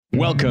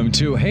Welcome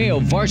to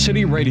Hail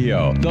Varsity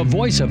Radio, the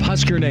voice of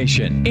Husker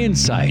Nation.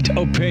 Insight,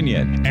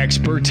 opinion,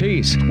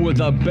 expertise, with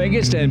the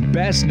biggest and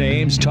best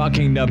names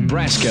talking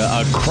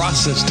Nebraska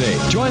across the state.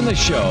 Join the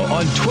show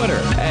on Twitter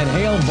at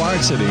Hail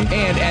Varsity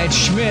and at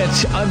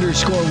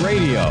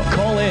Schmidt_radio.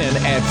 Call in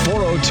at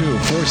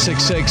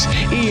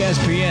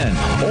 402-466-ESPN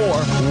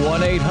or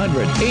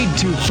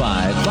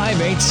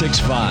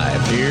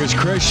 1-800-825-5865. Here's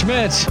Chris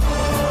Schmidt.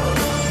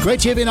 Great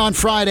to have you on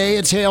Friday.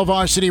 It's Hail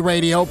Varsity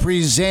Radio,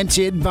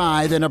 presented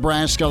by the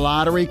Nebraska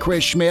Lottery.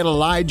 Chris Schmidt,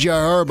 Elijah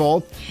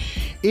Herbal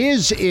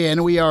is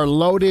in. We are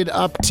loaded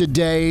up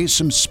today.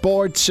 Some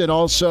sports and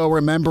also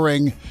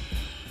remembering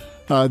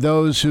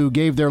those who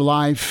gave their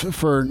life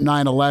for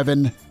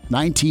 9/11.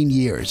 19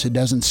 years. It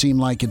doesn't seem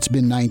like it's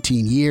been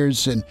 19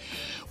 years. And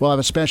we'll have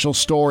a special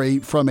story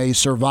from a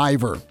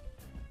survivor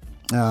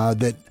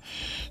that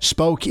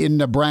spoke in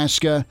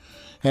Nebraska.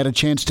 Had a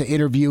chance to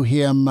interview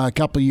him a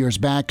couple years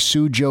back.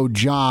 Sujo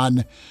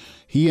John,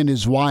 he and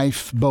his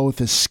wife both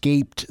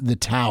escaped the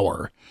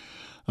tower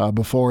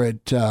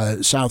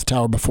South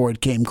Tower, before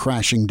it came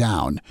crashing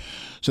down.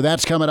 So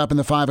that's coming up in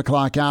the 5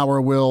 o'clock hour.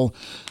 We'll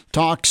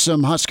talk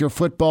some Husker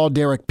football.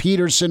 Derek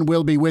Peterson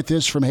will be with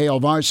us from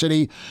Hail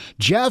Varsity.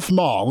 Jeff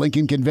Mall,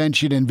 Lincoln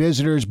Convention and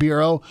Visitors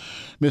Bureau.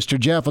 Mr.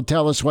 Jeff will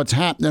tell us what's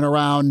happening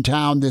around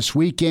town this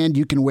weekend.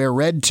 You can wear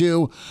red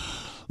too.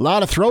 A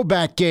lot of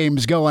throwback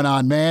games going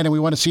on, man, and we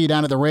want to see you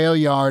down at the rail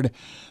yard.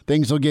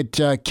 Things will get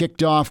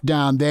kicked off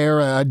down there.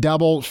 A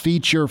double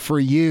feature for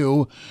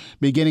you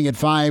beginning at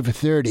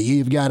 5:30.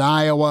 You've got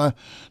Iowa,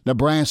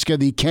 Nebraska,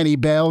 the Kenny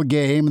Bell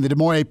game, and the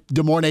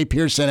Des Moines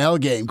Pearson-L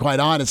game, quite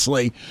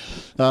honestly,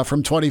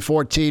 from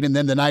 2014, and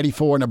then the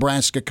 94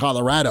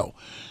 Nebraska-Colorado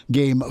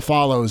game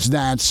follows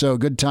that. So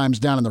good times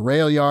down in the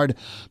rail yard.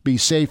 Be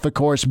safe, of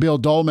course. Bill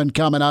Doleman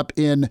coming up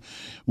in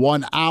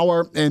 1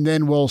 hour, and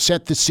then we'll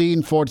set the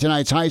scene for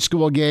tonight's high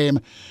school game.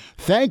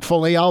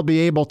 Thankfully, I'll be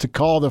able to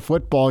call the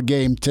football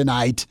game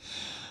tonight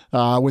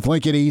with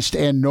Lincoln East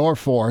and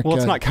Norfolk. Well,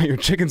 let's not count your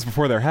chickens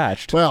before they're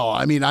hatched. Well,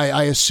 I mean,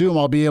 I assume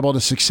I'll be able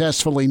to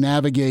successfully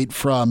navigate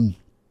from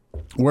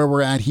where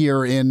we're at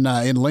here in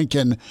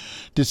Lincoln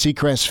to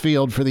Seacrest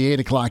Field for the 8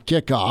 o'clock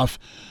kickoff.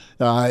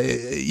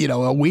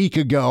 A week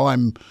ago,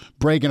 I'm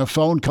breaking a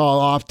phone call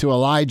off to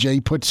Elijah.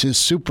 He puts his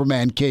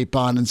Superman cape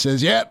on and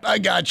says, "Yep, I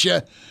got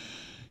you.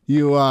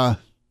 You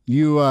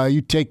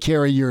take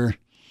care of your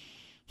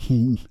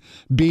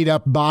beat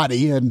up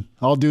body and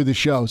I'll do the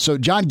show." So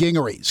John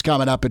Gingery is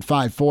coming up at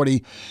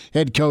 5:40,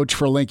 head coach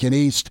for Lincoln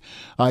East.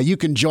 You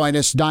can join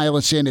us. Dial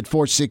us in at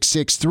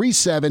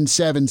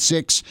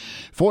 466-3776,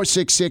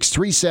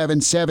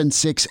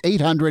 466-3776,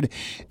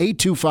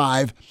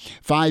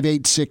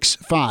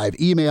 800-825-5865.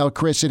 Email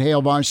Chris at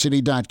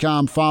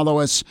HailVarsity.com. Follow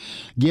us.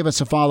 Give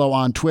us a follow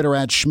on Twitter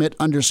at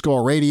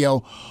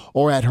Schmidt_radio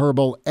or at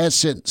Herbal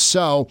Essence.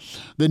 So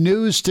the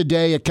news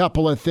today, a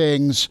couple of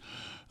things.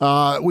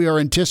 We are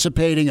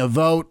anticipating a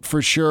vote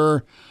for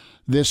sure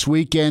this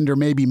weekend or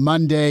maybe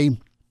Monday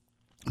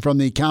from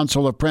the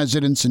Council of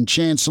Presidents and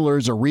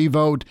Chancellors, a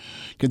revote.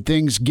 Could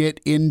things get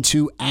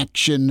into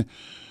action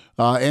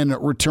and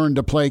return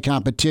to play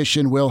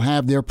competition? We'll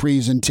have their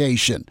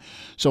presentation.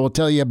 So we'll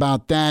tell you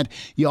about that.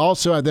 You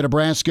also have the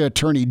Nebraska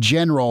Attorney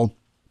General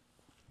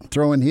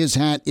throwing his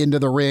hat into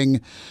the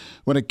ring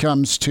when it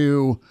comes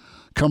to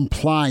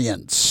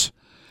compliance.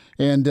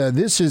 And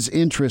this is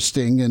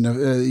interesting. And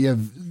you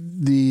have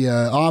the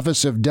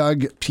office of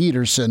Doug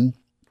Peterson,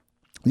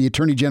 the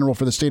Attorney General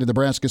for the state of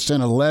Nebraska,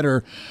 sent a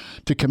letter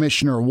to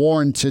Commissioner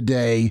Warren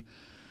today.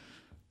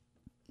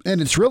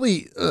 And it's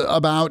really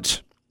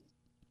about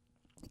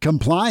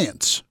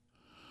compliance.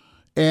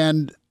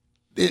 And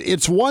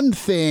it's one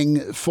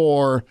thing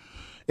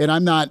and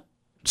I'm not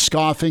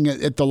scoffing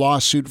at the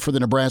lawsuit for the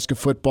Nebraska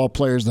football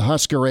players. The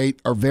Husker 8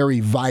 are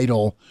very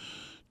vital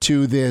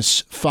to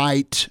this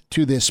fight,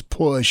 to this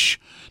push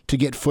to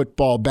get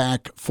football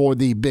back for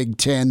the Big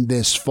Ten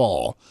this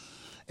fall.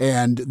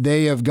 And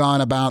they have gone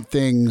about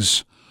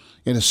things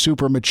in a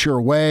super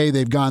mature way.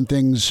 They've gone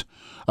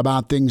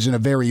about things in a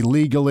very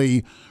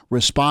legally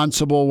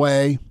responsible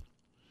way.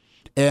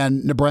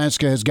 And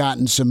Nebraska has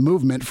gotten some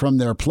movement from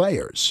their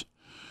players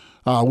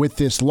with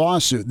this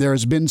lawsuit. There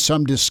has been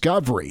some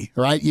discovery,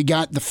 right? You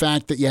got the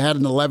fact that you had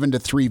an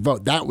 11-3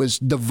 vote. That was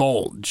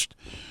divulged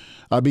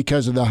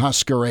because of the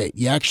Husker 8.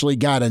 You actually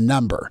got a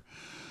number.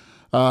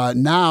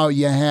 Now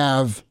you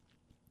have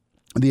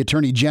the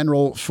Attorney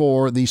General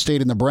for the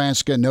state of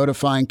Nebraska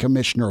notifying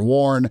Commissioner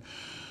Warren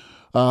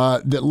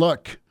that,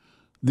 look,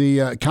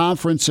 the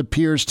conference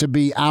appears to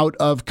be out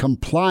of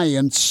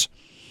compliance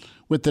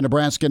with the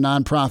Nebraska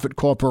Nonprofit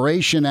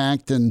Corporation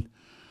Act, and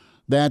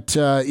that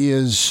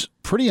is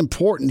pretty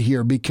important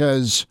here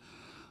because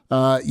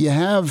you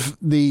have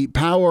the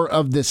power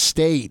of the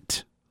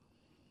state.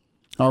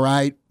 All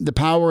right, the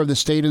power of the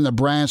state of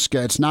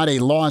Nebraska. It's not a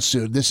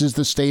lawsuit. This is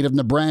the state of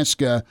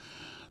Nebraska.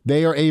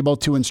 They are able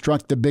to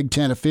instruct the Big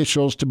Ten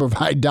officials to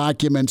provide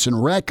documents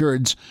and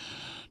records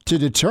to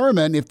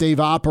determine if they've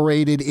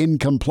operated in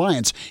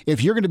compliance.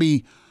 If you're going to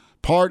be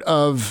part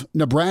of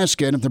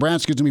Nebraska, and if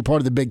Nebraska is going to be part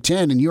of the Big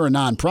Ten and you're a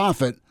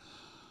nonprofit,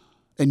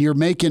 and you're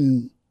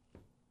making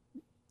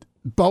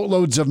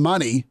boatloads of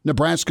money,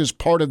 Nebraska's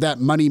part of that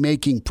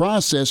money-making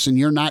process, and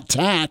you're not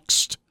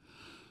taxed,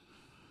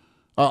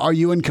 are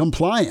you in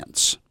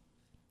compliance?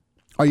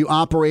 Are you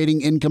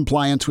operating in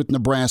compliance with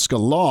Nebraska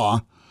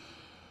law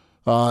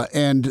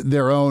and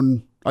their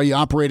own? Are you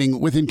operating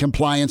within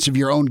compliance of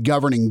your own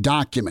governing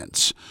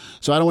documents?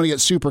 So I don't want to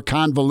get super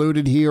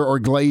convoluted here or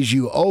glaze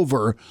you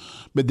over,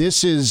 but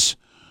this is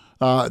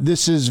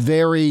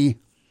very.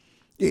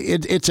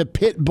 It's a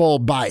pit bull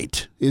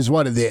bite, is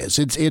what it is.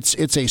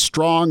 It's a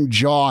strong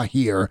jaw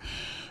here.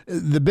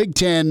 The Big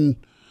Ten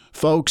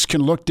folks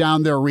can look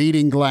down their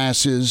reading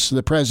glasses.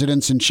 The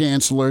presidents and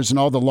chancellors and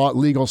all the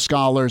legal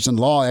scholars and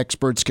law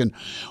experts can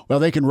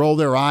roll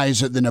their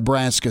eyes at the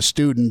Nebraska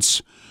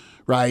students,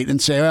 right, and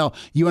say, well,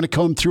 you want to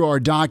comb through our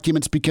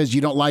documents because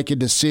you don't like a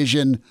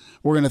decision.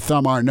 We're going to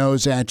thumb our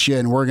nose at you,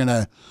 and we're going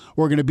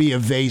to be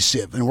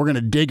evasive, and we're going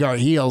to dig our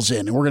heels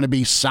in, and we're going to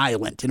be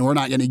silent, and we're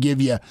not going to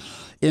give you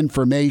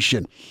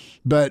information.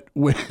 But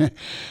when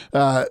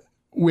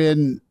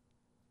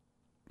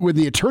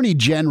the Attorney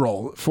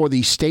General for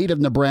the state of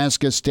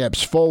Nebraska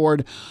steps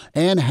forward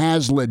and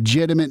has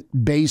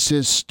legitimate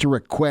basis to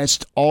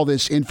request all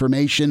this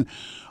information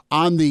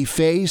on the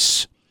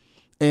face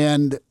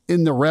and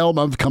in the realm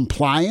of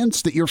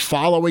compliance, that you're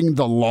following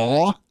the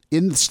law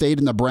in the state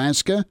of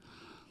Nebraska,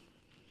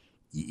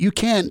 you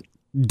can't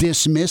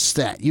dismiss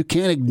that. You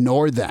can't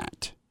ignore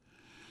that.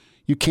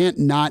 You can't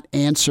not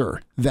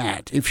answer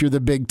that if you're the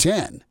Big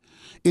Ten.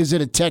 Is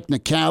it a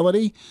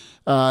technicality?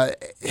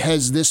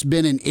 Has this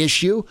been an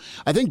issue?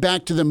 I think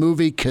back to the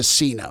movie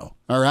Casino,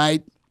 all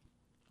right?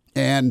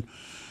 And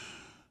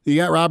you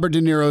got Robert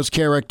De Niro's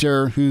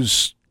character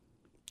who's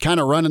kind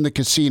of running the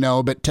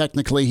casino, but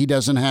technically he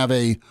doesn't have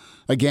a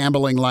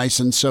gambling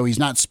license, so he's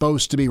not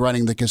supposed to be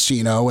running the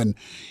casino. And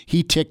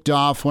he ticked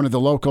off one of the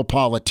local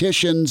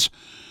politicians,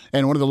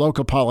 and one of the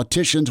local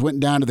politicians went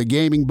down to the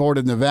gaming board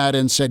of Nevada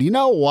and said, you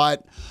know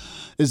what?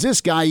 Is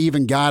this guy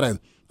even got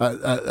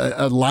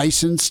a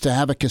license to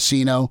have a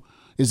casino?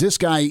 Is this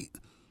guy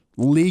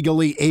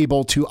legally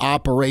able to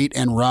operate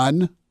and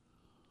run?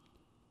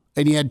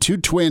 And he had two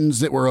twins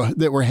that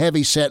were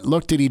heavy set,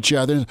 looked at each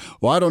other and,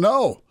 well, I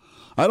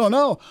don't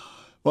know.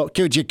 Well,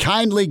 could you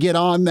kindly get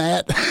on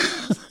that?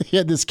 He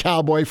had this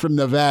cowboy from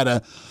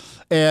Nevada,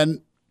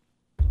 and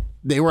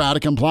they were out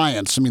of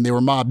compliance. I mean, they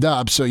were mobbed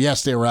up, so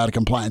yes, they were out of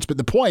compliance. But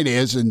the point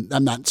is, and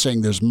I'm not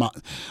saying I'm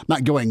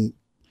not going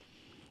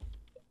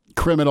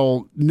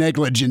criminal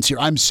negligence here.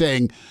 I'm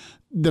saying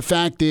the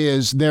fact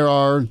is there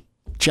are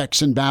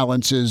checks and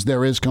balances,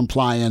 there is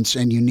compliance,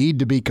 and you need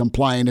to be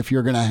compliant if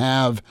you're going to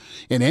have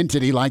an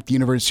entity like the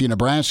University of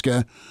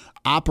Nebraska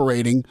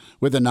operating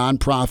with a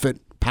nonprofit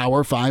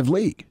Power 5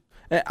 league.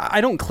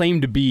 I don't claim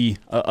to be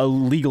a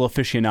legal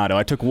aficionado.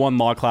 I took one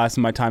law class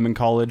in my time in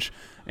college.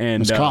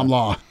 And it's common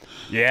law.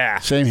 Yeah.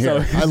 Same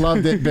here. So, I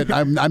loved it, but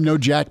I'm no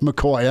Jack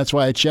McCoy. That's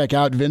why I check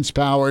out Vince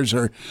Powers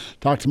or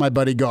talk to my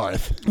buddy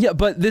Garth. Yeah,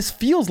 but this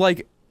feels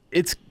like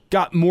it's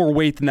got more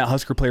weight than that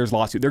Husker players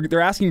lawsuit. They're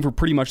asking for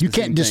pretty much the same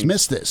thing. You can't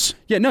dismiss this.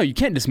 Yeah, no, you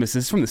can't dismiss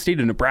this. It's from the state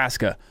of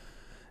Nebraska.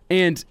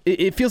 And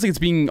it feels like it's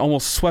being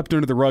almost swept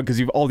under the rug because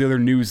you have all the other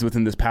news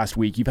within this past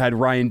week. You've had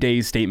Ryan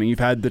Day's statement. You've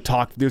had the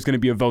talk, there's going to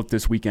be a vote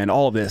this weekend,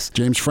 all of this.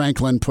 James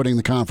Franklin putting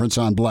the conference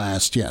on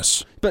blast,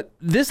 yes. But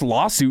this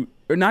lawsuit,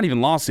 or not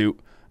even lawsuit,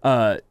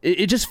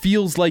 it just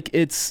feels like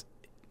it's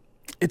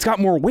got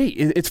more weight.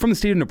 It's from the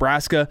state of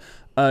Nebraska.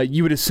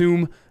 You would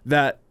assume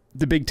that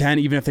the Big Ten,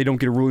 even if they don't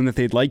get a ruling that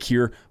they'd like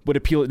here, would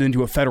appeal it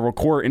into a federal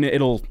court, and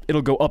it'll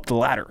go up the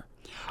ladder.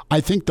 I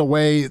think the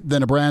way the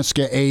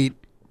Nebraska 8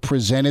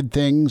 presented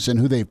things and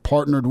who they've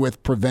partnered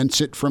with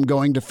prevents it from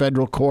going to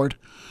federal court.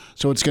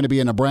 So it's going to be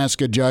a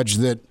Nebraska judge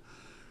that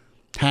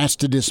has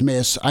to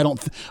dismiss.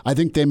 I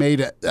think they made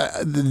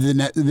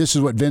this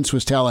is what Vince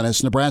was telling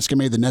us. Nebraska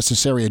made the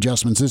necessary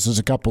adjustments. This is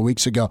a couple of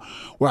weeks ago,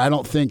 where I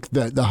don't think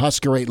the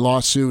Husker 8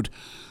 lawsuit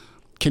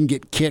can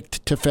get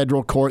kicked to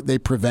federal court. They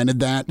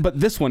prevented that. But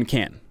this one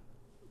can.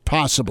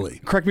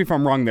 Possibly. Correct me if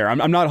I'm wrong there.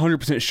 I'm not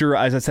 100% sure.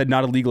 As I said,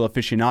 not a legal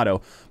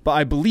aficionado. But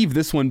I believe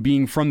this one,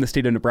 being from the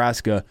state of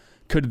Nebraska,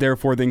 could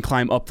therefore then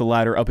climb up the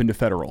ladder up into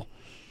federal.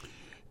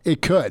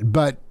 It could,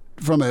 but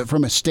from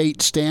a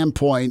state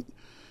standpoint,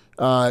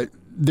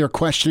 they're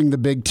questioning the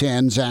Big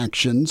Ten's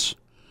actions.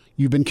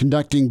 You've been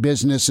conducting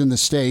business in the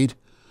state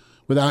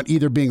without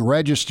either being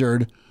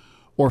registered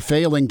or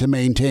failing to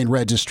maintain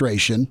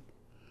registration.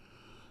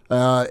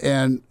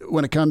 And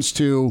when it comes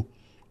to,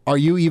 are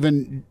you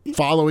even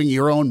following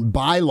your own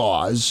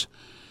bylaws?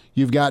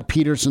 You've got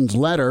Peterson's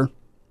letter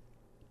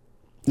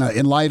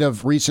in light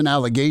of recent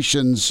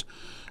allegations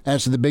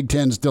as to the Big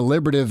Ten's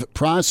deliberative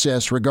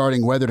process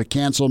regarding whether to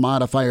cancel,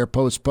 modify, or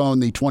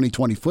postpone the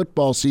 2020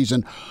 football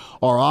season.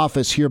 Our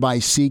office hereby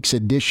seeks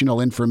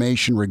additional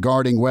information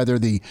regarding whether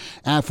the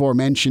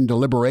aforementioned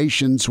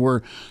deliberations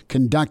were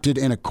conducted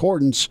in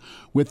accordance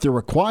with the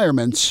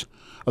requirements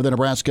of the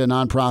Nebraska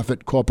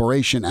Nonprofit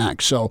Corporation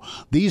Act. So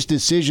these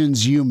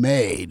decisions you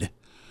made,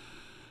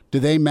 do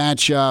they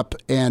match up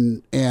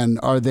and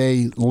are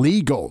they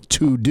legal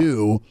to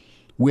do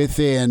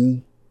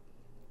within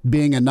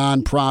being a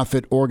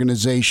nonprofit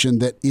organization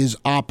that is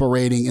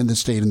operating in the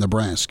state of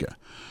Nebraska.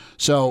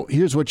 So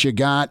here's what you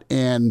got,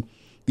 and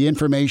the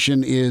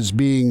information is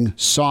being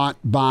sought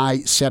by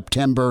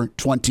September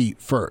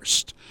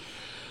 21st.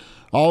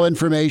 All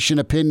information,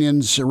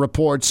 opinions,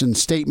 reports, and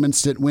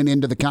statements that went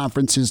into the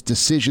conference's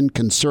decision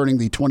concerning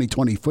the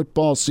 2020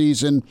 football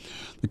season,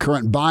 the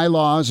current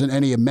bylaws, and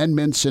any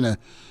amendments and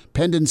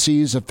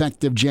appendices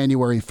effective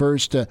January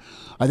 1st.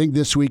 I think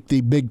this week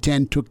the Big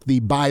Ten took the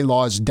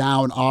bylaws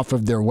down off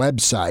of their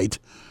website.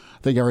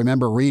 I think I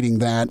remember reading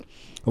that.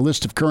 A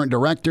list of current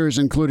directors,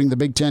 including the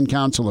Big Ten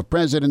Council of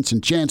Presidents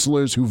and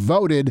Chancellors, who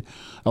voted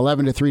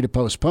 11-3 to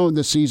postpone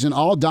the season.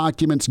 All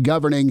documents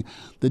governing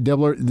the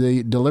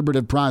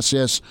deliberative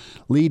process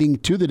leading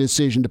to the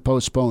decision to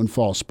postpone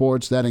fall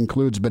sports. That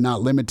includes, but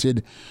not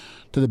limited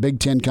to, the Big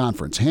Ten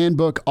Conference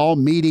Handbook, all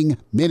meeting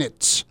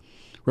minutes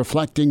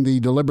reflecting the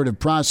deliberative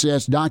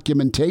process,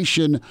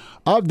 documentation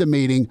of the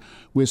meeting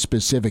with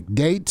specific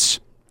dates,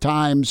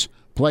 times,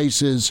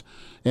 places,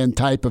 and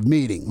type of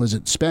meeting. Was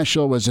it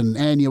special? Was it an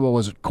annual?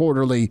 Was it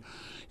quarterly?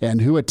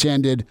 And who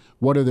attended?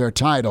 What are their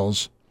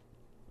titles?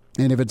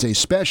 And if it's a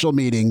special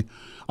meeting,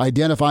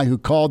 identify who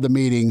called the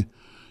meeting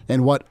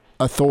and what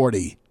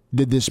authority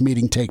did this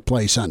meeting take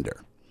place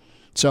under.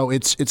 So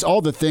it's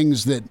all the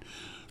things that,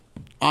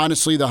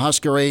 honestly, the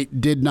Husker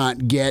 8 did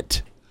not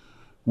get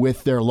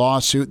with their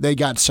lawsuit. They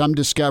got some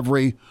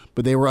discovery,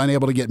 but they were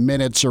unable to get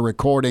minutes or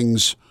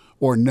recordings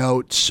or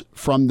notes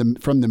from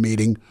the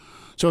meeting.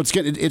 So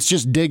it's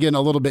just digging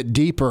a little bit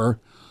deeper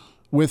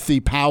with the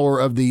power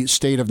of the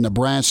state of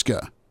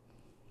Nebraska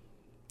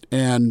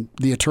and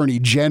the Attorney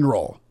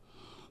General,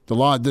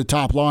 the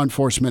top law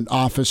enforcement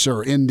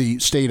officer in the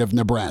state of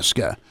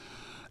Nebraska,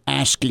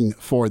 asking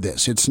for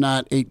this. It's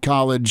not 8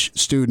 college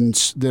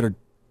students that are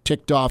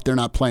ticked off they're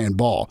not playing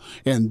ball,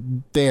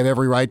 and they have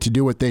every right to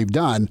do what they've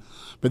done,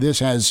 but this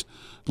has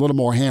a little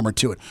more hammer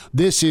to it.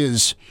 This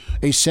is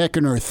a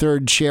second or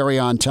third cherry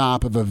on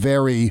top of a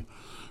very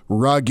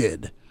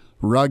rugged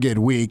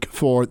week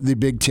for the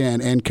Big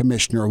Ten and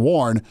Commissioner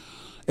Warren.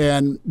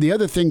 And the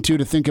other thing, too,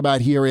 to think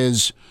about here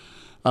is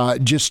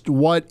just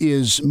what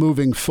is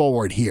moving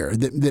forward here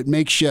that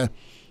makes you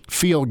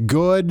feel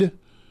good,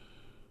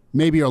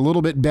 maybe a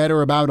little bit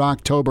better about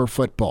October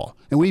football.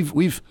 And we've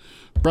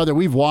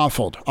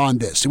waffled on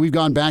this. We've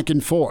gone back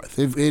and forth,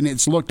 and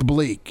it's looked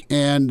bleak.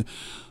 And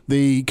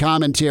the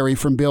commentary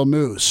from Bill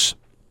Moose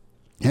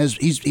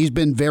he's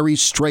been very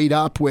straight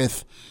up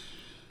with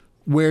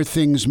where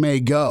things may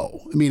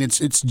go. I mean,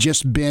 it's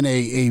just been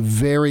a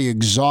very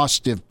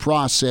exhaustive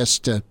process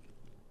to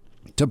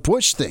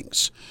push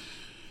things.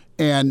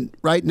 And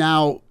right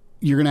now,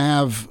 you're going to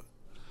have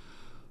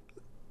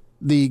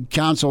the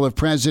Council of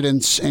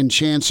Presidents and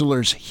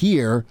Chancellors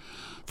here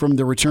from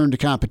the Return to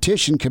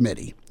Competition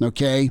Committee,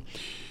 okay?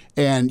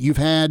 And you've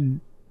had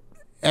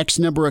X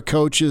number of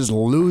coaches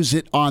lose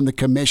it on the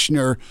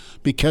commissioner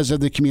because of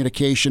the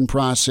communication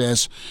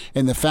process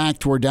and the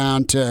fact we're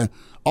down to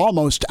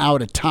almost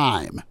out of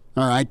time,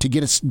 all right, to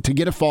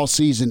get a fall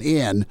season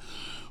in.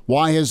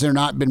 Why has there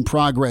not been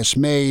progress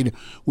made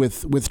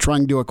with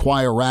trying to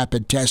acquire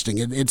rapid testing?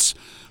 It's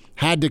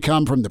had to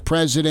come from the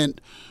president,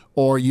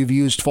 or you've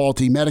used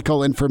faulty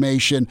medical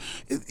information.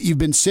 You've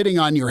been sitting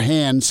on your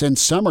hands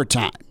since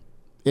summertime,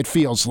 it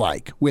feels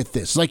like, with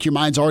this. It's like your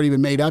mind's already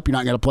been made up. You're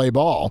not going to play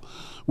ball,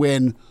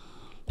 when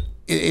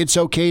it's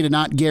okay to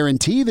not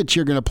guarantee that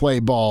you're going to play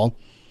ball,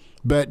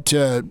 but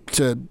to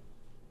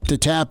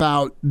tap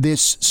out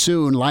this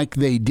soon like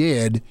they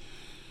did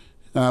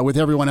with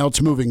everyone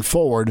else moving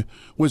forward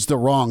was the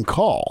wrong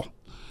call.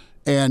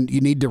 And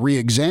you need to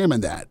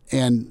re-examine that.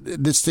 And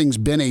this thing's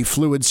been a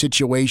fluid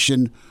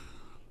situation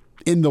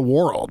in the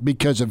world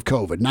because of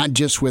COVID, not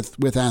just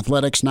with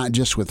athletics, not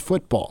just with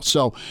football.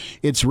 So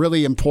it's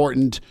really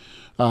important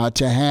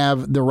to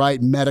have the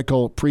right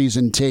medical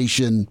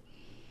presentation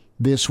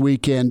this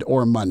weekend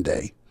or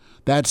Monday.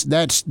 That's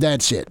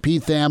it.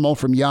 Pete Thamel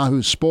from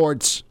Yahoo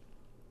Sports.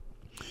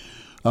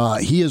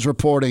 He is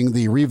reporting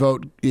the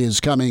revote is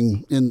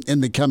coming in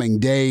the coming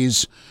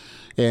days,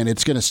 and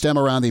it's going to stem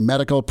around the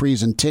medical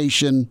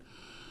presentation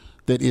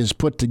that is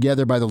put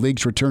together by the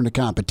league's Return to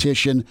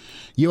Competition.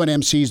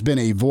 UNMC's been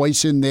a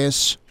voice in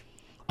this.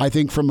 I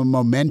think from a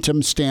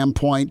momentum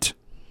standpoint,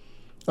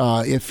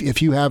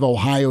 if you have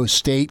Ohio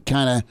State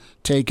kind of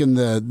taking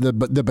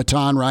the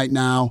baton right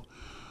now,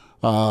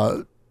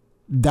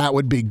 that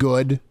would be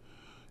good.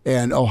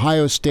 And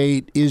Ohio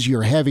State is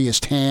your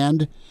heaviest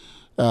hand.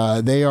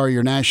 They are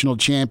your national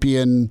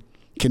champion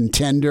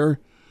contender,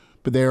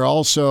 but they're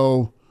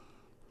also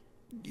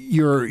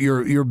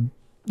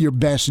your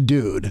best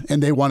dude,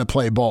 and they want to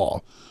play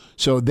ball.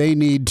 So they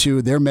need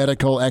to, their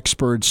medical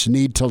experts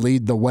need to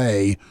lead the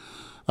way.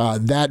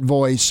 That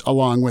voice,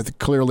 along with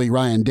clearly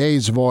Ryan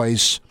Day's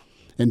voice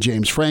and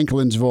James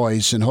Franklin's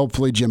voice, and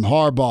hopefully Jim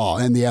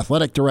Harbaugh and the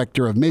athletic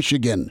director of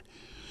Michigan,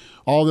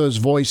 all those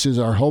voices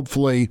are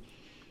hopefully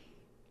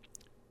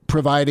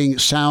providing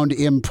sound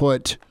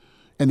input.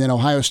 And then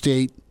Ohio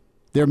State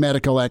Their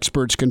medical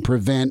experts can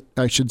present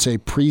this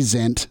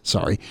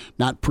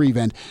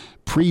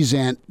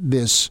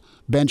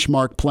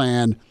benchmark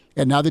plan.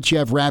 And now that you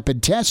have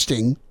rapid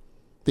testing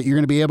that you're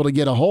going to be able to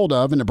get a hold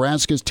of, and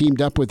Nebraska's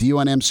teamed up with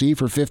UNMC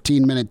for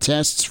 15-minute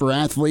tests for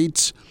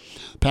athletes.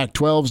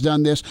 Pac-12's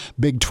done this.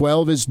 Big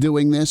 12 is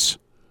doing this.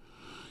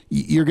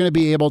 You're going to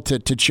be able to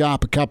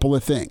chop a couple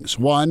of things.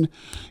 One,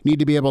 you need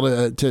to be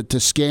able to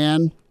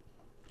scan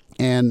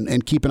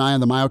and keep an eye on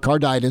the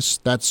myocarditis.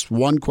 That's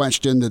one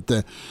question that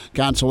the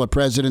Council of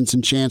Presidents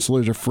and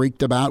Chancellors are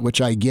freaked about, which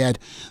I get.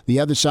 The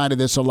other side of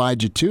this,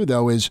 Elijah, too,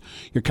 though, is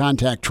your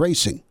contact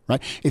tracing,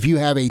 right? If you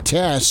have a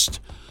test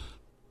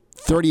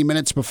 30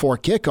 minutes before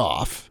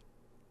kickoff,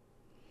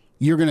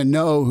 you're going to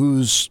know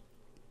who's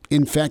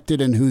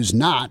infected and who's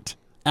not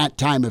at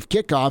time of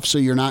kickoff, so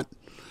you're not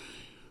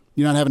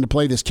having to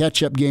play this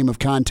catch-up game of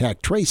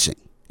contact tracing.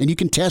 And you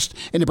can test,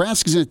 and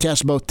Nebraska's going to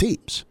test both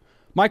teams.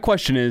 My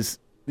question is,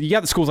 you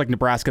got the schools like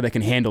Nebraska that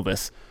can handle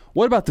this.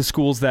 What about the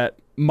schools that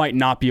might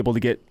not be able to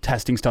get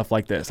testing stuff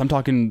like this? I'm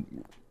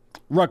talking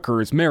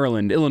Rutgers,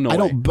 Maryland,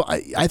 Illinois.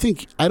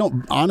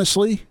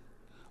 Honestly,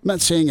 I'm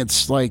not saying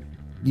it's like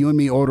you and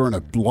me ordering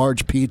a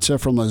large pizza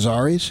from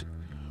Lazari's,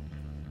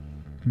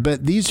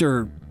 but these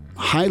are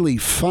highly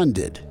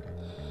funded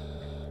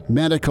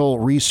medical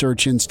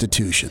research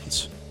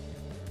institutions.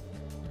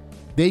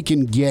 They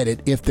can get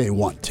it if they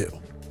want to.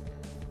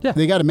 Yeah.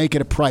 They got to make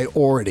it a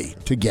priority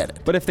to get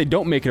it. But if they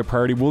don't make it a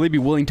priority, will they be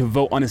willing to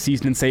vote on a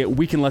season and say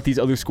we can let these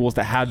other schools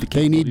that have the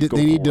capabilities go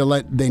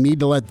forward? They need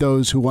to let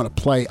those who want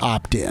to play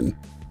opt in.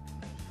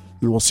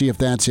 And we'll see if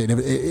that's it.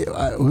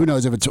 Who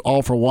knows if it's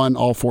all for one,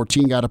 all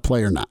 14 got to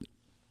play or not.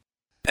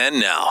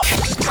 And now,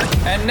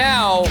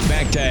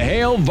 back to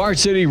Hail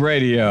Varsity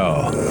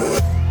Radio.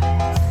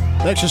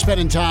 Thanks for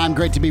spending time.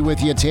 Great to be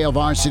with you. It's Hail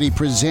Varsity,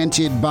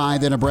 presented by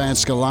the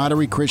Nebraska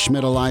Lottery. Chris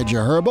Schmidt,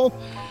 Elijah Herbal.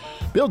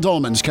 Bill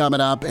Doleman's coming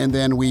up, and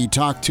then we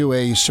talked to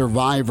a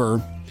survivor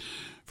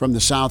from the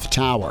South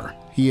Tower.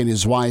 He and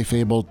his wife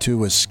able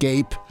to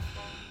escape.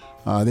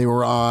 They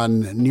were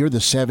on near the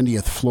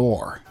 70th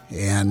floor,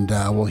 and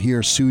we'll hear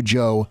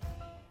Sujo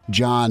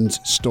John's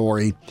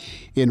story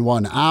in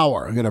 1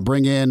 hour. I'm going to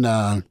bring in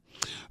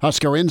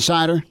Husker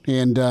Insider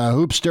and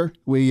Hoopster.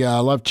 We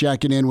love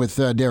checking in with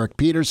Derek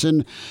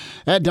Peterson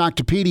at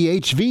Dr.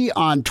 PDHV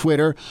on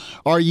Twitter.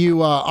 Are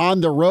you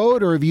on the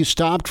road, or have you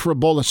stopped for a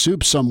bowl of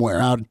soup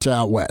somewhere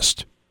out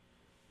west?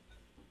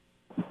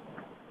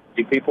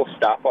 Do people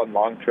stop on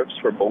long trips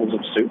for bowls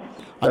of soup?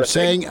 I'm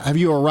saying, have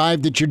you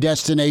arrived at your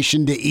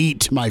destination to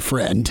eat, my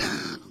friend?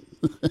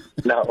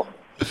 No.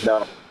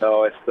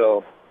 I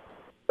still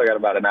got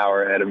about an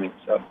hour ahead of me.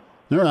 So.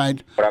 All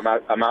right. But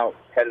I'm out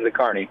headed to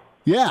Kearney.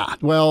 Yeah,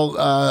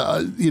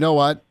 well, you know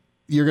what?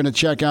 You're going to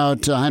check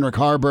out Heinrich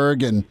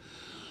Harburg, and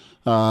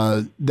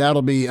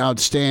that'll be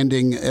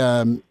outstanding.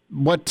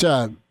 Let's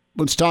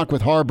talk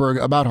with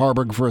about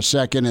Harburg for a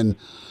second. And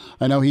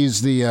I know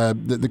he's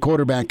the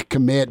quarterback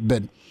commit,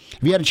 but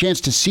have you had a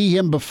chance to see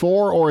him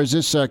before, or is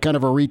this kind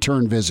of a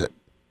return visit?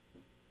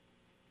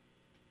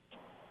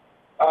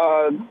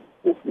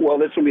 Well,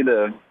 this will be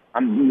the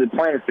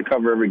plan is to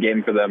cover every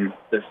game for them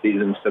this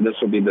season, so this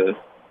will be the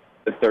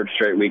third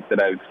straight week that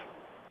I've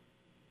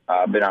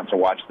been out to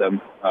watch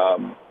them.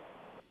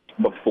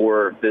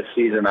 Before this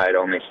season, I had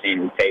only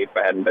seen tape.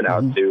 I hadn't been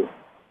out to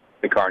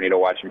the Kearney to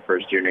watch him for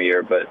his junior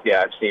year. But,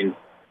 yeah, this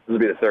will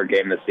be the third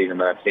game this season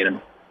that I've seen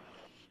him.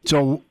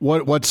 So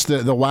what's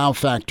the wow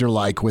factor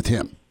like with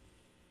him?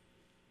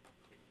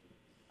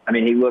 I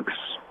mean, he looks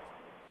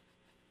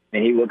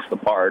the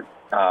part.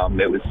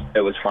 It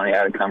was funny. I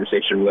had a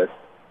conversation with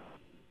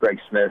Greg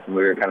Smith, and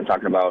we were kind of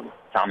talking about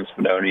Thomas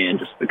Fedoni and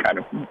just the kind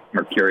of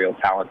mercurial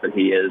talent that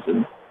he is.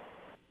 And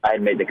I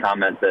had made the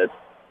comment that,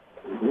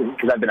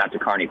 because I've been out to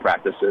Kearney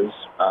practices,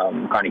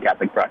 Kearney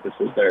Catholic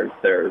practices,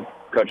 their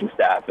coaching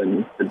staff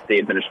and the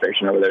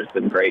administration over there has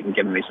been great and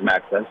given me some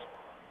access.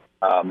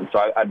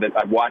 So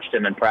I've watched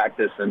him in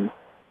practice, and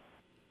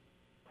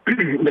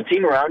the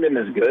team around him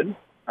is good.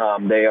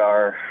 They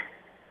are,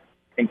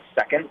 I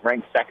think,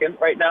 ranked second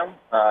right now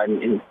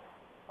in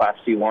Class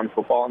C1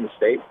 football in the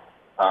state.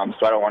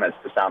 So I don't want it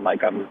to sound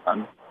like I'm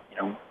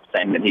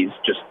saying that he's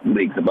just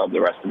leagues above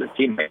the rest of his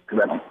teammates,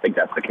 because I don't think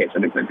that's the case. I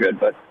think they're good,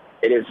 but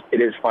it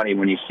is funny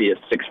when you see a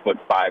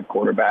 6'5"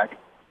 quarterback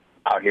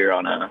out here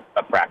on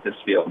a practice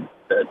field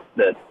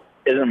that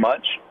isn't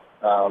much,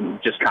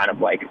 just kind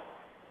of like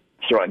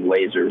throwing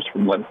lasers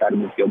from one side of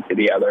the field to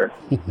the other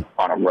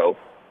on a rope.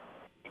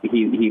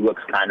 He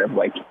looks kind of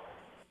like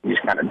you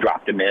just kind of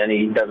dropped him in.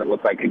 He doesn't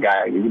look like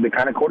the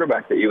kind of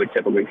quarterback that you would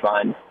typically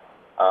find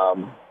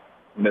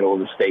middle of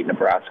the state,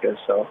 Nebraska.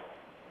 So.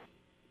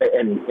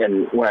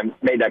 And when I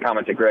made that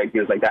comment to Greg, he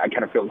was like, "I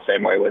kind of feel the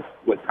same way with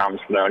Thomas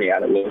Fedoni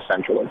out at Lewis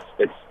Central.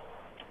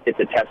 It's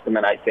a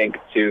testament, I think,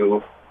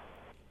 to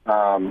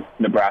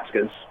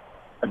Nebraska's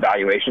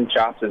evaluation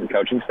chops as a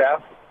coaching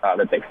staff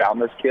that they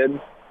found this kid.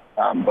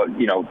 But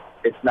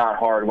it's not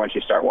hard once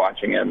you start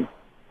watching him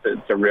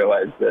to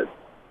realize that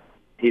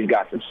he's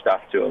got some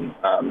stuff to him.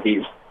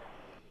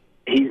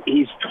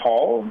 He's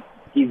tall,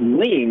 he's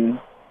lean,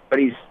 but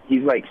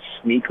he's like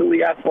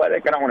sneakily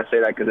athletic. I don't want to say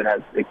that because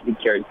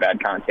it carries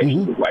bad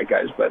connotations with white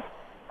guys, but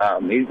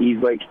he's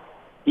like,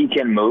 he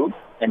can move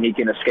and he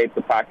can escape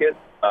the pocket.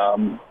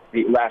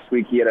 Last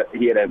week he had a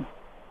it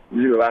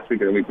was either last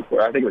week or the week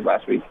before. I think it was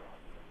last week.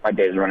 My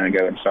days are running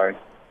ago. I'm sorry.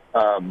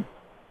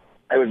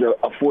 It was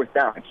a fourth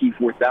down, a key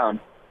fourth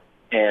down,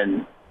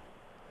 and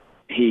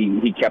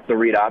he kept the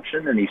read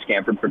option and he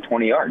scampered for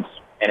 20 yards.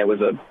 And it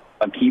was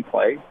a key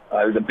play.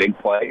 It was a big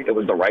play. It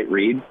was the right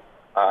read.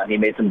 He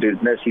made some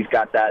dudes miss. He's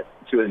got that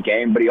to his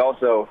game, but he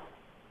also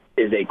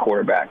is a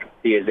quarterback.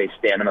 He is a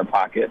stand in the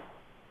pocket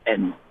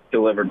and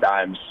deliver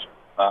dimes.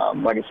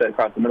 Like I said,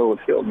 across the middle of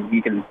the field.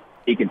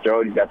 He can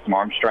throw it. He's got some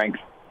arm strength.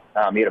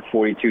 He had a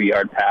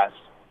 42-yard pass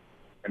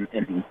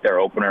in their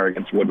opener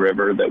against Wood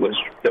River that was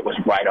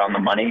right on the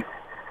money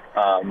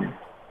on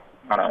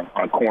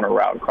a corner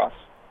route across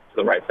to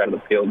the right side of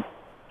the field.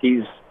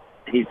 He's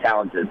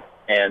talented,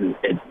 and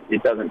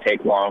it doesn't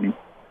take long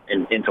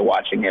into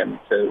watching him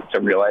to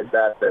realize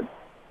that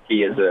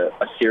he is a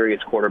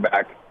serious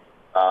quarterback.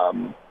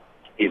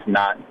 He's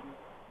not,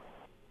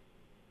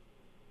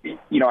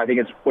 I think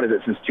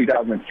it's, since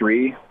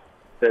 2003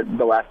 that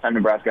the last time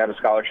Nebraska had a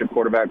scholarship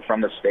quarterback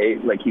from the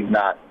state. Like, he's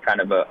not kind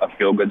of a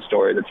feel-good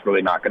story that's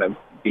really not going to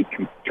be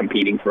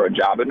competing for a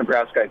job at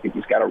Nebraska. I think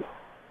he's got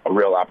a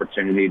real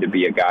opportunity to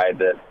be a guy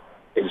that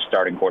is a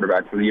starting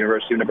quarterback for the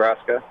University of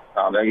Nebraska.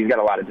 He's got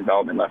a lot of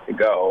development left to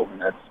go, and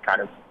that's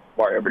kind of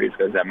Mario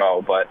Verduzco's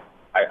MO, but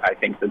I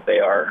think that they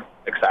are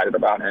excited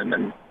about him,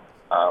 and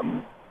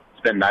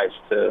it's been nice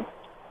to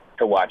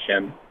watch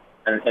him.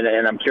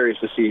 And I'm curious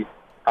to see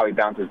how he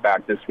bounces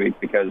back this week,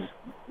 because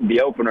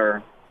the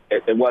opener,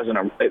 it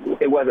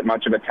wasn't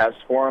much of a test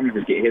for him.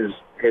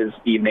 His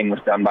evening was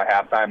done by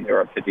halftime. They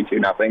were up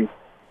 52-0.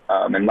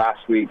 And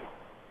last week,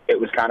 it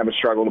was kind of a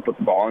struggle to put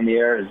the ball in the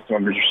air, as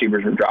some of his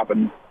receivers were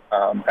dropping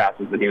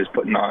passes that he was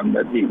putting on.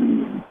 But he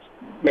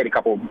made a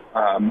couple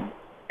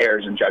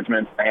errors in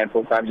judgment a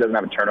handful of times. He doesn't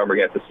have a turnover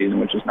yet this season,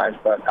 which is nice.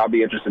 But I'll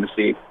be interested to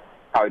see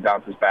how he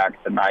bounces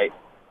back tonight,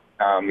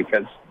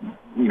 because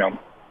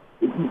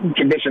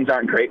conditions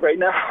aren't great right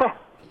now,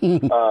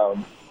 and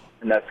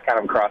that's kind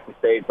of across the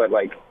state. But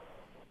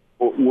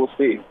we'll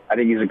see. I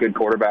think he's a good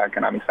quarterback,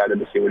 and I'm excited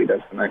to see what he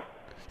does tonight.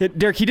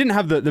 Derek, he didn't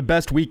have the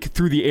best week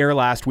through the air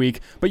last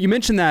week, but you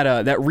mentioned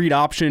that read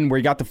option where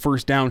he got the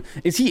first down.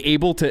 Is he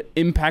able to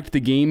impact the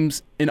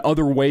games in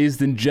other ways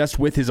than just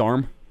with his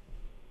arm?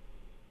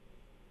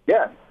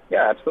 Yeah,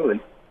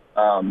 absolutely.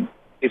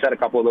 He's had a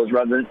couple of those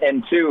runs,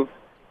 and two,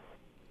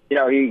 he,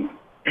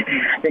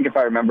 I think if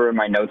I remember in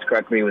my notes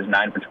correctly, he was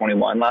 9 for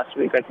 21 last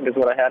week, I think is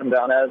what I had him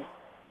down as.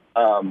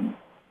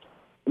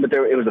 But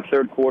it was the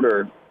third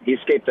quarter. He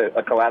escaped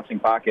a collapsing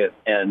pocket,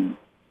 and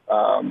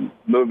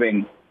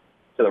moving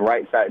to the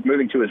right side,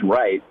 moving to his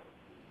right,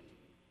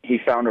 he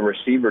found a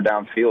receiver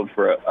downfield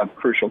for a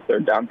crucial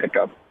third down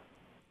pickup,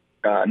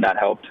 and that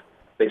helped.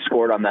 They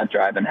scored on that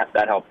drive, and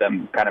that helped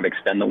them kind of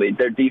extend the lead.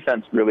 Their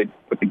defense really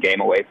put the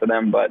game away for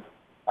them, but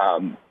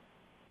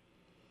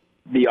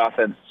the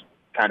offense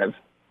kind of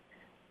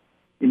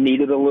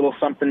needed a little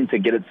something to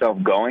get itself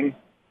going,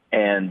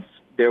 and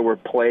there were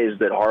plays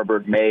that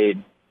Harvard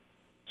made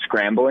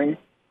scrambling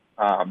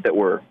that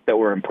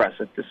were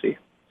impressive to see.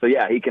 So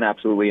yeah, he can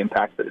absolutely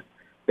impact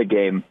the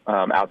game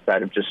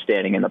outside of just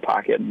standing in the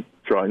pocket and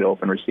throwing to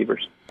open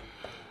receivers.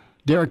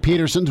 Derek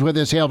Peterson's with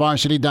us,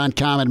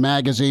 HailVarsity.com and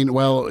magazine.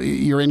 Well,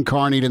 you're in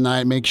Kearney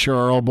tonight. Make sure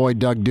our old boy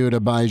Doug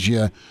Duda buys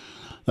you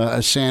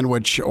a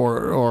sandwich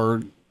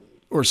or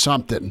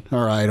something.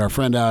 All right, our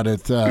friend out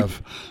at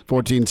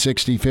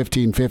 1460,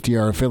 1550,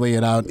 our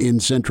affiliate out in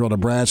central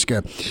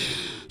Nebraska.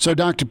 So,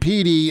 Dr.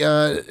 Petey,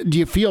 do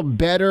you feel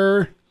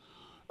better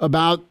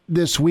about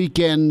this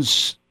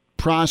weekend's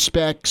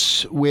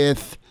prospects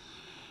with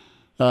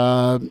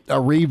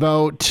a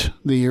revote,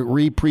 the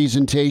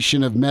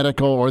representation of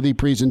medical, or the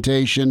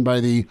presentation by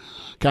the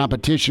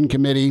competition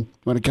committee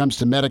when it comes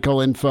to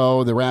medical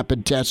info, the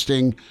rapid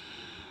testing?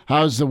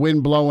 How's the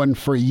wind blowing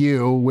for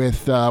you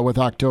with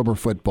October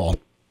football?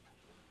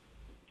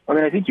 I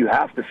mean, I think you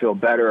have to feel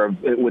better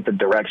with the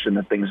direction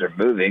that things are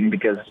moving,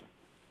 because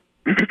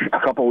a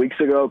couple weeks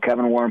ago,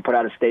 Kevin Warren put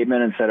out a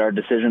statement and said our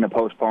decision to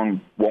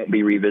postpone won't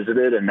be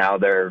revisited, and now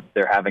they're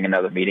having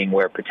another meeting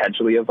where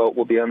potentially a vote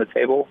will be on the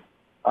table.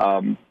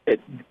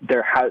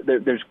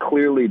 There's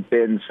clearly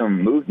been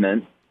some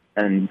movement,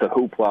 and the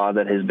hoopla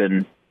that has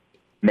been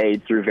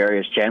made through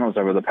various channels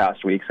over the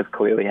past weeks have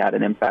clearly had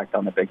an impact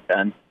on the Big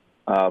Ten.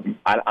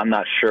 I'm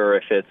not sure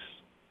if it's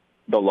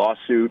the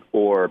lawsuit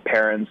or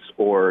parents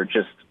or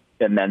just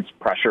immense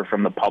pressure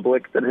from the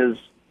public that has,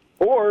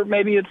 or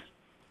maybe it's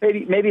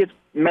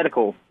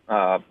medical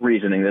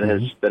reasoning that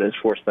has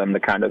forced them to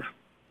kind of,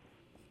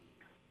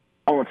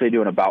 I won't say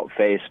do an about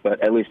face,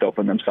 but at least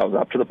open themselves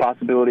up to the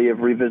possibility of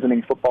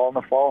revisiting football in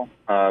the fall.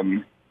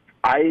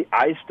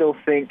 I still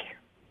think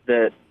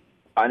that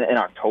in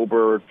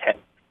October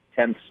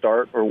 10th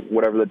start, or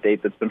whatever the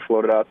date that's been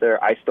floated out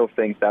there, I still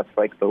think that's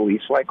like the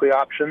least likely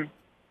option.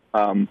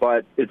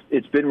 But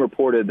it's been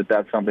reported that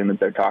that's something that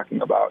they're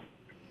talking about.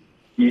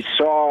 You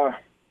saw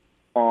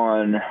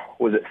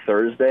was it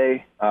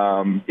Thursday?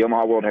 The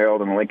Omaha World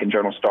Herald and the Lincoln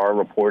Journal-Star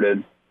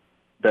reported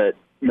that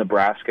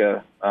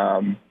Nebraska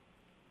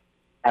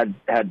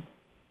had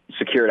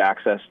secured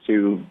access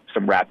to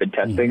some rapid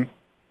testing,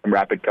 some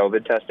rapid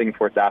COVID testing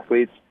for its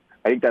athletes.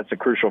 I think that's a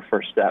crucial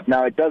first step.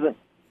 Now, it doesn't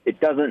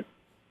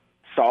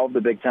solve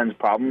the Big Ten's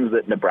problems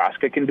that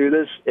Nebraska can do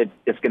this.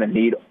 It's going to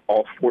need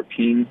all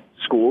 14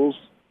 schools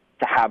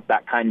to have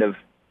that kind of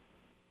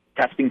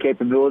testing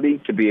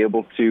capability to be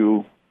able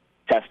to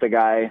test a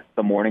guy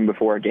the morning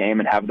before a game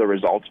and have the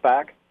results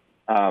back.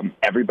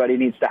 Everybody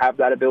needs to have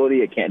that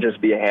ability. It can't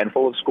just be a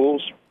handful of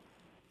schools.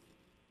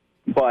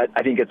 But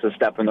I think it's a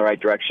step in the right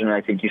direction, and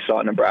I think you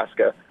saw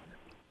Nebraska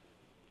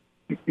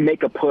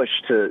make a push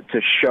to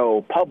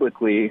show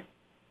publicly,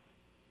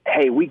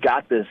 hey, we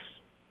got this.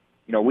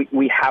 You know,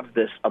 we have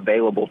this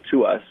available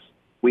to us.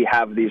 We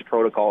have these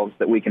protocols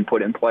that we can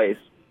put in place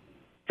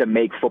to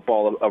make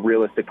football a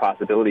realistic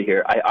possibility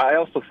here. I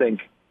also think,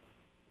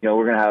 you know,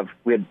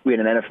 we had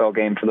an NFL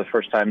game for the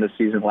first time this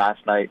season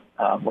last night.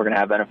 We're going to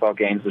have NFL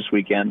games this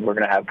weekend. We're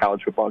going to have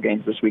college football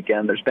games this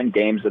weekend. There's been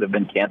games that have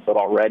been canceled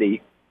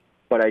already,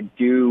 but I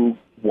do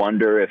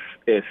wonder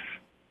if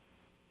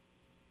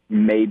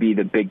maybe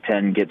the Big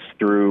Ten gets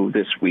through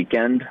this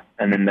weekend,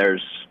 and then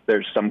there's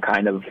some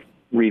kind of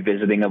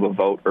revisiting of a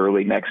vote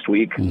early next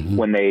week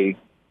when they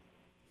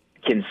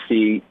can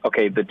see,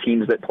 okay, the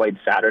teams that played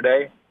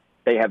Saturday,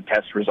 they have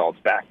test results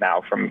back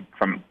now from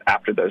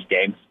after those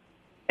games.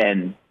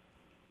 And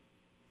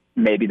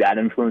maybe that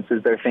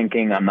influences their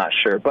thinking. I'm not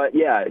sure. But,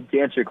 yeah, to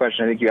answer your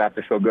question, I think you have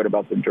to feel good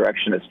about the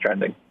direction it's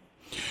trending.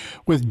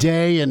 With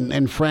Day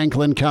and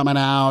Franklin coming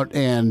out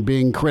and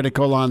being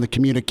critical on the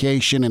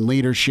communication and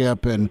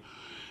leadership, and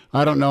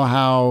I don't know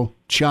how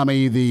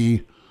chummy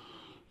the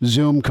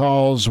Zoom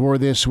calls were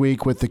this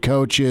week with the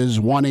coaches,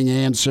 wanting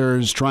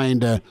answers, trying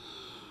to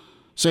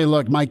say,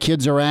 look, my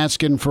kids are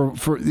asking for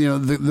you know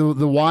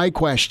the why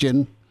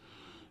question,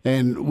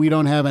 and we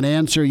don't have an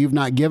answer. You've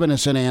not given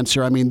us an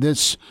answer. I mean,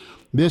 this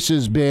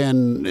has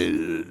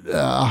been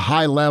a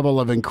high level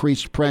of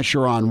increased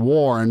pressure on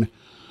Warren,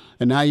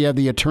 and now you have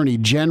the Attorney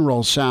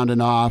General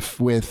sounding off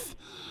with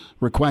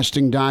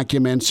requesting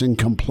documents and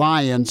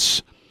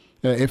compliance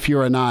if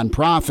you're a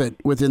nonprofit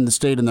within the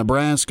state of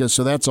Nebraska.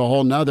 So that's a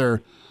whole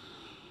nother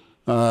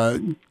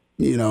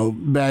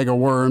bag of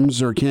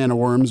worms or can of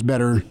worms,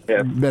 better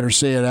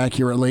say it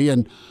accurately.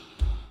 And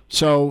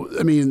so,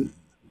 I mean,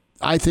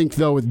 I think,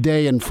 though, with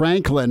Day and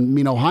Franklin, I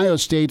mean, Ohio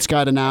State's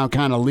got to now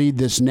kind of lead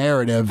this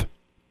narrative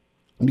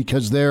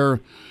because they're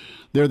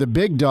the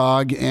big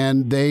dog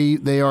and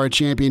they are a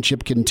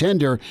championship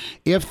contender.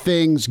 If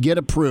things get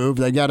approved,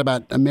 they got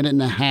about a minute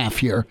and a half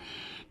here,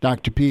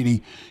 Dr.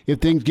 Petey. If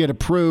things get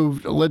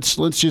approved, let's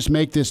just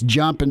make this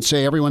jump and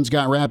say everyone's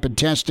got rapid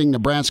testing.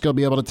 Nebraska will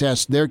be able to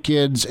test their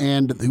kids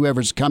and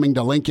whoever's coming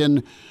to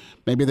Lincoln.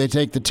 Maybe they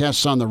take the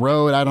tests on the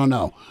road. I don't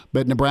know.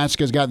 But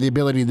Nebraska's got the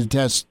ability to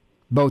test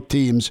both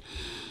teams.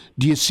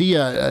 Do you see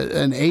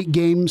an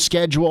 8-game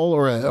schedule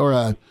or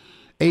a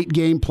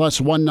 8-game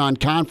plus one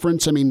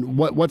non-conference? I mean,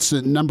 what's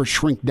the number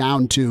shrink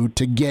down to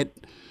get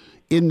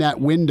in that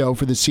window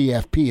for the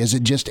CFP? Is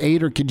it just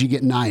 8 or could you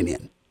get 9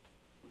 in?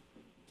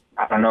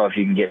 I don't know if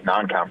you can get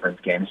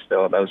non-conference games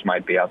still. Those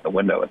might be out the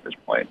window at this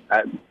point.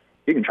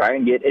 You can try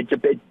and get it.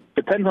 It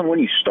depends on when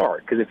you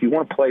start, because if you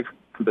want to play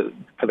for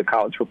the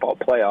college football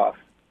playoff,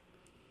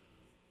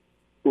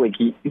 like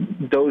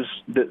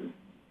the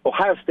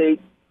Ohio State,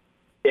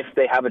 if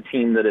they have a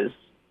team that is,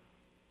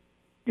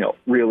 you know,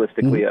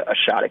 realistically a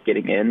shot at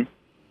getting in,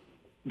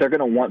 they're going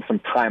to want some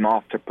time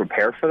off to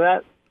prepare for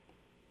that,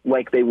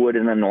 like they would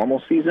in a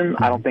normal season.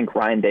 I don't think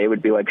Ryan Day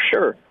would be like,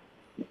 sure,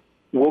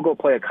 we'll go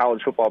play a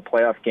college football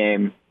playoff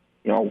game,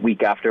 you know, a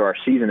week after our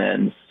season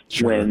ends,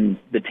 when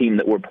the team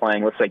that we're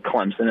playing, let's say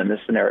Clemson in this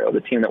scenario,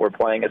 the team that we're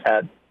playing has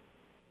had,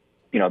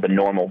 you know, the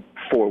normal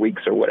 4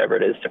 weeks or whatever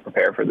it is to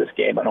prepare for this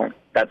game.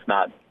 That's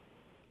not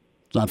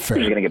fair.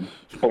 You're going to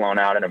get blown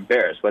out and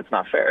embarrassed, but it's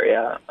not fair.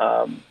 Yeah.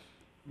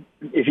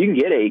 If you can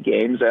get 8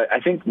 games, I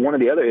think one of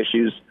the other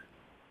issues,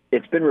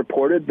 it's been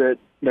reported that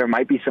there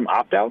might be some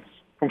opt-outs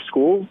from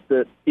schools,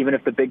 that even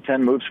if the Big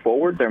Ten moves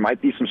forward, there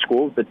might be some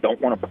schools that don't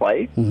want to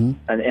play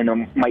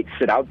and might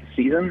sit out the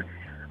season.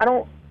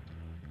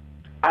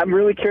 I'm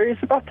really curious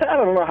about that. I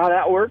don't know how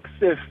that works.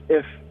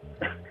 If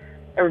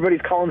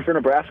everybody's calling for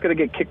Nebraska to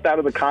get kicked out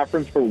of the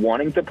conference for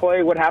wanting to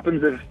play, what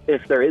happens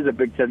if there is a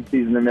Big Ten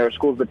season and there are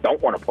schools that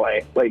don't want to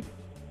play? Like,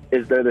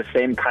 is there the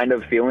same kind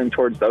of feeling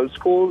towards those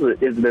schools?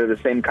 Is there the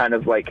same kind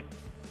of, like,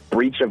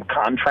 breach of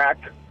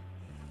contract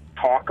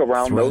talk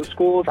around those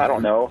schools? I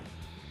don't know.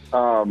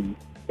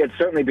 It'd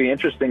certainly be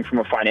interesting from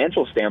a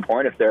financial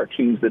standpoint if there are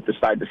teams that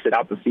decide to sit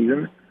out the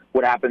season.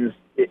 What happens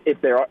if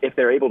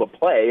they're able to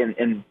play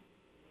and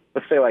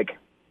let's say like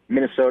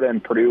Minnesota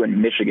and Purdue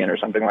and Michigan or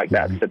something like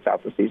that sits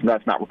out the season?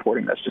 That's not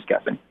reporting. That's just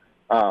guessing.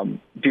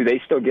 Do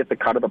they still get the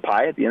cut of the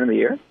pie at the end of the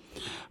year?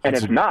 And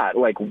if not,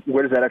 like,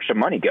 where does that extra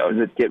money go?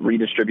 Does it get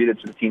redistributed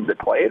to the teams that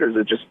play it, or does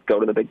it just go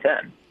to the Big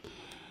Ten?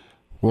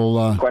 We'll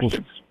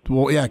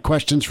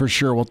questions for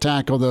sure. We'll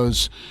tackle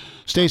those.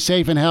 Stay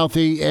safe and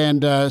healthy,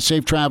 and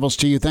safe travels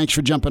to you. Thanks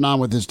for jumping on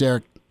with us,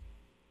 Derek.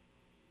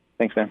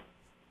 Thanks, man.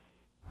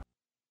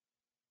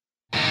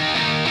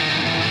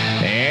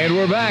 And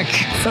we're back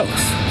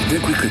Fellas,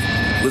 think we could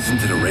listen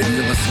to the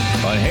radio lesson?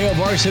 on Hail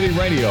Varsity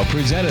Radio,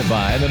 presented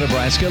by the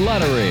Nebraska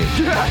Lottery.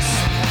 Yes!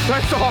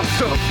 That's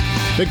awesome!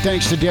 Big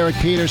thanks to Derek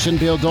Peterson.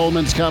 Bill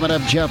Doleman's coming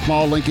up. Jeff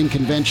Mall, Lincoln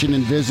Convention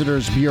and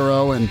Visitors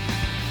Bureau. And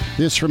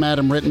this from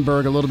Adam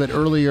Rittenberg a little bit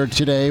earlier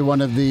today.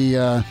 One of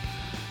the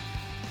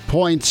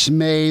points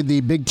made,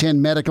 the Big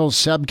Ten Medical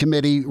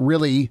Subcommittee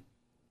really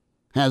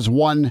has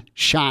one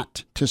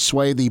shot to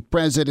sway the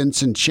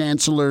presidents and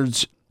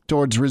chancellors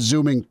towards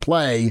resuming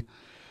play.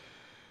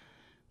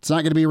 It's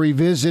not going to be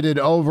revisited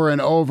over and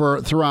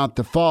over throughout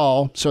the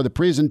fall. So the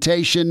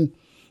presentation,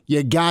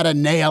 you got to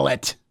nail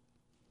it.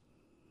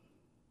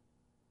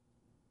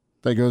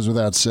 That goes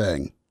without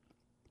saying.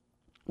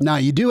 Now,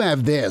 you do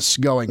have this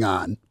going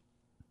on.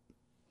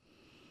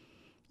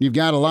 You've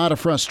got a lot of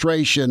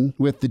frustration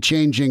with the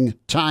changing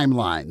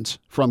timelines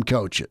from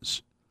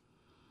coaches.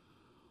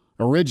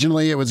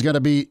 Originally, it was going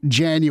to be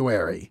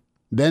January,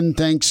 then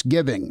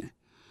Thanksgiving,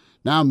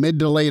 now mid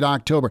to late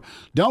October.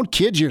 Don't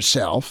kid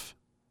yourself.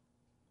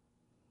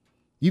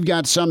 You've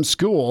got some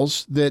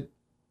schools that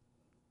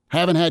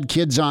haven't had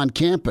kids on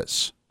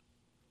campus.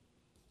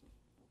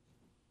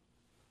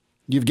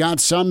 You've got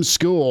some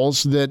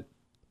schools that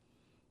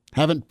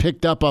haven't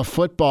picked up a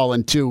football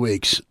in 2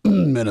 weeks,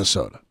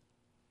 Minnesota.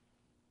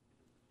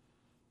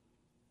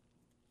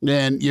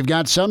 And you've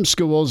got some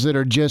schools that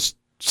are just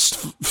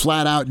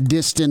flat out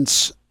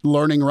distance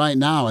learning right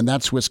now, and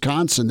that's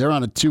Wisconsin. They're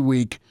on a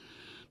 2-week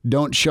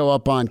don't show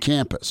up on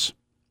campus.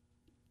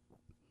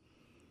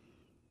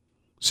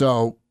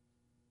 So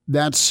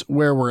that's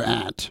where we're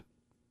at.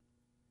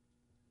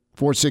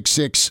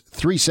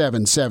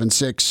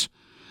 466-3776.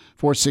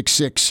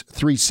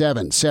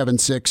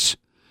 466-3776.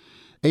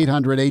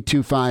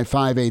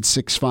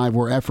 800-825-5865.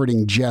 We're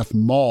efforting Jeff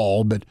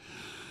Mall, but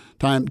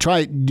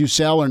try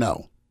Ducell or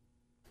no?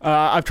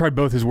 I've tried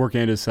both his work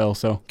and his cell,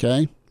 so.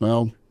 Okay,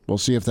 well, we'll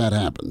see if that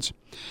happens.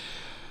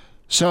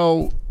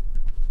 So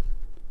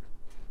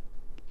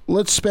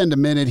let's spend a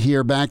minute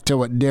here back to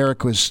what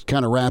Derek was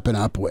kind of wrapping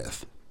up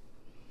with.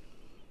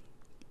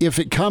 If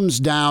it comes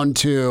down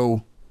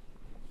to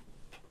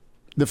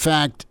the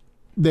fact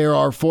there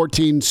are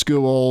 14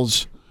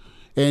 schools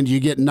and you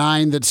get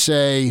 9 that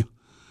say,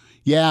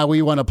 yeah,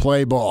 we want to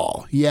play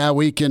ball. Yeah,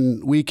 we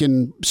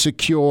can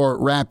secure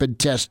rapid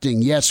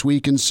testing. Yes, we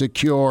can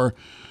secure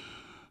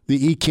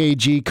the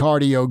EKG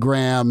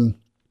cardiogram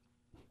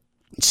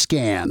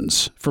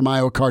scans for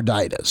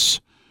myocarditis.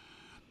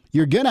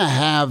 You're going to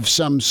have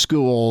some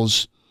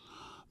schools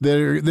that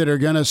are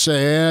going to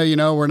say,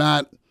 we're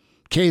not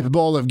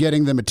capable of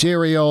getting the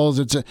materials.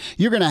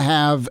 You're going to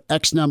have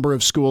X number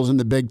of schools in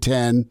the Big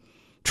Ten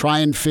try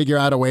and figure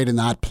out a way to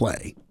not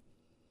play.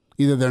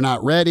 Either they're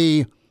not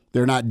ready,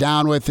 they're not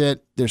down with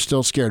it, they're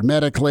still scared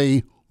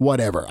medically,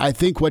 whatever. I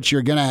think what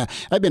you're going to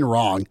I've been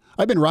wrong.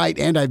 I've been right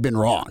and I've been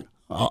wrong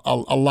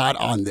a lot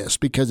on this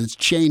because it's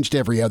changed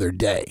every other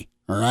day,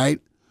 all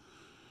right?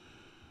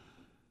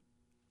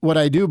 What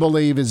I do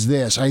believe is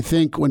this. I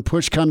think when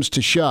push comes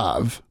to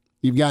shove,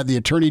 you've got the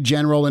Attorney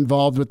General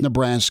involved with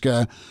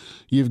Nebraska.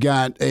 You've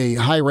got a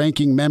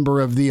high-ranking member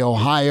of the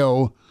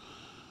Ohio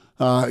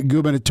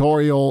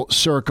gubernatorial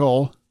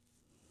circle,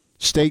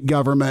 state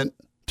government,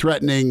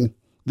 threatening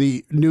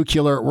the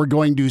nuclear, we're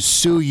going to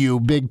sue you,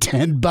 Big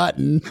Ten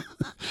button.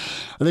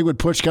 I think when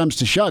push comes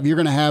to shove, you're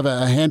going to have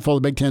a handful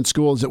of Big Ten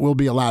schools that will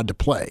be allowed to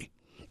play.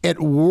 At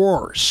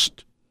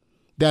worst,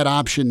 that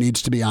option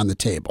needs to be on the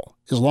table,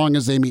 as long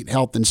as they meet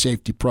health and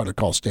safety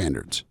protocol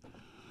standards.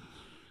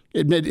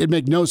 It'd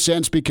make no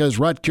sense because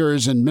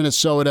Rutgers and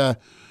Minnesota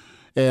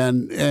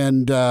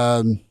and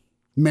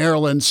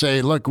Maryland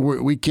say, look,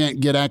 we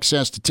can't get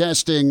access to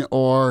testing,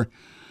 or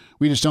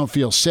we just don't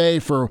feel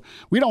safe, or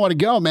we don't want to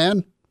go,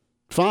 man.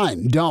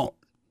 Fine, don't.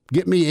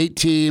 Get me 8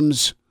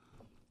 teams,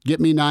 get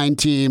me 9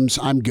 teams,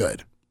 I'm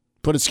good.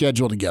 Put a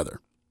schedule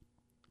together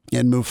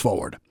and move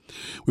forward.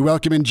 We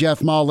welcome in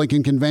Jeff Mall,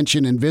 Lincoln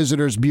Convention and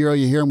Visitors Bureau.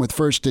 You hear him with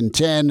First and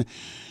 10.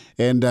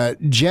 And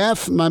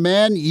Jeff, my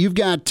man, you've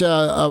got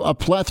a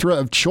plethora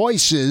of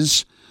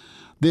choices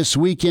this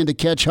weekend to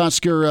catch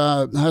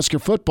Husker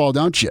football,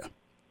 don't you?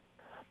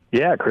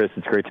 Yeah, Chris,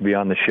 it's great to be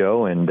on the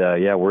show, and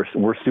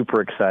we're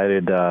super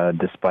excited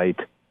despite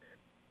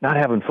not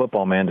having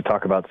football, man, to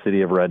talk about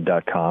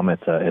cityofred.com.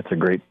 It's a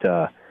great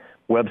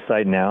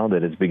website now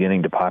that is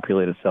beginning to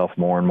populate itself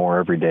more and more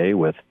every day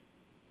with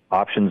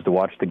options to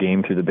watch the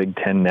game through the Big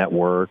Ten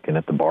Network and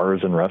at the bars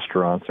and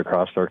restaurants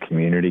across our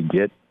community.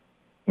 Get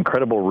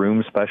incredible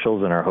room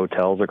specials in our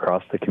hotels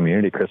across the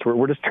community, Chris.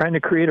 We're just trying to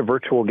create a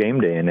virtual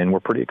game day, and we're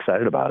pretty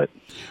excited about it.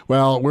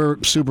 Well,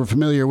 we're super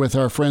familiar with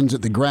our friends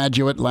at The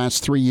Graduate.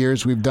 Last 3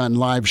 years, we've done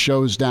live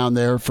shows down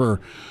there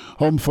for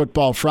Home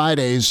Football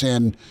Fridays,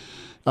 and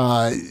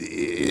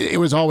it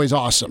was always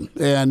awesome,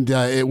 and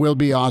it will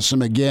be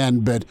awesome again.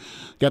 But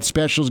got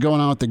specials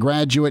going on with the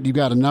Graduate. You've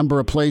got a number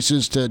of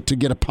places to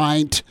get a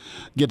pint,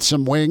 get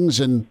some wings,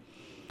 and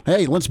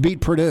hey, let's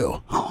beat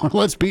Purdue, or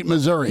let's beat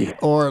Missouri,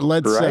 or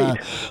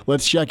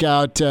let's check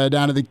out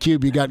down at the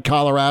Cube. You got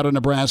Colorado,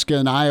 Nebraska,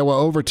 and Iowa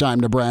overtime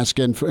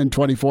Nebraska in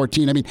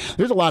 2014. I mean,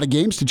 there's a lot of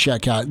games to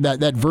check out.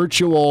 That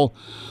virtual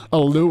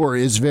allure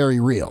is very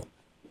real.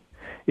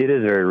 It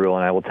is very real,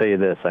 and I will tell you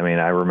this. I mean,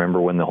 I remember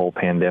when the whole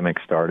pandemic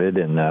started,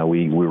 and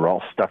we were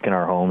all stuck in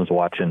our homes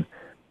watching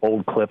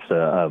old clips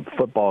of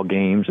football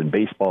games and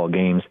baseball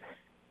games.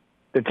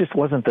 There just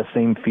wasn't the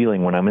same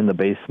feeling when I'm in the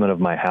basement of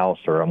my house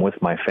or I'm with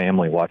my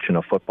family watching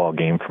a football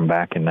game from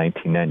back in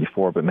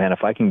 1994. But, man,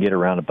 if I can get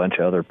around a bunch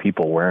of other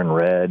people wearing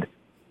red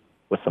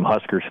with some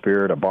Husker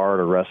spirit, a bar at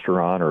a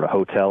restaurant or a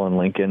hotel in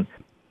Lincoln,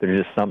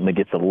 there's just something that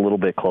gets a little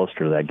bit closer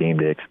to that game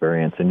day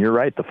experience. And you're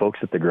right, the folks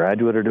at the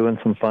Graduate are doing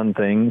some fun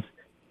things.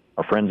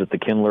 Our friends at the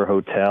Kindler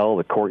Hotel,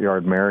 the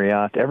Courtyard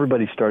Marriott,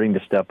 everybody's starting to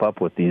step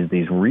up with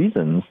these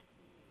reasons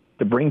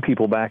to bring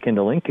people back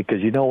into Lincoln,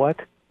 because you know what?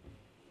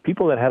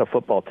 People that had a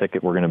football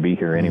ticket were going to be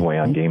here anyway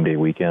on game day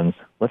weekends.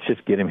 Let's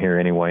just get them here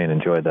anyway and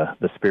enjoy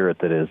the spirit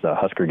that is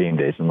Husker game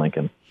days in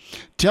Lincoln.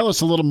 Tell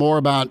us a little more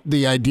about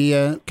the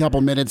idea. A couple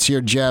minutes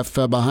here, Jeff,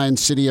 behind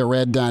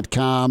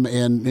cityofred.com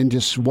and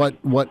just what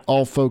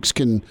all folks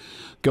can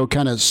go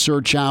kind of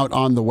search out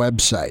on the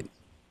website.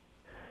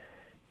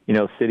 You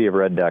know,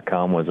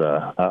 cityofred.com was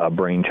a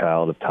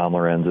brainchild of Tom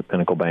Lorenz at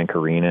Pinnacle Bank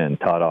Arena and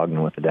Todd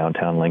Ogden with the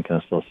Downtown Lincoln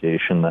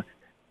Association.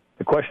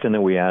 The question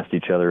that we asked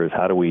each other is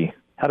how do we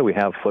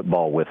have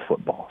football with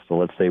football? So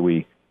let's say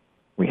we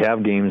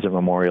have games at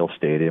Memorial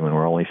Stadium and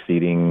we're only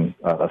seating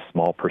a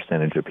small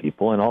percentage of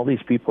people, and all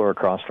these people are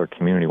across our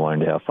community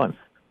wanting to have fun.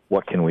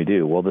 What can we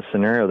do? Well, the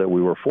scenario that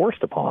we were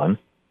forced upon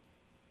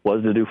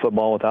was to do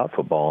football without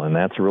football, and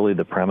that's really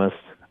the premise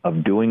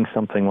of doing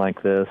something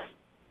like this.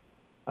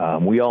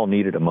 We all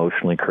need it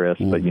emotionally, Chris,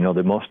 but, you know,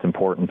 the most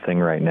important thing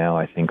right now,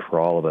 I think, for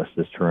all of us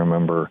is to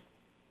remember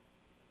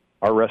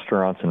our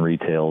restaurants and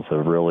retails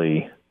have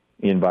really –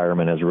 the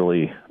environment has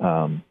really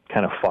kind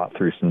of fought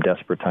through some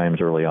desperate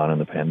times early on in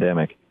the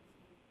pandemic.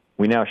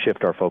 We now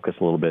shift our focus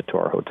a little bit to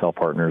our hotel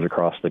partners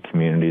across the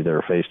community that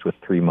are faced with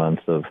 3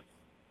 months of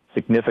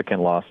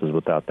significant losses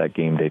without that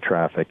game day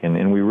traffic.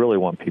 And we really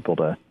want people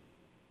to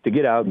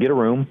get out, get a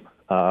room,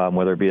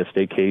 whether it be a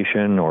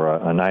staycation or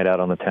a night out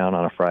on the town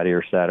on a Friday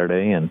or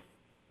Saturday, and,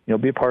 you know,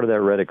 be a part of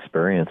that Red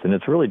experience. And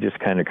it's really just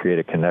kind of create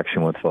a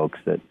connection with folks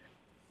that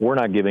we're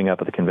not giving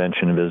up at the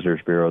Convention and Visitors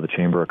Bureau, the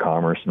Chamber of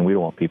Commerce, and we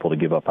don't want people to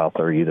give up out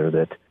there either,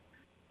 that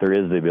there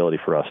is the ability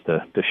for us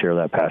to share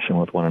that passion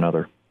with one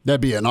another.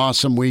 That'd be an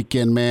awesome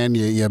weekend, man.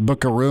 You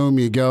book a room,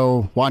 you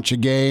go watch a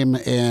game,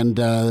 and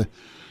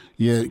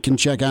you can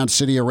check out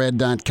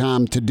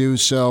cityofred.com to do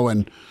so.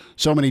 And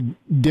so many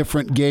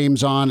different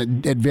games on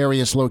at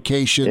various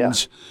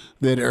locations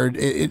that are, and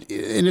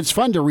it's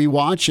fun to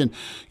rewatch. And,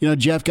 you know,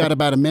 Jeff got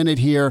about a minute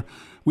here.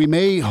 We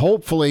may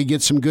hopefully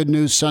get some good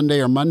news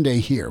Sunday or Monday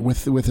here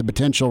with a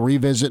potential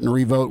revisit and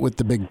revote with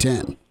the Big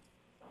Ten.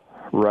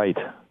 Right.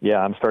 Yeah,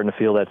 I'm starting to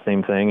feel that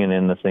same thing, and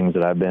in the things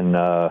that I've been,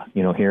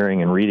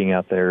 hearing and reading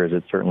out there, is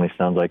it certainly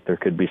sounds like there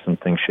could be some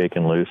things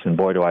shaken loose, and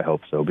boy, do I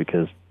hope so,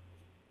 because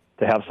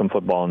to have some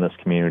football in this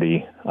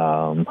community,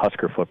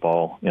 Husker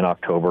football in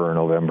October or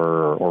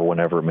November or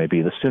whenever it may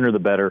be, the sooner the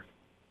better.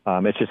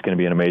 It's just going to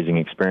be an amazing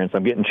experience.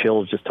 I'm getting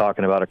chills just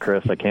talking about it,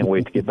 Chris. I can't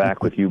wait to get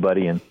back with you,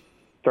 buddy, and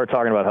start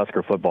talking about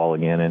Husker football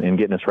again and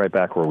getting us right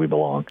back where we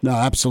belong. No,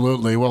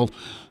 absolutely. Well,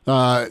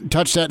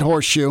 touch that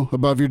horseshoe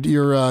above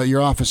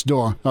your office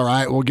door. All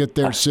right, we'll get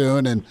there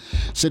soon. And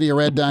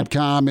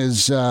cityofred.com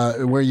is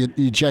where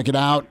you check it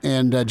out.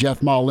 And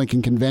Jeff Mall,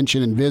 Lincoln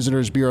Convention and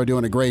Visitors Bureau,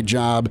 doing a great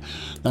job,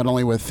 not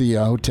only with the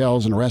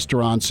hotels and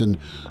restaurants and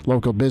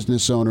local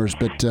business owners,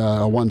 but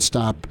a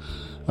one-stop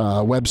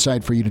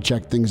website for you to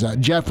check things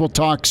out. Jeff, we'll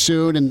talk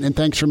soon, and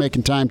thanks for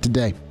making time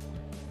today.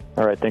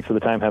 All right, thanks for the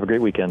time. Have a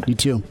great weekend. You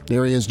too.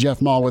 There he is, Jeff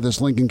Mall with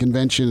us, Lincoln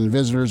Convention and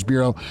Visitors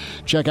Bureau.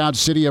 Check out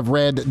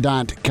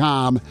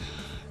cityofred.com.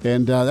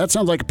 And that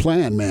sounds like a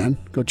plan, man.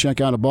 Go check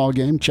out a ball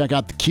game. Check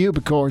out the Cube,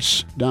 of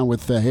course, down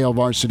with Hale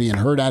Varsity and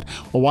Hurrdat.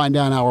 We'll wind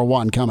down hour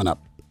one coming up.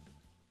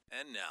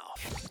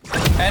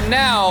 And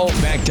now,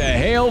 back to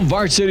Hale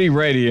Varsity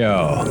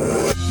Radio.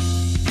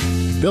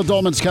 Bill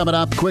Doleman's coming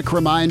up. Quick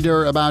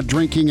reminder about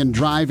drinking and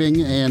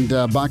driving and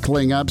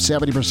buckling up.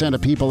 70%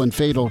 of people in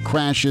fatal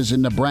crashes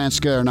in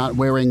Nebraska are not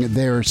wearing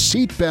their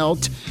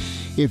seatbelt.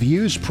 If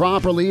used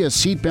properly, a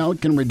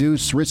seatbelt can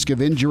reduce risk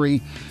of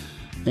injury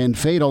and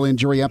fatal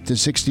injury up to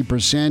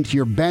 60%.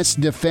 Your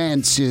best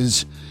defense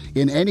is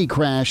in any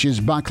crash is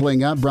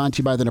buckling up. Brought to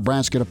you by the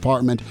Nebraska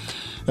Department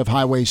of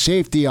Highway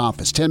Safety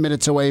Office. 10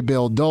 minutes away,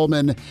 Bill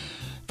Doleman.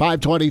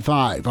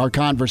 5:25, our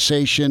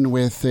conversation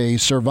with a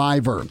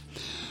survivor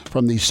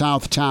from the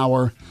South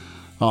Tower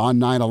on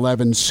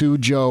 9/11,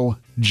 Sujo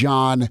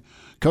John.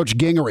 Coach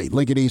Gingery,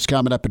 Lincoln East,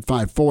 coming up at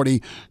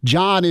 5:40.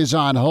 John is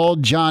on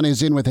hold. John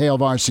is in with Hale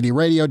Varsity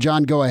Radio.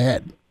 John, go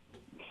ahead.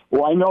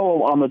 Well, I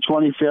know on the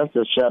 25th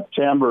of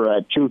September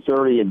at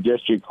 2:30 in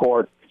District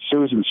Court,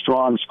 Susan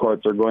Strong's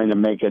court, they're going to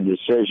make a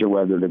decision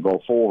whether to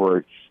go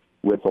forward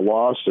with the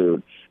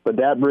lawsuit. But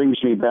that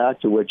brings me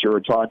back to what you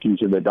were talking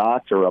to the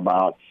doctor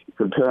about,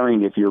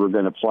 comparing if you were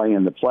going to play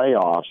in the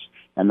playoffs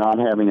and not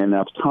having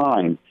enough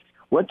time.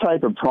 What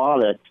type of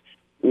product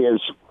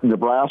is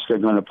Nebraska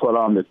going to put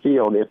on the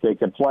field if they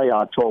could play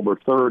October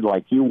 3rd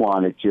like you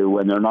wanted to,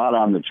 when they're not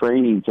on the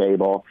training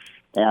table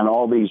and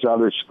all these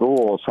other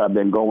schools have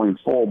been going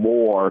full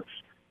bore,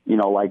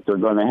 like they're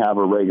going to have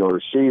a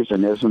regular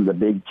season? Isn't the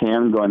Big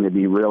Ten going to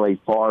be really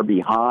far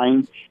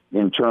behind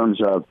in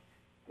terms of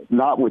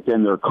not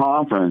within their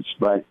conference,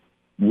 but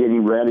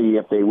getting ready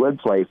if they would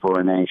play for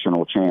a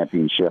national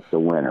championship, the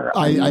winner?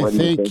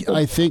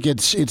 I think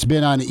it's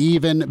been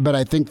uneven, but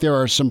I think there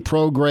are some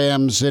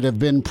programs that have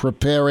been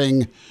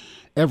preparing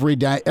every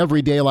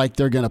day like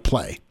they're going to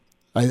play.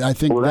 I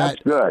think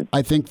that's good.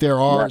 I think there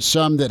are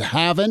some that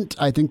haven't.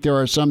 I think there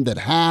are some that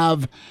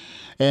have.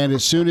 And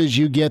as soon as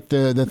you get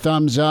the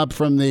thumbs up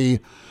from the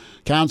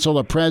Council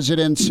of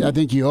Presidents, I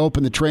think you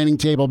open the training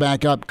table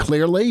back up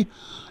clearly.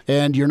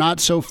 And you're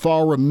not so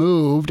far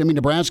removed. I mean,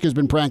 Nebraska's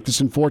been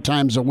practicing 4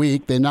 times a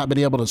week. They've not been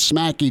able to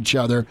smack each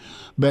other,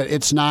 but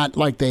it's not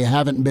like they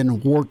haven't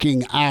been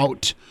working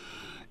out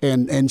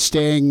and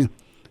staying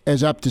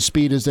as up to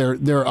speed as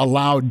they're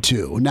allowed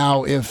to.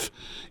 Now, if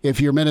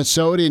you're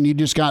Minnesota and you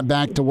just got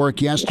back to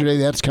work yesterday,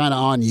 that's kind of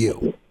on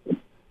you.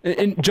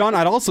 And John,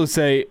 I'd also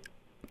say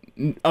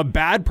a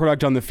bad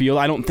product on the field.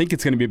 I don't think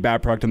it's going to be a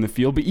bad product on the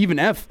field, but even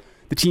if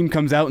the team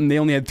comes out and they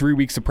only had 3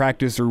 weeks of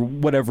practice or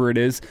whatever it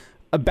is,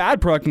 a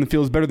bad product on the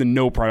field is better than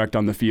no product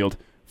on the field.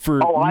 For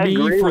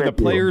me, for the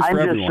players, for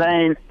everyone. I'm just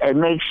saying it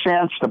makes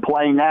sense to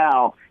play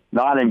now,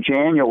 not in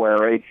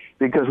January,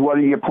 because what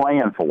are you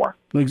playing for?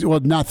 Well,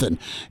 nothing.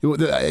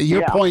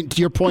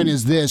 Your point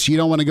is this: you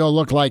don't want to go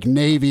look like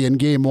Navy in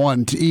Game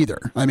 1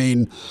 either. I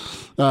mean,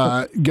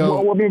 Well,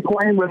 we'll be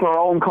playing with our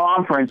own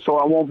conference, so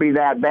it won't be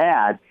that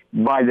bad.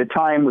 By the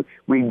time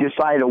we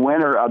decide a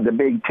winner of the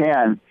Big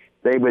Ten,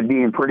 they would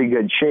be in pretty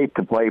good shape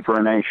to play for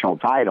a national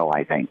title,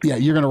 I think. Yeah,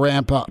 you're going to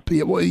ramp up.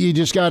 Well, you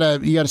just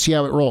gotta see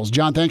how it rolls.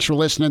 John, thanks for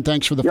listening.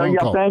 Thanks for the phone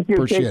call. Thank you.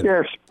 Appreciate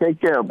it.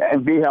 Take care,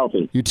 and be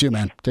healthy. You too,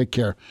 man. Take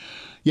care.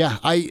 Yeah,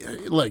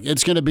 look,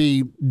 it's going to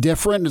be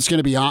different. It's going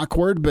to be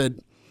awkward, but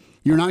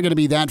you're not going to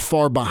be that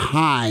far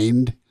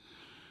behind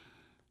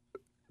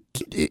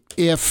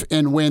if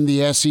and when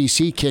the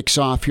SEC kicks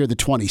off here the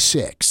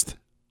 26th.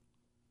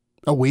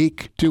 A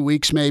week, 2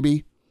 weeks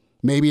maybe.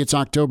 Maybe it's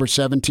October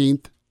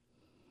 17th.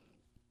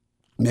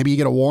 Maybe you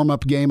get a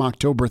warm-up game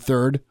October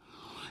 3rd. It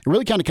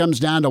really kind of comes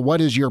down to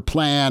what is your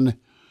plan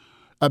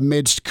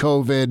amidst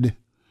COVID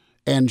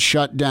and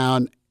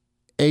shutdown,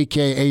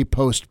 a.k.a.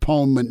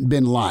 postponement,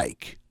 been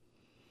like.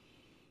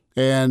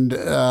 And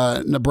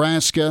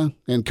Nebraska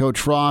and Coach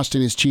Frost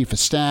and his chief of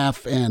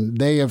staff, and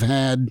they have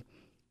had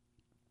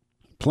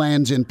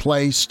plans in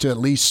place to at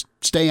least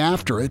stay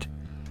after it,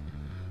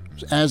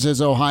 as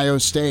is Ohio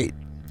State.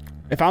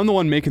 If I'm the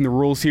one making the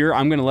rules here,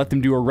 I'm going to let them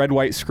do a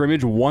red-white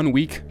scrimmage 1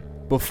 week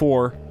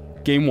before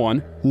Game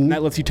 1. And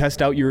that lets you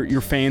test out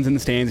your fans in the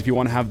stands if you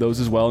want to have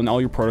those as well, and all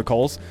your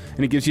protocols.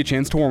 And it gives you a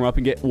chance to warm up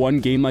and get one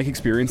game-like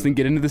experience, then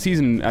get into the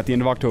season at the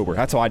end of October.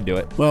 That's how I'd do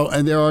it. Well,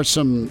 and there are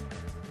some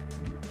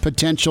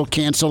potential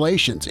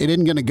cancellations. It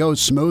isn't going to go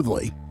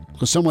smoothly.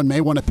 So someone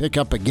may want to pick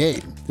up a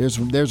game.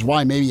 There's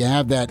why maybe you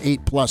have that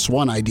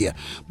 8+1 idea.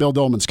 Bill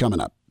Doleman's coming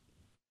up.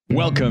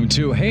 Welcome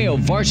to Hail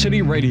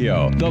Varsity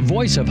Radio, the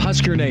voice of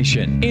Husker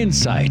Nation.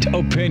 Insight,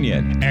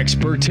 opinion,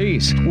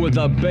 expertise, with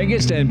the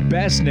biggest and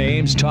best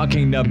names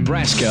talking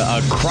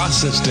Nebraska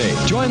across the state.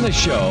 Join the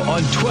show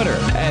on Twitter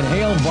at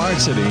Hail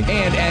Varsity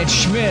and at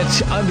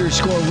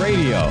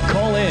Schmidt_radio.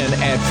 Call in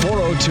at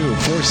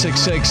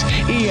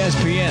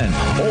 402-466-ESPN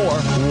or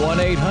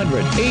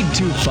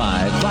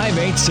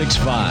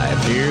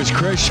 1-800-825-5865. Here's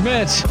Chris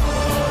Schmidt.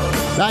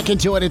 Back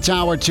into it. It's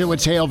Hour 2.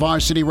 It's Hail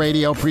Varsity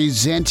Radio,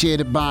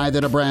 presented by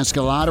the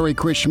Nebraska Lottery.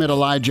 Chris Schmidt,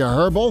 Elijah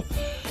Herbal.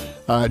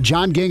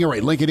 John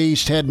Gingery, Lincoln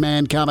East head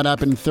man, coming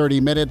up in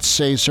 30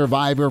 minutes. A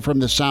survivor from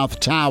the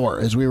South Tower.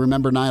 As we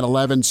remember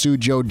 9/11,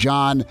 Sujo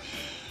John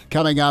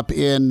coming up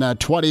in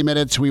 20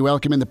 minutes. We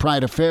welcome in the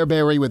pride of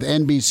Fairbury with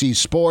NBC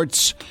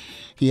Sports.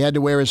 He had to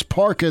wear his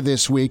parka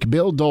this week.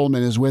 Bill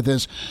Doleman is with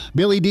us.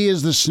 Billy D,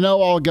 is the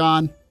snow all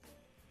gone?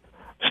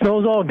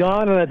 Snow's all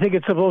gone, and I think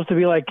it's supposed to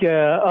be like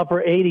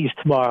upper 80s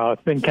tomorrow.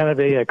 It's been kind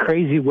of a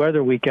crazy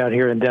weather week out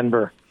here in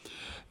Denver.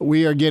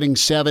 We are getting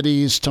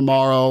 70s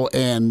tomorrow,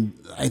 and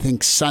I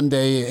think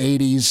Sunday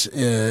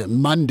 80s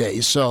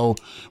Monday. So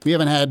we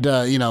haven't had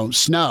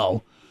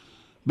snow,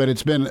 but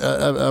it's been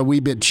a wee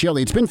bit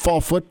chilly. It's been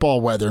fall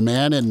football weather,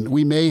 man, and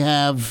we may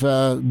have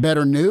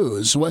better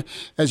news.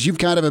 As you've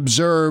kind of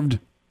observed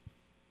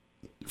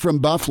from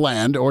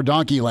Buffland or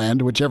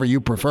Donkeyland, whichever you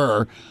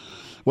prefer,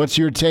 what's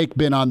your take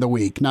been on the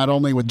week? Not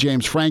only with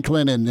James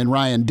Franklin and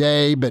Ryan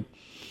Day, but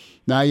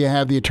Now you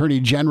have the Attorney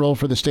General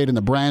for the state of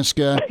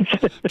Nebraska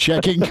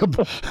checking.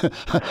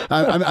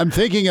 I'm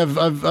thinking of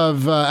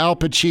Al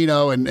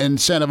Pacino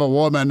and Scent of a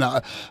Woman.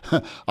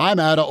 I'm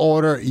out of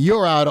order.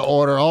 You're out of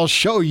order. I'll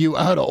show you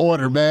out of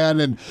order, man.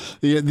 And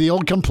the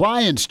old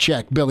compliance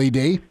check, Billy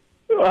D.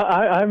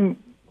 I'm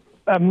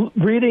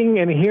reading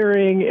and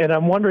hearing, and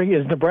I'm wondering,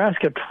 is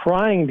Nebraska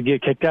trying to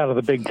get kicked out of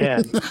the Big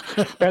Ten?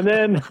 And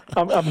then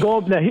I'm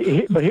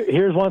going. But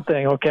here's one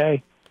thing,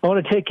 okay? I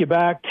want to take you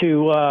back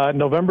to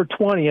November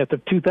 20th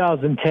of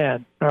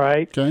 2010, all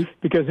right? Okay.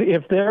 Because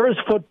if there is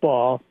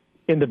football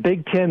in the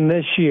Big Ten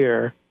this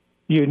year,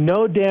 you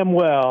know damn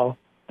well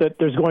that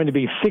there's going to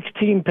be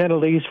 16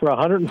 penalties for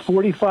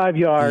 145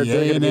 yards that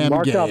are going to be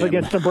marked off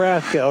against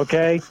Nebraska,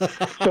 okay?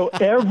 So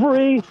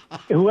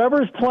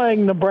whoever's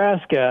playing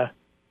Nebraska,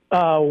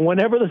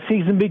 whenever the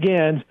season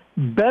begins,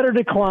 better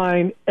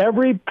decline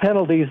every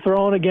penalty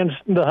thrown against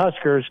the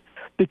Huskers,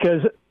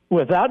 because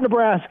without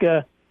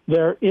Nebraska,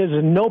 there is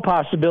no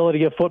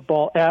possibility of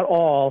football at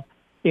all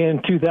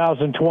in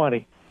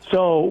 2020.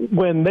 So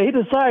when they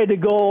decide to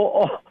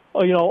go,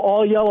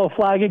 all yellow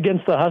flag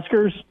against the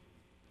Huskers,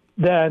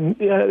 then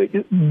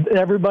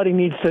everybody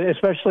needs to,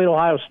 especially at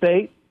Ohio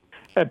State,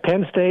 at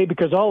Penn State,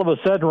 because all of a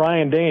sudden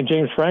Ryan Day and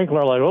James Franklin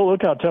are like, oh,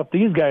 look how tough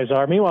these guys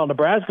are. Meanwhile,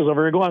 Nebraska's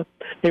over here going,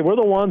 hey, we're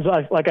the ones,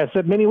 like I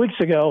said many weeks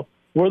ago,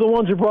 we're the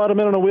ones who brought them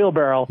in on a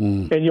wheelbarrow.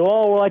 And you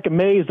all were like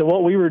amazed at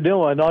what we were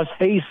doing, us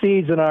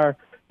hayseeds in our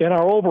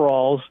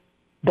overalls.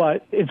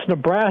 But it's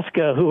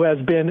Nebraska who has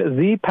been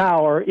the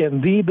power in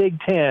the Big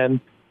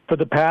Ten for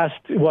the past,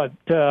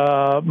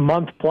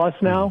 month plus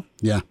now?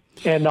 Yeah.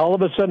 And all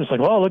of a sudden it's like,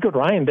 well, look at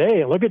Ryan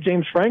Day, look at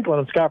James Franklin,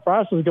 and Scott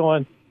Frost is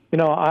going, what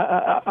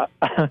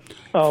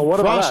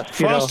about us?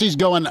 Frosty's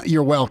going,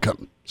 you're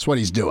welcome. That's what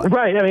he's doing.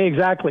 Right. I mean,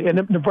 exactly.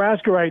 And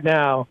Nebraska right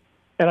now,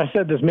 and I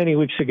said this many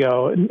weeks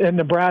ago, and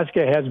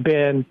Nebraska has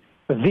been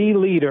the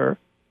leader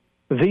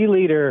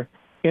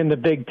in the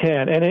Big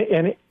Ten.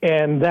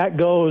 And that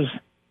goes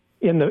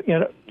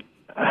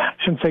I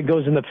shouldn't say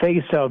goes in the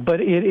face of,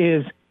 but it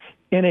is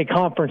in a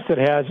conference that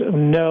has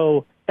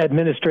no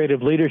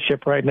administrative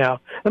leadership right now.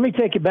 Let me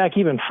take it back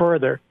even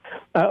further.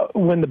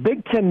 When the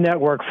Big Ten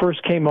Network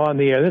first came on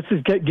the air, this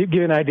is give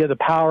you an idea of the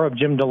power of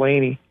Jim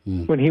Delaney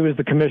when he was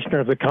the commissioner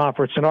of the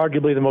conference and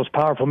arguably the most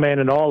powerful man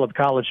in all of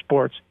college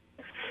sports.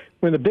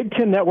 When the Big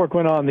Ten Network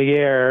went on the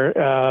air,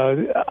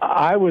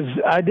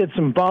 I did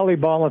some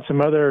volleyball and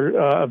some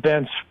other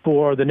events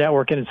for the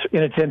network in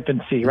its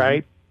infancy,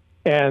 right?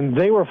 And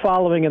they were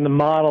following in the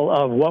model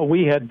of what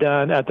we had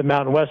done at the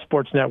Mountain West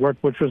Sports Network,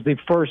 which was the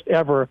first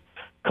ever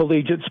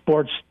collegiate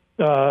sports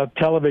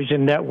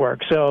television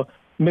network. So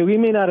we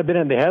may not have been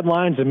in the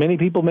headlines, and many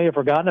people may have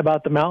forgotten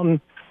about the Mountain,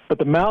 but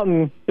the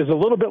Mountain is a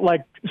little bit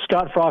like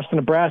Scott Frost in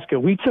Nebraska.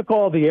 We took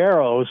all the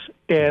arrows,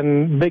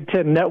 and Big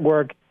Ten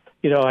Network,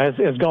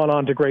 has gone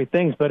on to great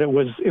things, but it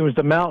was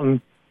the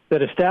Mountain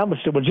that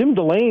established it. Well, Jim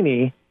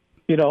Delaney,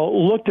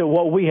 looked at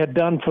what we had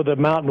done for the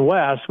Mountain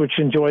West, which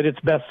enjoyed its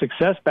best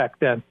success back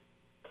then.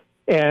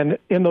 And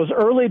in those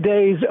early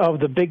days of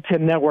the Big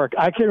Ten Network,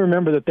 I can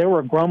remember that there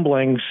were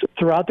grumblings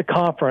throughout the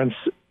conference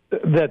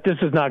that this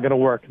is not going to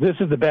work. This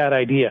is the bad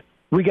idea.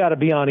 We got to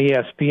be on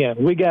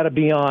ESPN. We got to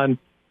be on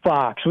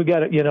Fox. We got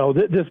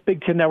to, this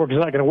Big Ten Network is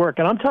not going to work.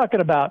 And I'm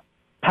talking about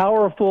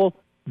powerful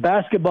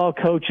basketball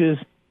coaches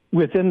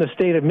within the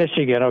state of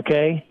Michigan,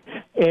 okay?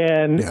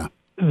 And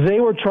they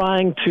were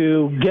trying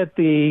to get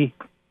the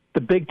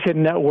Big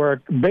Ten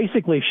Network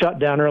basically shut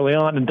down early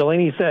on. And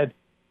Delaney said,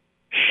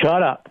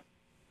 shut up.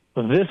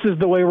 This is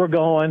the way we're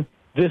going.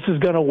 This is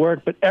going to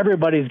work, but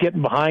everybody's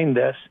getting behind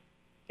this.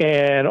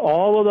 And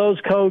all of those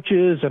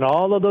coaches and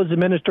all of those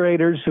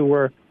administrators who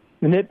were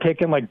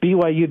nitpicking like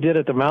BYU did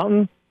at the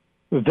Mountain,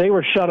 they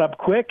were shut up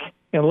quick,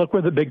 and look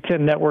where the Big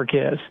Ten Network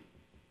is.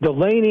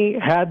 Delaney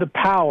had the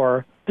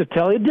power to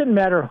tell. It didn't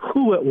matter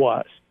who it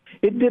was.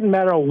 It didn't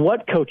matter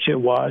what coach it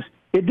was.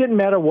 It didn't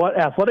matter what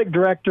athletic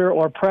director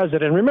or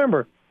president.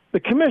 Remember, the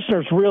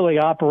commissioners really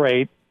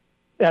operate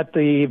at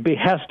the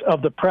behest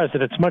of the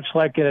president. It's much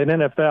like an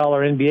NFL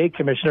or NBA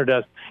commissioner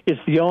does.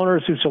 It's the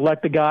owners who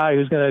select the guy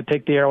who's going to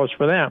take the arrows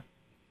for them.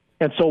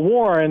 And so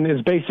Warren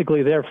is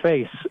basically their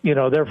face,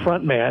 their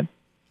front man.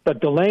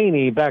 But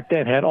Delaney back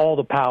then had all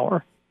the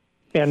power.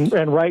 And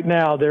right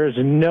now there is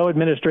no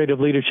administrative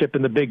leadership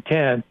in the Big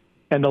Ten.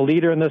 And the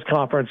leader in this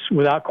conference,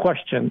 without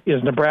question,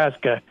 is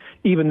Nebraska,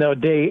 even though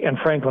Day and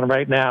Franklin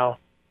right now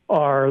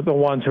are the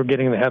ones who are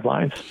getting the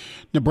headlines.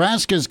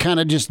 Nebraska's kind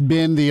of just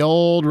been the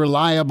old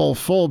reliable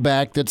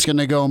fullback that's going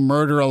to go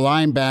murder a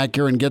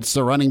linebacker and gets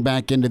the running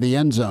back into the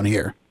end zone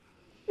here.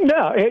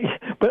 No,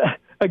 but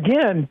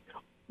again,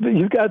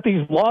 you've got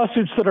these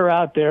lawsuits that are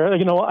out there.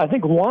 I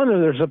think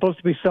there's supposed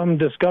to be some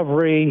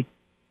discovery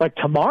like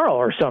tomorrow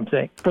or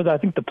something for I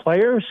think the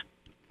players.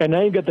 And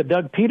now you've got the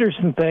Doug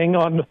Peterson thing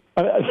on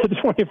the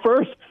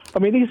 21st. I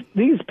mean,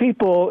 these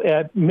people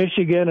at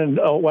Michigan and,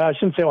 I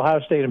shouldn't say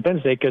Ohio State and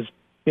Penn State because,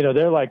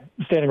 they're like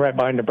standing right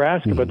behind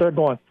Nebraska, but they're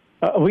going,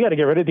 we got to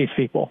get rid of these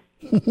people.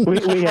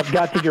 we have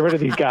got to get rid of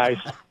these guys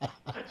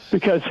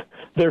because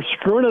they're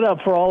screwing it up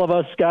for all of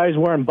us guys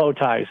wearing bow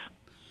ties.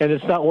 and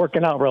it's not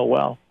working out real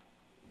well.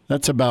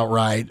 That's about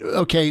right.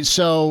 Okay,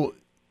 so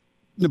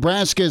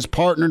Nebraska is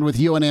partnered with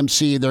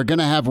UNMC. They're going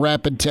to have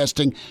rapid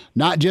testing,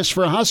 not just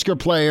for Husker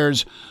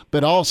players,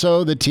 but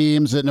also the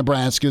teams that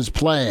Nebraska is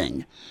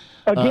playing.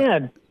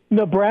 Again,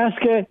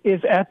 Nebraska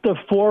is at the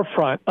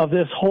forefront of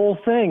this whole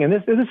thing, and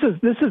this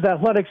is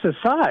athletics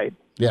aside.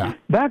 Yeah.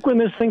 Back when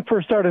this thing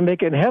first started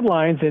making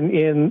headlines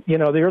in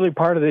the early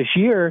part of this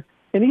year,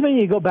 and even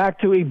you go back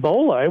to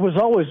Ebola, it was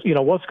always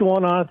what's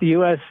going on at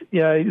the the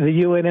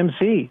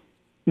UNMC.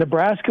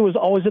 Nebraska was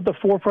always at the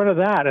forefront of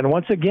that, and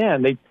once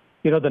again,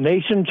 the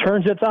nation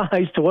turns its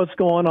eyes to what's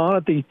going on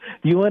at the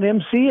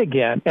UNMC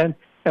again. And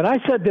I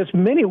said this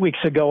many weeks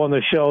ago on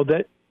the show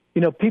that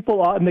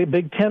people in the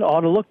Big Ten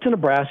ought to look to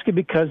Nebraska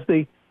because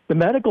the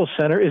medical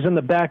center is in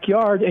the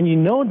backyard, and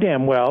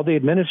damn well the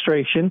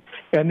administration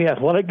and the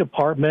athletic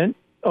department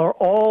are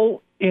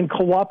all in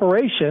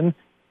cooperation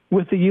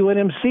with the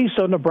UNMC.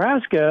 So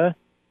Nebraska,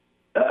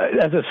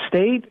 as a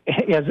state,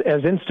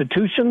 as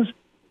institutions,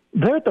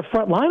 they're at the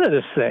front line of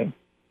this thing.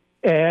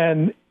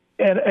 And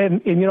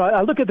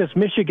I look at this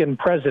Michigan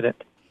president.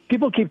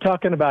 People keep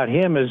talking about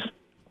him as,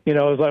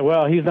 it's like,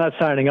 well, he's not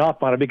signing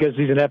off on it because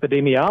he's an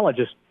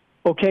epidemiologist.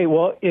 Okay,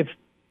 well, it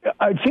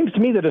seems to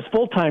me that his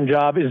full-time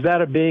job is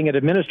that of being an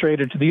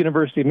administrator to the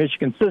University of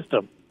Michigan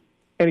system.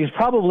 And he's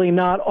probably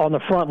not on the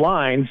front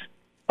lines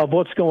of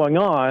what's going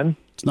on.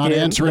 It's not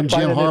answering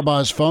Jim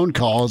Harbaugh's phone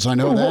calls. I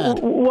know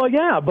that. Well,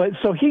 yeah, but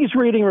so he's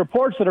reading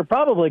reports that are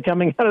probably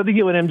coming out of the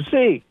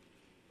UNMC.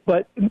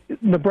 But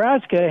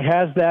Nebraska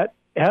has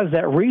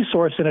that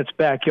resource in its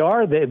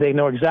backyard. They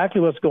know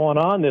exactly what's going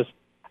on.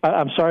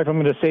 I'm sorry if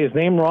I'm going to say his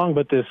name wrong,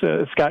 but this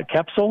Scott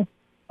Kepsel,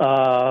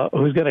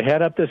 who's going to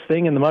head up this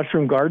thing in the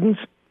Mushroom Gardens.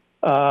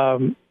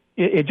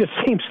 It just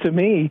seems to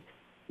me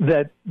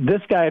that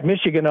this guy at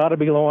Michigan ought to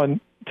be going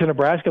to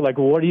Nebraska like,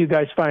 well, what are you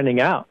guys finding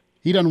out?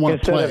 He doesn't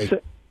want to play.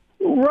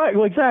 Right,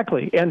 well,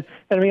 exactly. And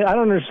I mean, I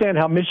don't understand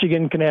how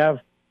Michigan can have,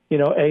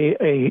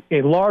 a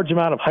large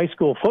amount of high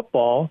school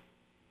football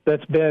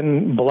that's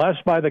been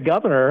blessed by the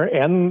governor,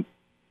 and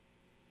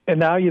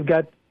now you've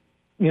got,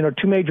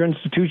 two major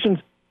institutions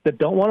that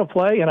don't want to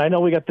play. And I know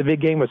we got the big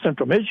game with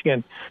Central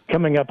Michigan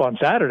coming up on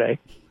Saturday,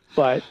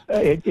 but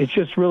it's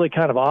just really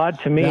kind of odd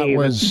to me.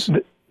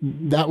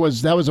 That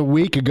was a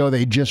week ago.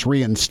 They just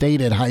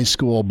reinstated high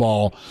school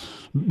ball.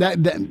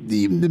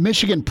 The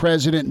Michigan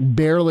president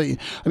barely.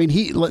 I mean,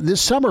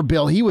 this summer,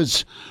 Bill, he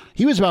was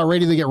about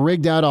ready to get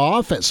rigged out of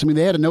office. I mean,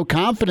 they had a no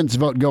confidence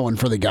vote going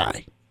for the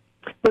guy.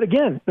 But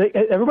again,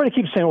 everybody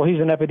keeps saying, "Well,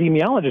 he's an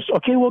epidemiologist."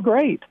 Okay, well,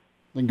 great.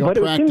 But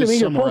it would seem to me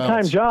your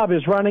full-time job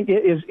is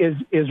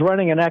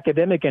running an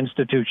academic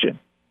institution.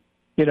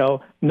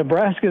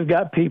 Nebraska's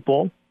got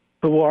people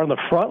who are on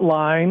the front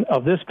line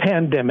of this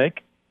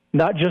pandemic,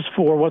 not just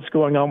for what's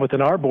going on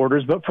within our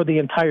borders, but for the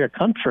entire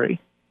country.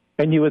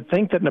 And you would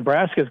think that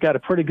Nebraska's got a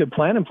pretty good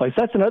plan in place.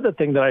 That's another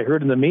thing that I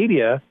heard in the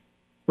media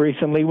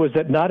recently was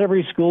that not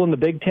every school in the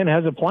Big Ten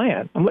has a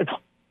plan. I'm like,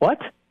 what?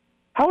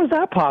 How is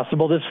that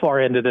possible this far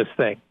into this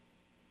thing?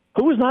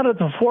 Who was not at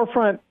the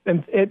forefront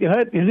and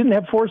didn't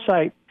have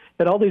foresight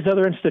at all these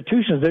other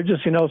institutions? They're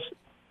just,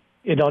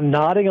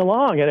 nodding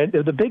along. And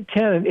the Big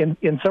Ten,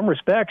 in some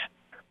respects,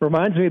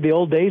 reminds me of the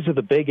old days of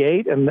the Big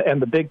 8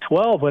 and the Big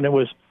 12 when it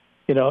was,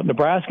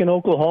 Nebraska and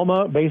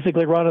Oklahoma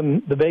basically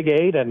running the Big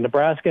 8 and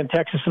Nebraska and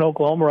Texas and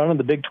Oklahoma running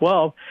the Big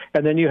 12.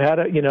 And then you had,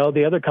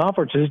 the other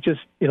conferences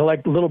just,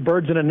 like little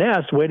birds in a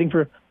nest waiting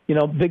for,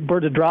 Big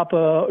Bird to drop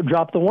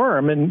the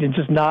worm and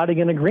just nodding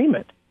in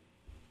agreement.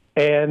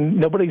 And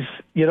nobody's,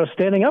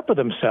 standing up for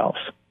themselves.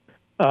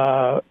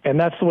 And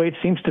that's the way it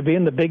seems to be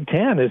in the Big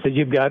Ten is that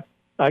you've got,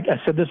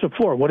 I said this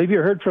before, what have you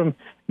heard from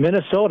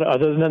Minnesota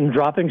other than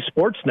dropping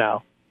sports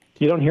now?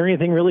 You don't hear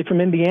anything really from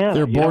Indiana.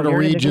 Their Board of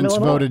Regents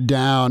voted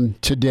down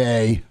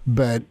today,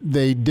 but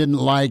they didn't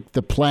like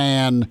the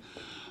plan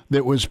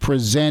that was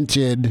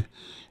presented,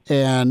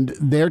 and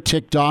they're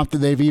ticked off that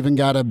they've even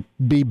got to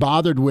be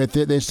bothered with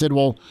it. They said,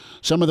 well,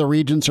 some of the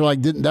regents are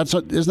like, isn't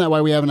that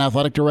why we have an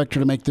athletic director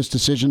to make this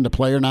decision to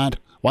play or not?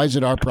 Why is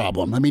it our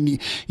problem? I mean, you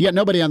got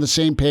nobody on the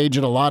same page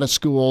at a lot of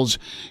schools.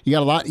 You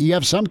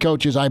have some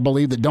coaches, I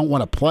believe, that don't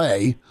want to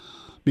play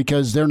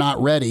because they're not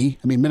ready.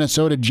 I mean,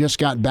 Minnesota just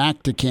got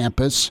back to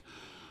campus.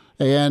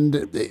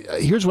 And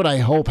here's what I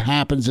hope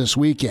happens this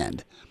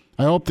weekend.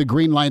 I hope the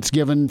green light's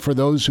given for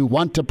those who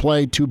want to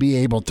play to be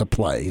able to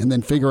play and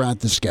then figure out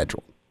the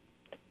schedule.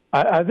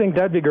 I think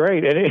that'd be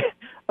great. And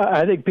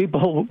I think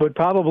people would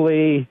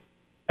probably,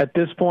 at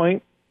this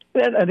point,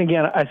 and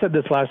again, I said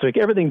this last week,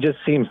 everything just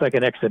seems like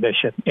an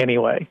exhibition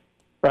anyway,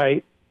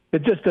 right?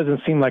 It just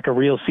doesn't seem like a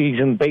real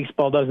season.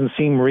 Baseball doesn't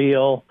seem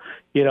real.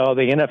 The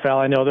NFL,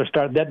 I know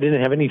that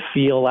didn't have any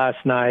feel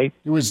last night.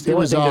 It was the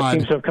only thing odd. that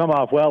seems to have come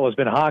off well has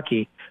been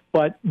hockey.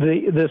 But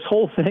this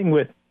whole thing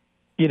with,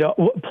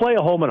 play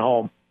a home and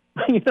home.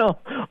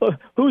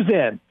 Who's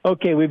in?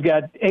 Okay, we've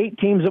got 8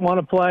 teams that want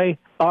to play.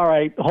 All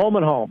right, home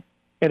and home.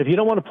 And if you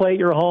don't want to play at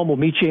your home, we'll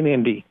meet you in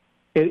Indy.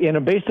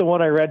 And based on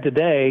what I read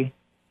today,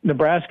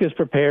 Nebraska is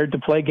prepared to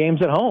play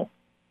games at home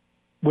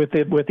with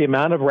the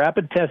amount of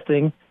rapid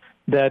testing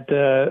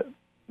that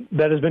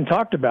that has been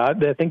talked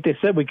about. I think they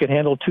said we could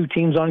handle 2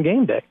 teams on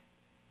game day.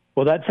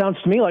 Well, that sounds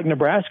to me like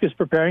Nebraska's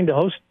preparing to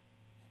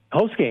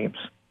host games,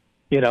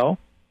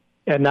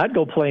 and not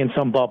go play in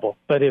some bubble.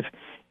 But if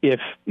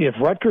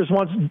Rutgers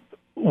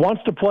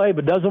wants to play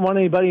but doesn't want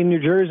anybody in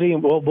New Jersey,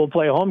 and we'll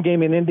play a home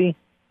game in Indy.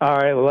 All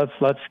right, well,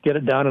 let's get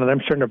it done. And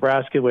I'm sure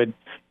Nebraska would,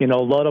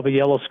 load up a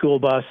yellow school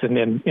bus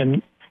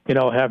and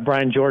have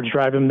Brian George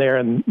drive him there.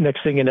 And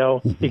next thing you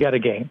know, you got a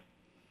game.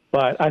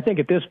 But I think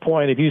at this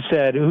point, if you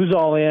said who's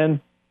all in,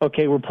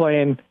 okay, we're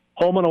playing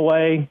home and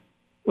away.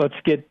 Let's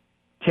get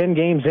 10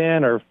 games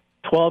in or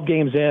 12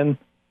 games in,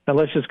 and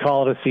let's just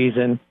call it a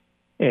season.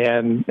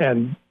 And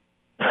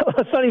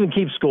let's not even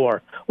keep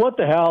score. What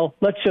the hell?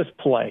 Let's just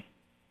play.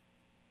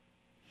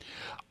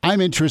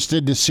 I'm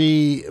interested to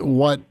see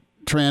what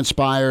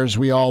transpires.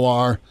 We all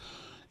are.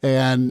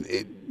 And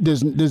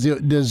does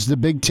the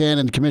Big Ten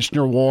and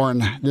Commissioner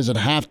Warren, does it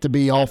have to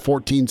be all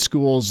 14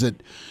 schools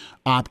that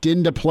opt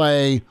into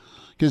play?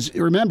 Because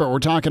remember, we're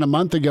talking a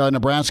month ago,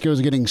 Nebraska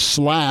was getting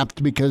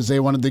slapped because they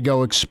wanted to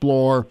go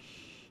explore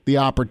the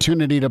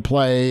opportunity to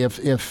play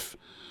if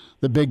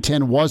the Big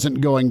Ten wasn't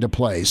going to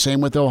play.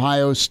 Same with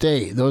Ohio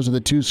State. Those are the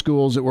 2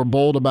 schools that were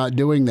bold about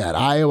doing that.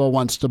 Iowa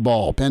wants to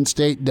ball. Penn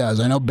State does.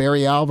 I know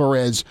Barry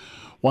Alvarez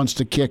wants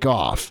to kick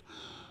off.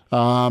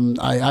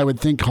 I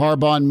would think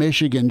Harbaugh in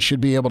Michigan should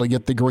be able to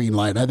get the green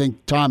light. I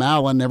think Tom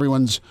Allen,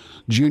 everyone's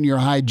junior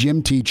high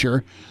gym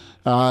teacher,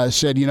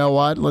 said, you know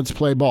what, let's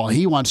play ball.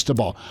 He wants to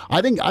ball.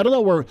 I don't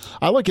know where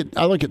I look at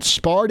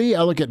Sparty,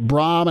 I look at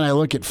Brom, and I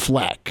look at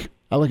Fleck.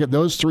 I look at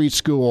those 3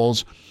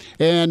 schools,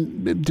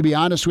 and to be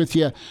honest with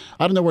you,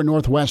 I don't know where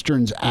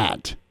Northwestern's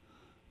at.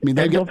 I mean,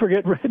 don't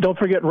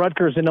forget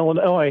Rutgers in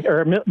Illinois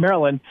or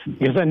Maryland,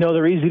 because I know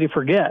they're easy to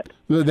forget.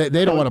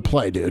 They don't want to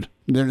play, dude.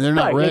 They're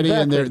not right, ready,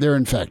 exactly. And they're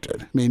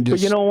infected. I mean,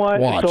 just but you know what?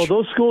 Watch. So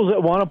those schools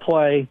that want to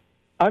play,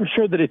 I'm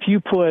sure that if you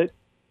put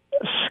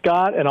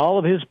Scott and all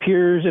of his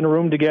peers in a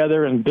room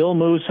together, and Bill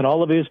Moose and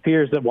all of his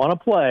peers that want to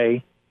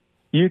play,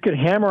 you could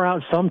hammer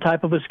out some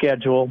type of a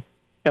schedule.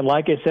 And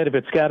like I said, if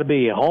it's got to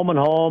be home and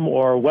home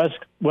or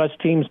West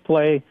teams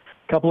play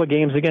a couple of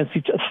games against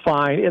each other,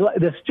 fine.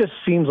 This just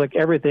seems like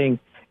everything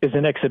is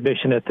an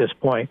exhibition at this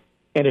point.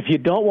 And if you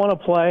don't want to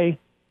play,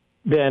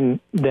 then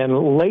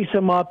lace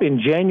them up in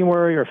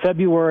January or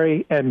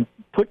February and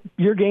put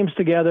your games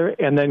together,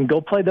 and then go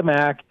play the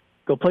MAC,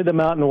 go play the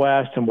Mountain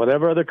West and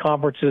whatever other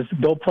conferences,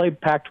 go play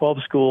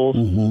Pac-12 schools,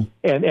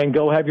 and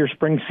go have your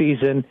spring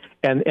season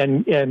and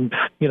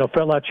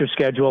fill out your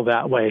schedule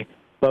that way.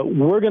 But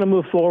we're going to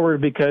move forward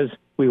because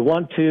we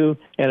want to,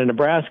 and in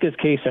Nebraska's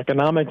case,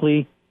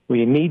 economically,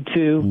 we need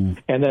to,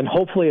 and then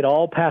hopefully it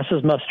all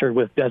passes muster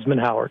with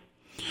Desmond Howard.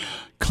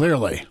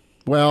 Clearly.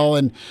 Well,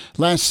 and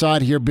last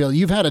thought here, Bill,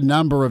 you've had a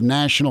number of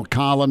national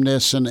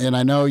columnists, and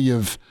I know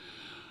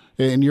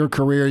in your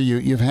career,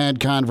 you've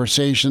had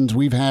conversations.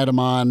 We've had them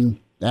on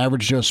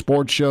Average Joe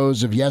sports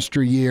shows of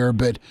yesteryear,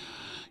 but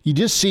you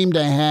just seem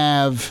to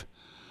have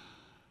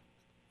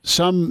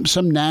some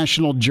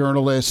national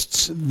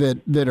journalists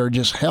that are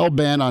just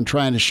hell-bent on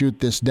trying to shoot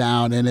this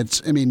down.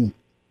 And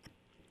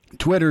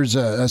Twitter's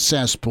a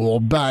cesspool,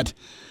 but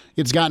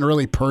it's gotten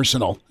really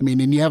personal.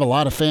 And you have a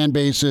lot of fan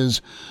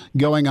bases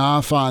going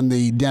off on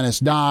the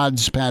Dennis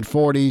Dodds, Pat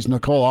Forty's,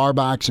 Nicole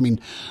Arbach's.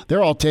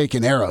 They're all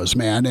taking arrows,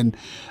 man. And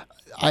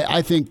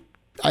I think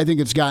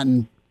it's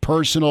gotten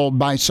personal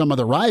by some of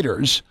the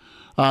writers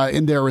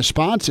in their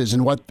responses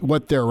and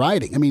what they're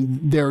writing.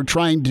 They're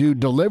trying to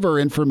deliver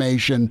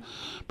information,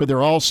 but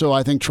they're also,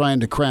 I think, trying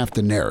to craft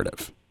a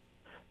narrative.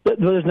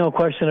 There's no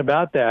question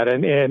about that.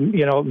 And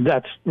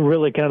that's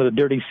really kind of the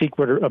dirty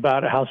secret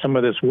about how some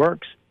of this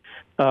works.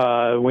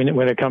 When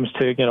it comes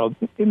to,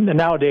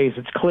 nowadays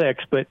it's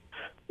clicks, but,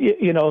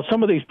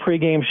 some of these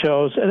pregame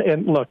shows,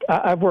 and look,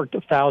 I've worked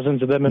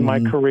thousands of them in my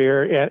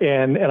career,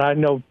 and I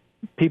know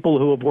people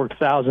who have worked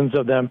thousands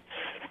of them,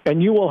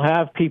 and you will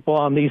have people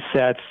on these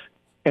sets,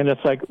 and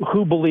it's like,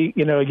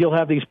 you'll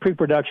have these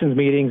pre-productions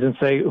meetings and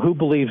say, who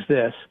believes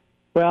this?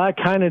 Well, I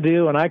kind of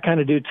do, and I kind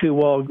of do too.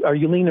 Well, are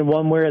you leaning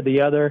one way or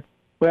the other?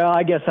 Well,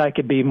 I guess I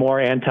could be more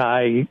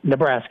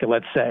anti-Nebraska,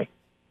 let's say.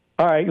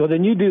 All right, well,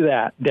 then you do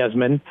that,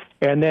 Desmond.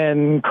 And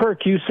then,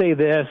 Kirk, you say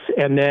this,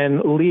 and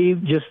then Lee,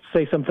 just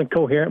say something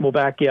coherent, we'll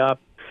back you up.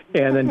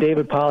 And then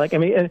David Pollack.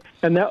 And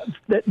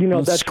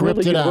that's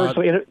really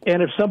universal.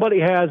 And if somebody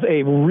has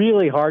a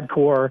really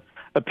hardcore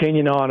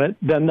opinion on it,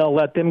 then they'll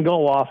let them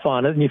go off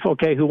on it. And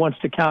okay, who wants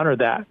to counter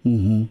that?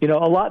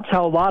 That's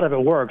how a lot of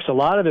it works. A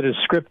lot of it is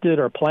scripted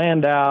or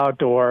planned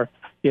out, or,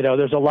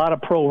 there's a lot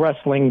of pro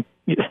wrestling.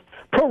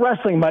 Pro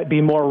wrestling might be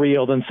more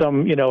real than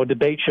some,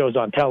 debate shows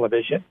on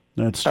television.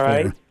 That's all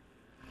fair. Right.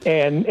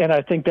 And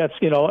I think that's,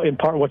 in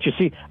part what you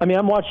see.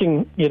 I'm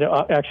watching,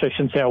 actually I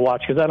shouldn't say I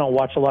watch because I don't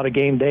watch a lot of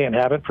game day and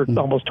haven't for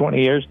almost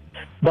 20 years.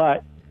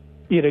 But,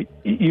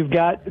 you've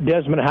got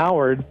Desmond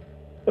Howard,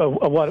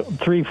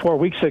 3-4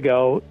 weeks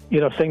ago,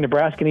 saying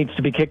Nebraska needs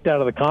to be kicked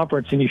out of the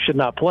conference and you should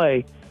not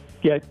play.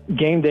 Yet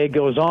game day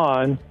goes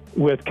on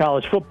with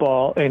college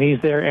football and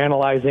he's there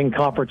analyzing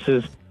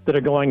conferences that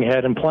are going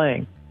ahead and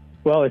playing.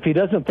 well, if he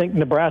doesn't think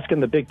Nebraska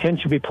and the Big Ten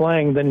should be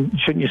playing, then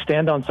shouldn't you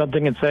stand on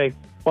something and say,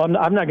 well,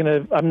 I'm not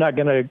going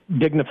to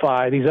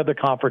dignify these other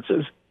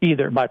conferences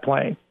either by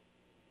playing.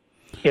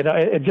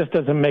 It just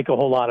doesn't make a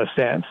whole lot of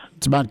sense.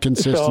 It's about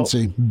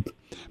consistency.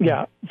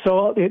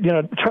 So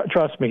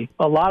trust me,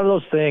 a lot of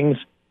those things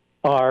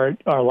are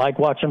like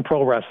watching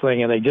pro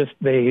wrestling, and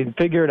they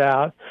figure it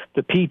out,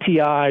 the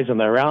PTIs, and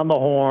they're around the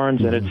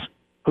horns, and it's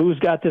who's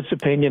got this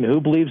opinion, who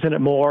believes in it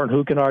more, and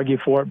who can argue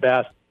for it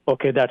best.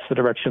 Okay, that's the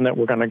direction that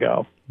we're going to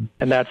go.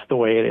 And that's the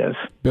way it is.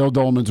 Bill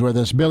Doleman's with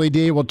us. Billy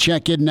D, we'll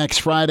check in next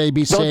Friday.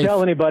 Be safe. Don't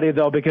tell anybody,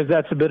 though, because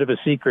that's a bit of a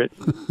secret.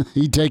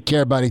 You take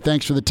care, buddy.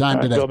 Thanks for the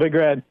time today. Go Big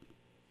Red.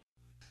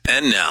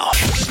 And now,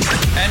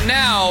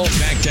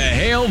 back to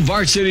Hail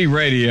Varsity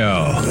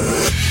Radio.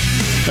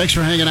 Thanks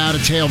for hanging out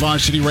at Hail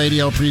Varsity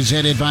Radio,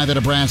 presented by the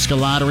Nebraska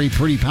Lottery.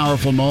 Pretty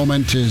powerful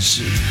moment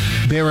as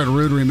Barrett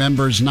Rood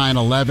remembers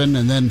 9/11,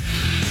 and then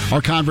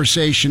our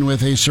conversation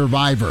with a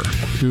survivor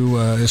who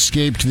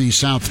escaped the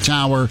South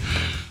Tower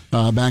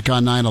back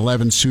on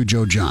 9/11,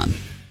 Sujo John.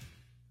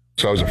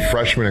 So I was a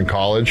freshman in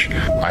college.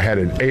 I had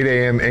an 8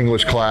 a.m.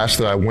 English class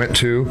that I went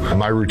to.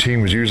 My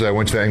routine was usually I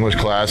went to the English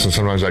class, and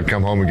sometimes I'd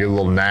come home and get a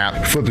little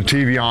nap, flip the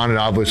TV on, and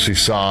obviously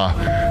saw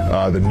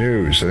the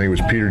news. I think it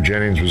was Peter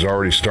Jennings was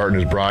already starting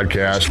his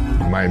broadcast.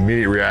 My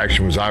immediate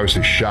reaction was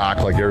obviously shock,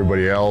 like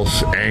everybody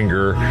else,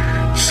 anger,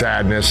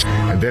 sadness.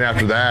 And then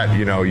after that,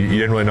 you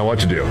didn't really know what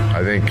to do.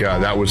 I think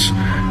that was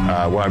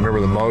what I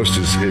remember the most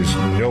is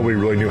nobody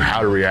really knew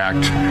how to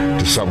react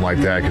to something like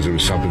that because it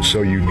was something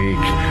so unique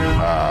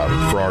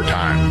for our time.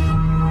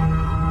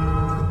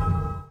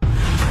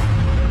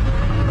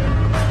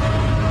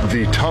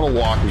 The tunnel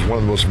walk was one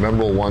of the most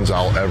memorable ones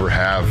I'll ever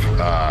have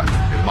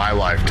in my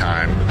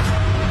lifetime.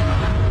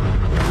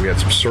 We had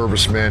some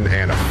servicemen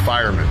and a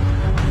fireman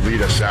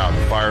lead us out.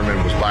 The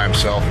fireman was by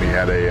himself and he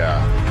had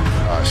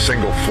a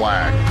single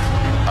flag.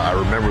 I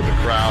remember the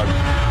crowd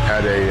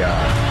had a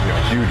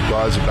huge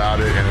buzz about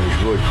it, and it was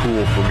really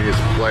cool for me as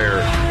a player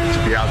to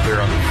be out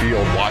there on the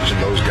field watching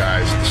those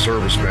guys, the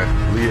servicemen,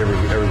 lead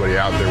everybody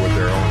out there with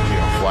their own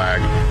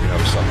flag.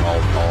 Something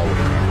I'll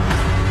remember.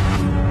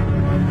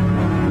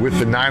 With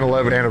the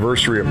 9/11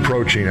 anniversary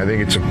approaching, I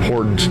think it's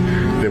important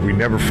that we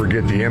never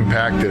forget the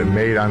impact that it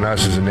made on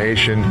us as a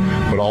nation,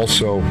 but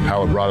also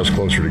how it brought us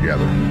closer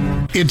together.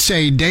 It's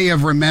a day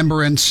of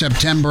remembrance,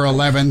 September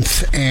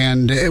 11th,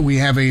 and we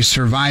have a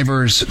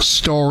survivor's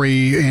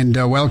story, and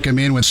welcome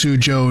in with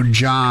Sujo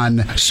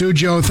John.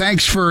 Sujo,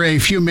 thanks for a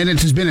few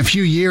minutes. It's been a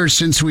few years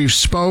since we've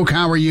spoke.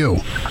 How are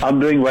you? I'm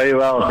doing very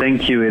well,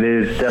 thank you. It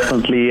is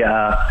definitely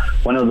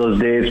one of those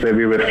days where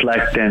we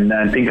reflect and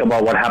think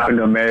about what happened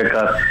to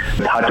America.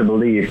 It's hard to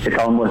believe. It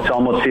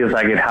almost feels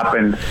like it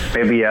happened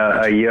maybe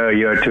a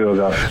year or two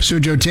ago.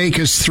 Sujo, take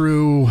us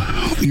through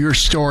your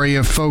story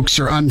if folks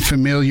are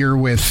unfamiliar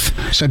with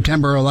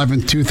September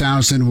 11th,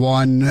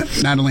 2001,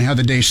 not only how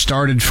the day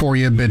started for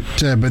you, but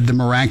the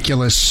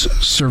miraculous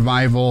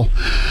survival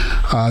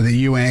that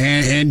you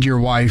and your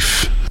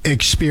wife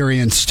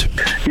experienced.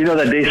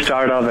 That day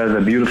started off as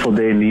a beautiful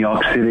day in New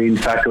York City. In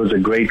fact, it was a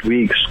great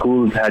week.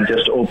 Schools had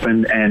just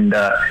opened, and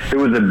it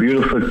was a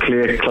beautiful,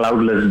 clear,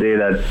 cloudless day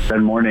that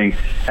morning,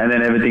 and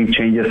then everything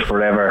changes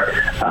forever.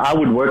 I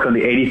would work on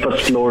the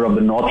 81st floor of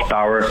the North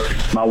Tower.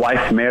 My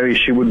wife, Mary,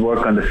 she would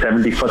work on the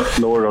 71st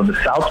floor of the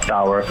South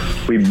Tower.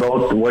 We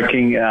both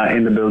working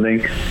in the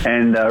building,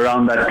 and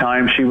around that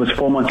time, she was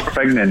 4 months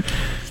pregnant.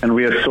 And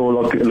we are so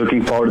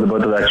looking forward to the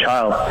birth of that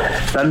child.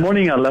 That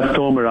morning, I left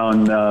home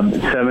around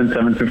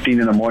 7:15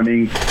 in the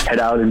morning,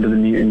 head out into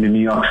New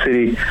York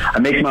City. I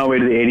make my way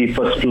to the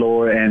 81st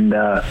floor and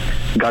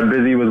got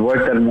busy with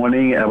work that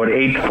morning. At about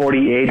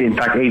 8:48, in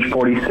fact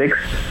 8:46,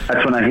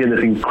 that's when I hear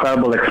this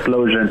incredible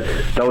explosion.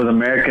 That was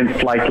American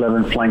Flight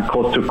 11 flying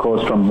coast to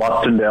coast from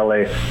Boston to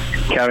LA,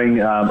 carrying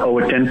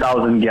over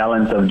 10,000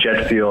 gallons of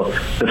jet fuel.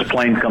 This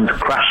plane comes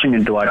crashing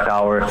into our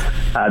tower.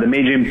 The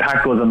major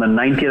impact was on the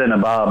 90th and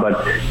above,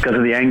 but because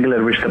of the angle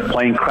at which the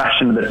plane crashed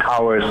into the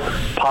towers,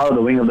 part of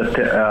the wing of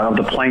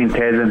the plane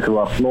tears into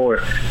our floor.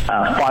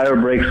 Fire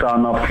breaks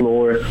on our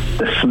floor.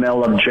 The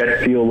smell of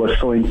jet fuel was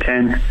so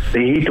intense. The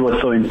heat was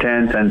so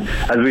intense, and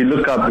as we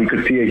look up, we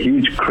could see a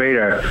huge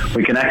crater.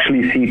 We can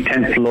actually see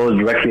 10 floors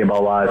directly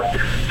above us.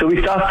 So we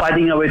start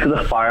fighting our way to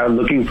the fire,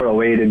 looking for a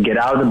way to get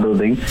out of the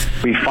building.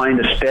 We find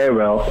a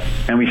stairwell,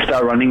 and we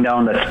start running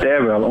down that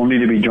stairwell, only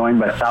to be joined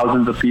by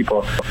thousands of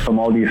people from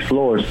all these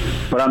floors.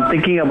 But I'm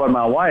thinking about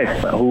my wife,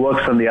 who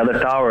works on the other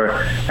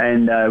tower,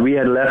 and we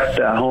had left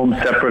home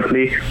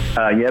separately.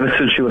 Ever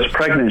since she was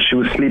pregnant, she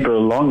would sleep a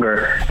little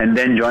longer and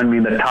then join me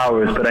in the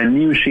towers, but I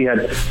knew she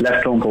had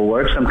left home for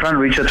work, so I'm trying to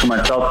reach her through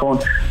my cell phone.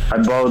 I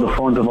borrowed the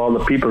phones of all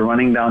the people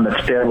running down the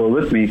stairwell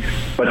with me,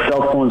 but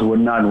cell phones would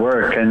not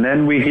work. And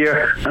then we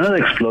hear another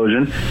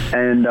explosion,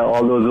 and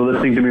all those who are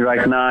listening to me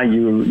right now,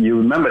 you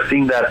remember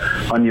seeing that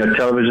on your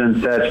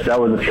television sets. That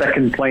was the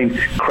second plane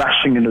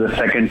crashing into the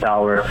second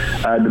tower.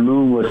 The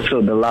moon was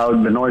the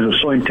noise was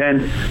so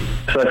intense.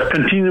 So I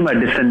continued my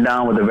descent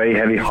down with a very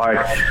heavy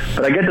heart.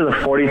 But I get to the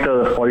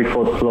 43rd or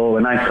 44th floor,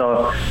 and I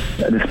saw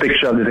this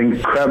picture of this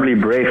incredibly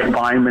brave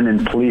firemen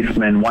and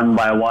policemen, one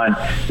by one,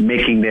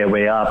 making their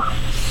way up.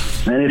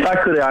 And if I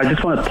could, I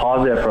just want to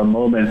pause there for a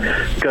moment,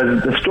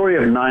 because the story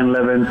of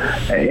 9/11,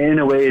 in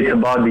a way, it's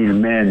about these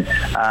men,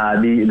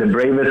 the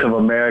bravest of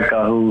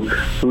America, who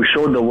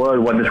showed the world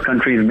what this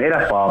country is made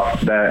up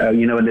of.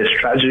 When there's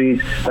tragedies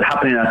that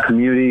happen in our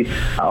community,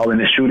 when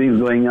there's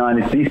shootings going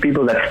on, it's these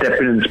people that step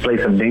into this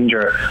place of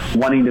danger,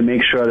 wanting to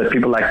make sure that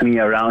people like me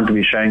are around to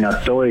be sharing our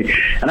story.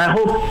 And I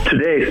hope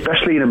today,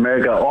 especially in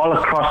America, all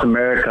across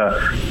America,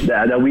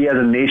 that we as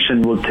a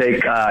nation will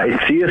take it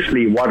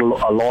seriously what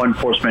a law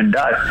enforcement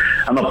does.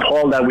 I'm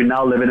appalled that we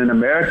now live in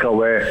America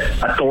where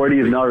authority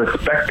is not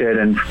respected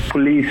and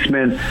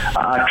policemen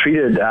are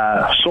treated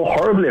so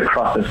horribly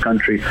across this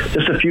country.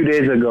 Just a few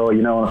days ago,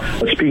 I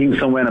was speaking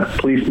somewhere and a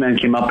policeman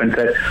came up and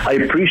said, I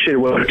appreciate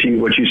what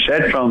you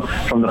said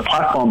from the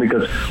platform,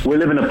 because we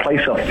live in a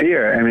place of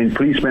fear. I mean,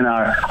 policemen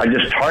are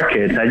just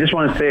targets. I just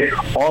want to say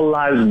all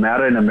lives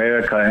matter in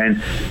America,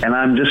 and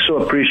I'm just so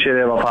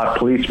appreciative of our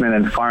policemen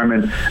and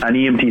firemen and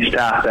EMT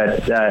staff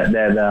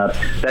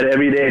that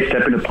every day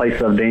step into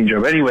places of danger.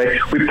 But anyway,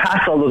 we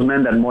passed all those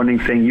men that morning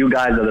saying, you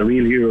guys are the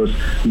real heroes.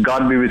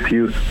 God be with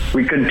you.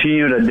 We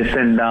continue to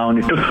descend down.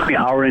 It took me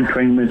an hour and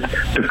 20 minutes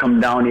to come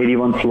down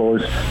 81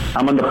 floors.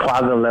 I'm on the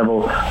plaza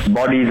level,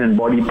 bodies and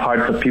body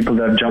parts of people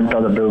that have jumped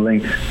out of the building.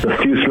 The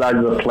fuselage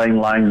of the plane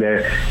lying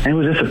there. And it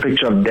was just a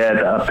picture of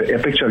death, a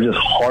picture of just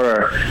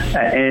horror.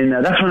 And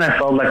that's when I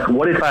felt like,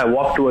 what if I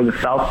walk towards the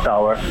South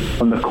Tower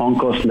from the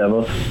concourse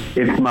level?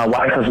 If my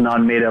wife has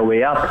not made her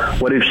way up,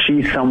 what if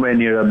she's somewhere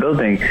near a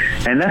building?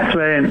 And that's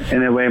when,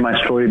 in a way,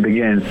 my story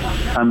begins.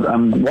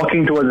 I'm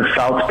walking towards the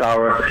South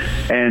Tower,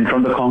 and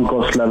from the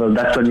concourse level,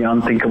 that's when the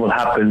unthinkable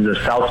happens. The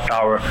South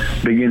Tower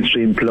begins to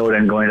implode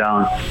and going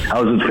down.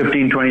 I was with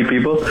 15, 20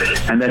 people,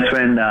 and that's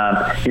when,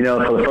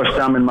 for the first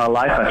time in my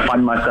life, I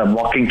find myself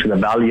walking to the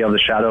valley of the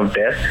shadow of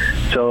death.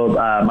 So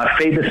my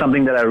faith is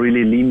something that I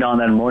really leaned on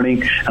that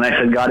morning, and I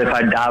said, God, if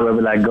I die, where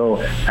will I go?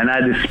 And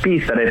I had this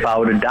peace that if I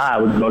were to die, I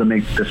would go to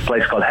make this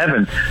place called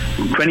heaven.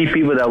 20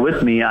 people that are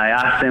with me, I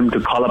asked them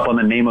to call upon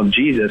the name of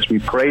Jesus. We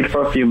prayed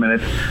for a few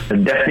minutes, the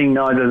deafening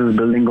noise of this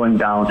building going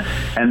down,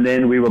 and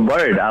then we were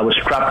buried. I was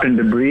trapped in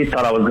debris,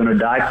 thought I was going to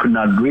die, could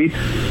not breathe,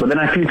 but then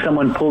I feel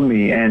someone pulled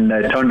me, and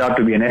it turned out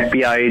to be an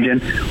FBI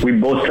agent. We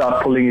both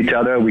started pulling each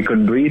other. We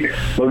couldn't breathe,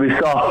 but we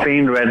saw a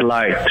faint red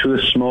light through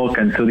the smoke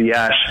and through the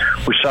ash.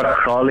 We started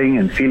crawling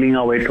and feeling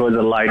our way towards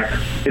the light.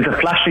 It's a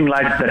flashing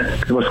light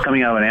that was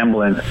coming out of an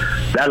ambulance.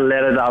 That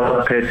led us out of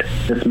the pit.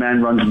 This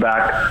man runs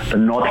back. The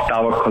North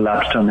Tower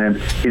collapsed on him.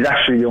 He's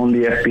actually the only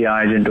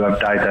FBI agent to have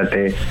died that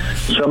day.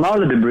 So I'm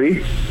out of the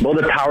debris. Both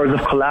the towers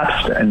have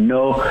collapsed, and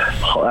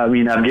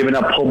I've given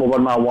up hope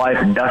about my wife.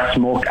 Dust,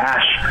 smoke,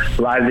 ash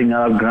rising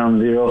out of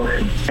ground zero,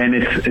 and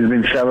it's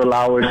been several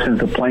hours since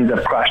the planes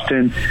have crashed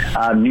in.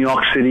 New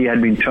York City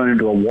had been turned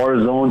into a war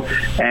zone,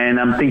 and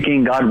I'm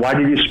thinking, God, why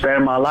did you spare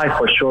my life?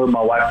 For sure,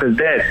 my wife is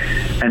dead.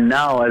 And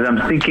now, as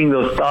I'm thinking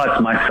those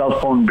thoughts, my cell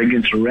phone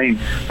begins to ring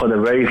for the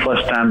very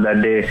first time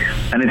that day,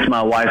 and it's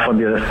my wife on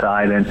the other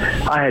side, and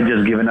I had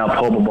just given up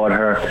hope about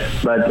her,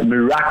 but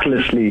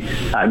miraculously,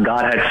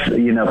 God had,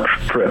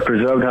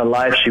 preserved her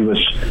life. She was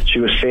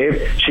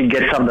saved. She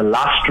gets on the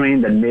last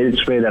train that made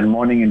its way that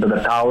morning into the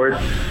towers.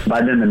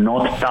 By then, the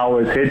North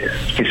Tower is hit.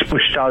 She's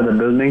pushed out of the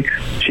building.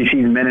 She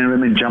sees men and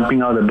women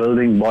jumping out of the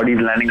building, bodies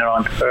landing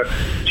around her.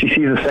 She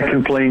sees a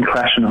second plane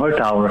crash in her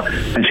tower,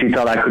 and she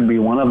thought I could be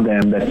one of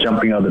them that's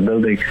jumping out of the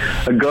building.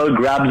 A girl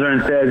grabs her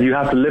and says, "You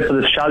have to live for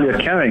this child you're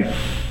carrying."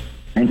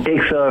 And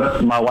takes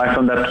her, my wife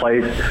from that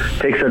place,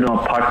 takes her to an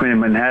apartment in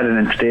Manhattan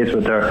and stays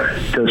with her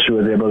till she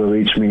was able to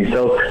reach me.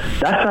 So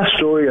that's our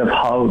story of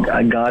how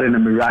God, in a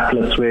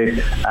miraculous way,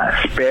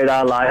 spared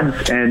our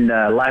lives, and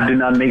life did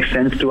not make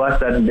sense to us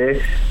that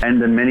day,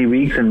 and the many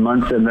weeks and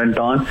months that went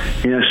on.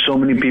 So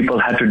many people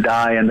had to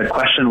die, and the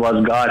question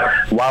was, God,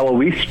 why were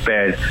we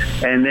spared?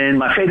 And then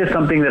my faith is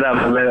something that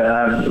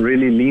I've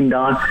really leaned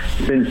on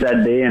since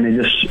that day, and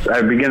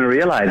I began to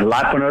realize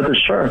life on earth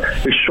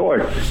is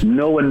short.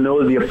 No one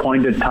knows the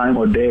appointed time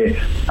or day,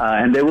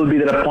 and there will be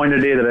that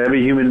appointed day that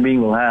every human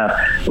being will have.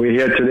 We're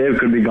here today, we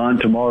could be gone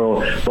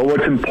tomorrow, but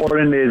what's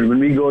important is when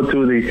we go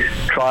through the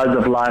trials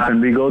of life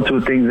and we go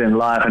through things in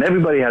life, and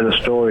everybody has a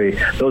story.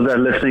 Those that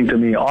are listening to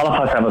me, all of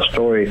us have a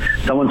story.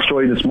 Someone's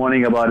story this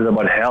morning is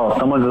about health,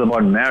 someone's is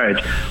about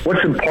marriage.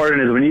 What's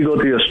important is when you go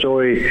through your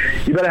story,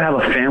 you better have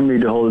a family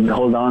to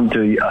hold on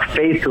to, a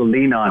faith to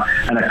lean on,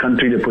 and a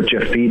country to put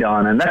your feet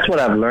on. And that's what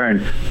I've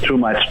learned through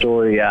my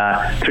story.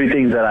 3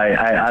 things that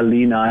I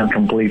lean on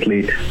completely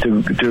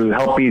to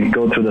help me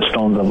go through the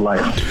storms of life.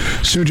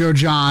 Sujo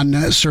John,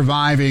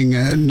 surviving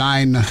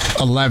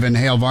 9/11,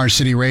 Hail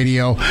Varsity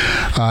Radio.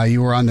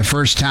 You were on the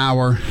first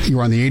tower. You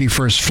were on the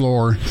 81st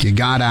floor. You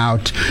got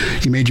out.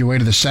 You made your way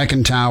to the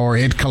second tower.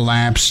 It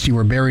collapsed. You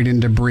were buried in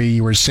debris.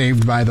 You were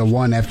saved by the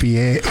one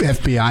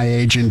FBI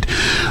agent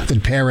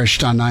that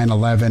perished on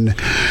 9/11.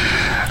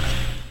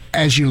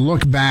 as you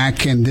look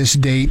back and this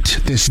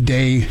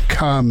day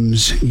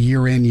comes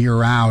year in,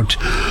 year out,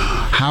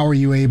 how are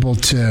you able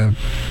to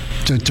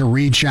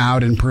reach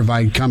out and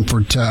provide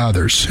comfort to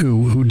others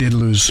who did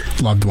lose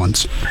loved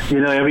ones?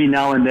 Every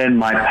now and then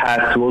my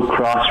paths will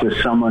cross with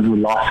someone who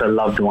lost a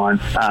loved one.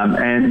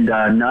 And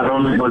not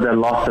only was I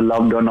lost a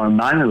loved one on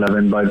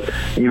 9/11, but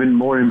even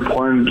more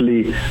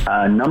importantly,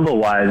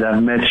 number-wise,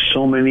 I've met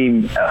so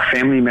many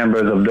family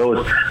members of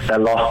those that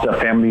lost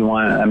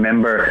a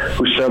member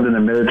who served in the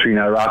military in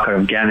Iraq or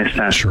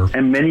Afghanistan. Sure.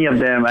 And many of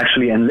them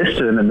actually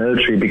enlisted in the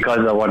military because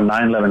of what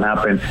 9/11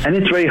 happened. And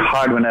it's very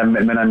hard when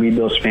I meet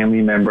those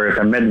family members.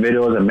 I met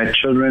widows, I met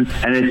children,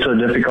 and it's a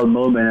difficult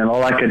moment, and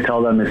all I can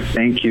tell them is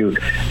thank you.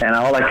 And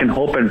all I can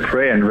hope and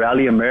pray and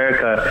rally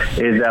America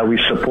is that we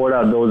support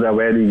those that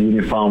wear these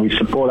uniforms. We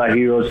support our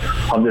heroes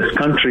of this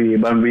country,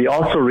 but we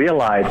also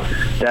realize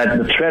that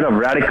the threat of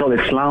radical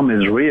Islam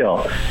is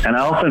real. And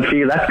I often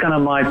feel that's kind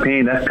of my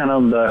pain. That's kind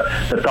of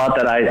the thought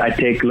that I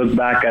look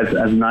back as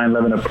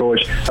 9/11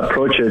 approaches.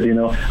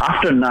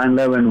 After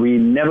 9/11, we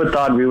never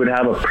thought we would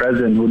have a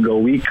president who would go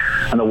weak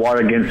on the war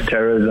against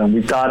terrorism.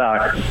 We thought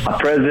our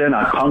president,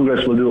 our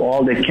Congress will do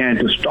all they can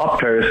to stop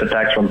terrorist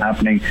attacks from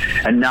happening.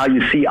 And now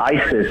you see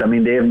ISIS.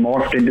 They have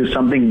morphed into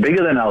something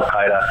bigger than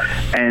Al-Qaeda.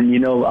 And,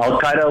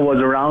 Al-Qaeda was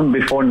around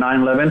before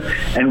 9/11,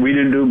 and we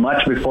didn't do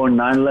much before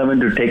 9/11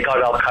 to take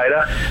out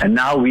Al-Qaeda. And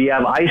now we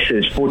have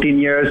ISIS, 14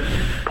 years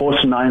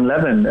post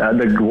 9/11.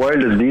 The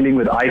world is dealing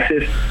with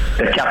ISIS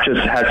that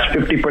has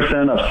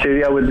 50% of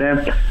Syria with them,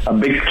 a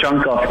big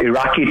chunk of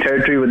Iraqi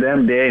territory with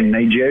them. They're in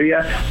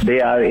Nigeria.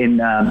 They are in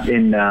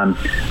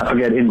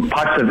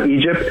parts of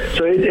Egypt.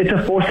 So it's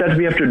a force that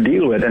we have to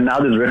deal with. And now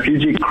there's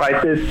refugee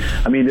crisis.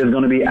 There's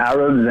going to be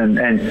Arabs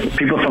and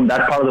people from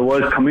that part of the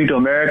world coming to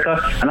America.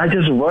 And I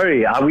just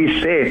worry, are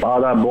we safe?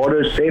 Are our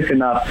borders safe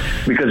enough?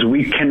 Because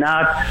we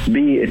cannot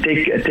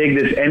take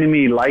this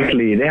enemy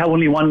lightly. They have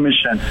only one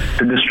mission,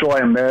 to destroy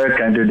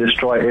America and to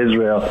destroy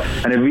Israel.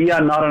 And if we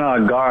are not on our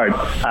guard,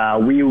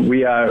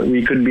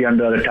 we could be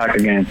under attack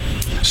again.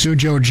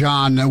 Sujo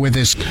John with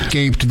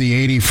escape to the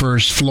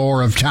 81st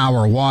floor of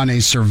Tower 1, a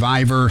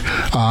survivor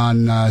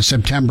on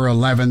September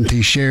 11th.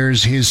 He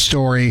shares his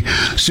story.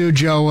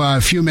 Sujo,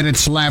 a few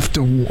minutes left.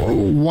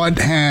 What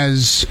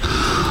has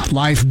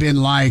life been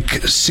like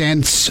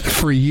since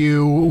for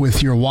you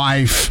with your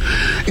wife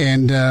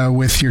and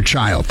with your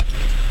child?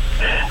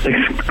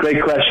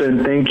 Great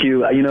question. Thank you.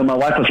 My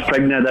wife was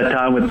pregnant at that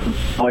time with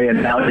boy,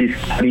 and now she's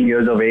 3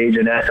 years of age,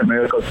 and that's a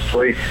miracle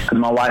story because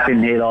my wife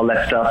inhaled all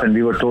that stuff, and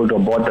we were told to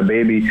abort the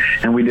baby,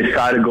 and we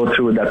decided to go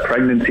through with that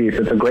pregnancy.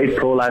 So it's a great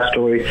pro-life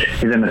story.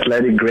 He's an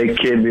athletic, great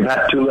kid. We've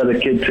had 2 other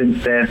kids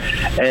since then,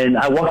 and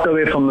I walked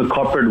away from the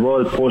corporate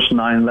world post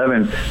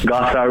 9/11.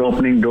 God started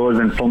opening doors,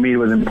 and for me, it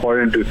was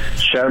important to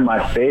share my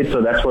faith.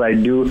 So that's what I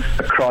do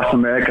across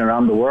America,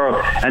 around the world.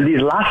 And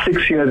these last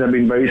 6 years have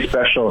been very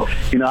special.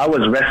 I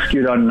was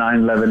rescued on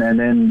 9/11, and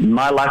then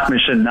my life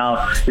mission now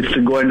is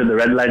to go into the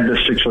red light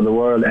districts of the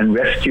world and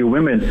rescue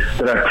women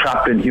that are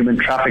trapped in human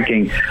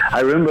trafficking.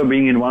 I remember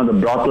being in one of the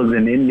brothels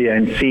in India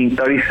and seeing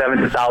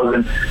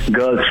 37,000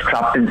 girls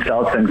trapped in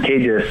cells and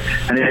cages,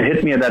 and it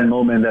hit me at that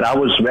moment that I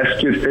was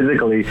rescued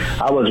physically,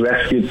 I was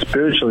rescued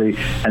spiritually,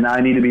 and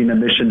I need to be in a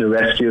mission to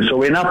rescue. So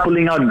we're now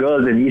pulling out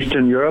girls in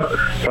Eastern Europe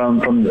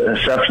from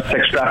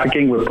sex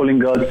trafficking. We're pulling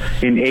girls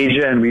in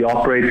Asia, and we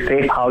operate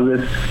safe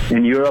houses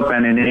in Europe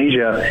and in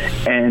Asia,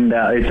 and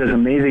it's just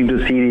amazing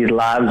to see these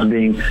life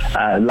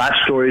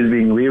stories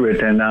being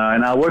rewritten.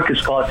 And our work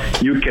is called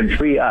You Can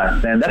Free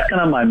Us, and that's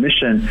kind of my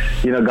mission.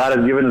 God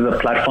has given us a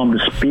platform to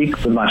speak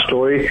with my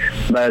story,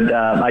 but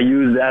I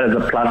use that as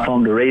a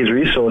platform to raise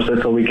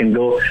resources so we can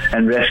go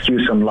and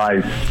rescue some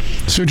lives.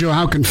 Sujo,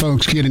 how can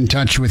folks get in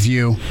touch with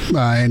you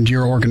and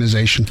your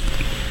organization?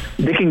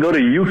 They can go to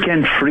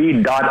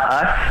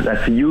youcanfree.us.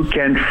 That's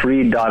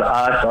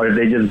youcanfree.us, or if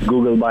they just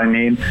Google my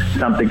name,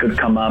 something could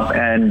come up.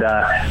 And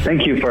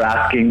thank you for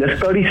asking. There's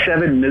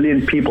 37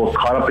 million people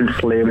caught up in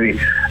slavery,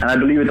 and I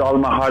believe with all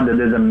my heart that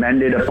there's a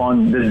mandate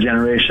upon this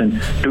generation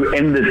to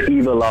end this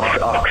evil of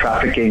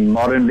trafficking,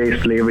 modern day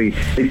slavery.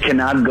 It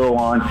cannot go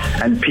on,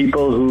 and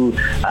people who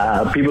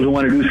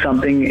want to do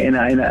something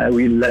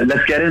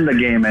let's get in the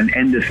game and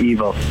end this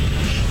evil.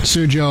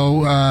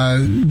 Sujo,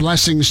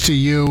 blessings to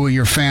you,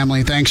 your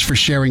family. Thanks for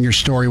sharing your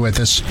story with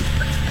us.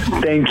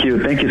 Thank you.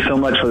 Thank you so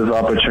much for this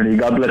opportunity.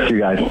 God bless you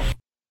guys.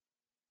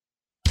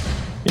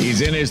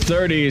 He's in his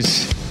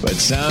 30s, but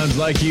sounds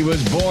like he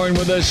was born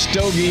with a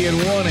stogie in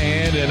one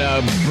hand and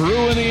a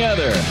brew in the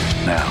other.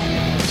 Now,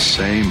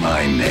 say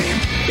my name.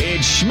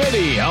 It's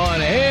Schmitty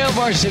on Hail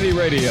Varsity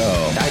Radio.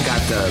 I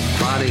got the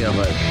body of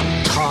a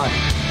taut,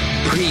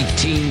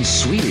 preteen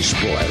Swedish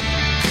boy.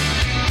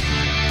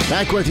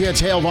 Back with you, it's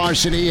Hail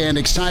Varsity, and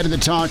excited to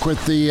talk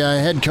with the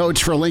head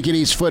coach for Lincoln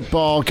East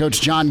football,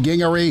 Coach John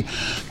Gingery.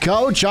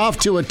 Coach, off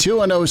to a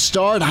 2-0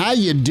 start. How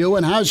you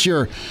doing? How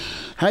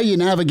you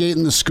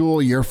navigating the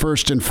school year,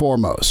 first and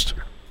foremost?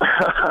 Well,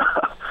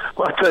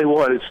 I'll tell you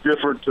what, it's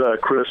different,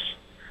 Chris.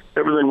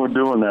 Everything we're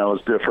doing now is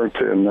different,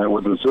 and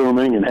with the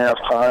Zooming and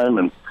halftime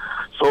and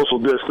social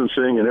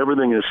distancing, and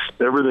everything is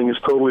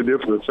totally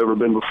different than it's ever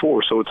been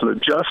before. So it's an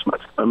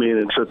adjustment. I mean,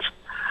 it's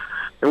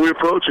and we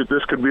approach it.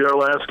 This could be our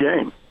last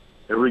game.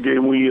 Every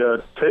game we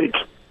take,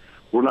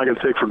 we're not going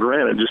to take for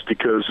granted just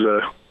because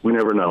we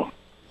never know.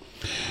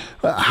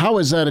 How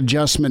has that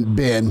adjustment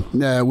been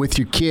with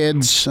your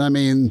kids? I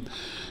mean,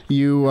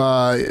 you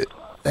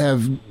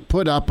have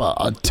put up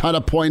a ton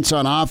of points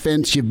on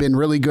offense. You've been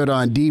really good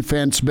on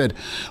defense. But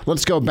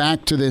let's go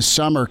back to this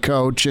summer,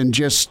 Coach, and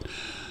just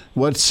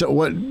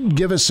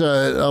give us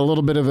a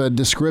little bit of a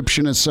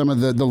description of some of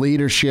the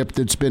leadership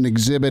that's been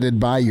exhibited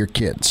by your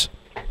kids.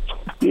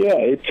 Yeah,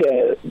 it's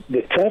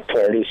the tough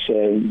part is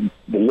the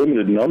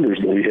limited numbers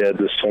that we had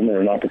this summer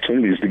and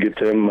opportunities to get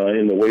them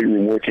in the weight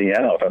room working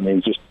out. I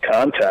mean, just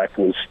contact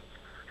was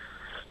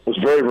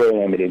very, very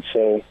limited.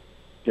 So,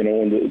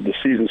 when the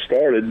season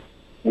started,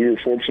 we were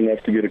fortunate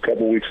enough to get a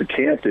couple weeks of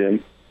camp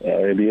in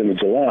at the end of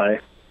July.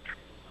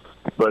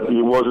 But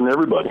it wasn't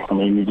everybody. I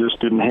mean, you just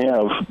didn't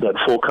have that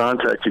full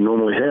contact you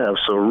normally have.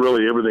 So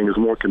really everything is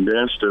more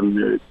condensed, and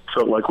it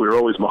felt like we were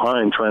always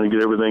behind trying to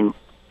get everything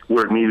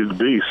where it needed to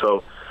be.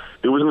 So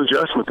it was an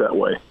adjustment that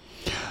way.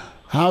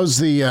 How's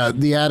the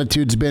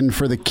attitudes been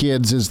for the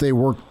kids as they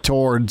work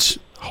towards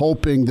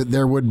hoping that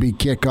there would be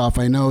kickoff?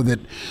 I know that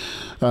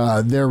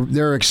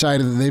they're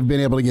excited that they've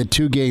been able to get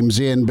 2 games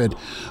in, but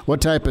what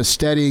type of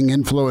steadying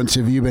influence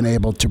have you been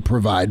able to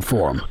provide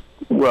for them?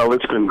 Well,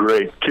 it's been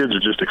great. Kids are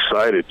just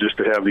excited just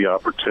to have the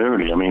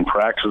opportunity. I mean,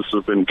 practices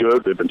have been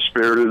good. They've been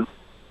spirited.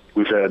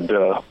 We've had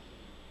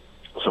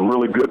some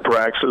really good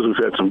practices.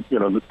 We've had some,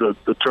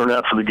 the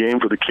turnout for the game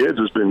for the kids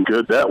has been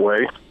good that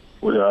way.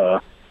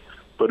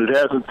 But it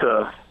hasn't,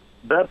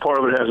 that part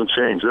of it hasn't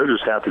changed. They're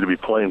just happy to be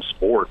playing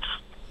sports.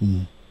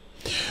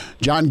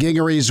 John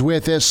Gingery's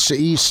with us.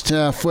 East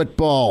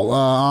football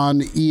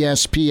on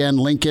ESPN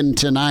Lincoln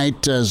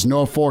tonight as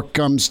Norfolk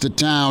comes to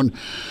town.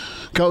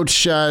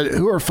 Coach,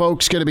 who are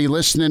folks going to be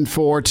listening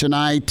for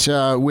tonight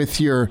with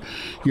your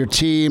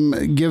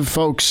team? Give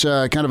folks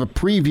kind of a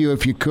preview,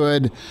 if you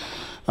could,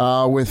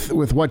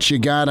 with what you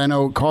got. I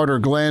know Carter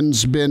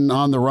Glenn's been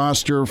on the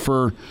roster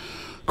for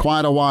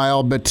quite a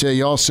while, but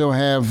you also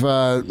have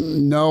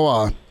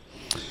Noah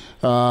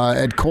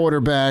at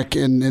quarterback,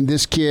 and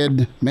this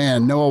kid,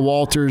 man, Noah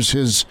Walters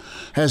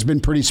has been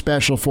pretty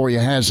special for you,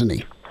 hasn't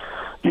he?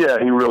 Yeah,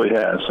 he really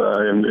has.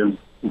 And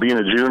being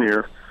a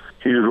junior,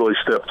 he's really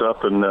stepped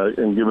up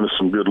and given us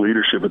some good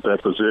leadership at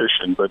that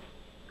position. But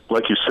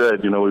like you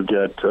said, we've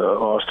got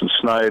Austin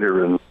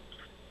Snyder and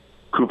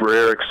Cooper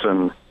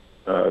Erickson,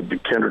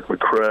 Kendrick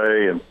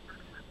McCray, and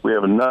we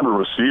have a number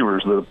of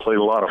receivers that have played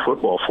a lot of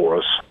football for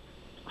us.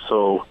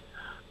 So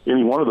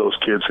any one of those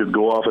kids could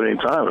go off at any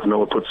time if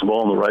Noah puts the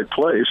ball in the right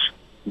place.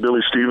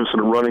 Billy Stevenson,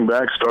 a running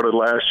back, started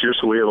last year,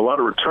 so we have a lot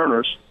of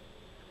returners.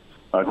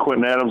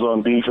 Quentin Adams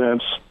on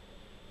defense,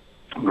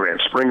 Grant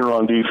Springer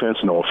on defense,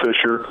 Noah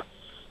Fisher,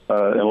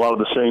 and a lot of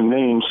the same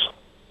names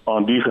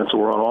on defense that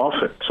were on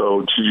offense.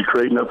 So Gigi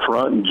Creighton up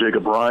front and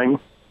Jacob Ryan.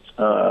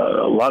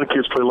 A lot of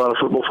kids played a lot of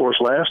football for us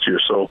last year.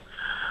 So,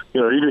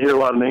 you can hear a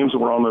lot of names that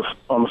were on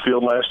the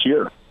field last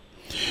year.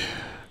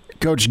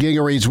 Coach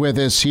Gingery's with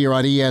us here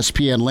on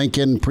ESPN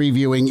Lincoln,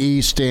 previewing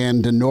East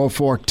and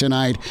Norfolk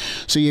tonight.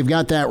 So you've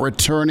got that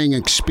returning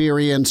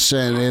experience,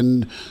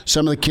 and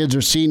some of the kids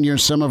are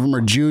seniors, some of them are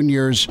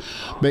juniors,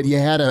 but you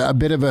had a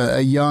bit of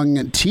a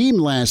young team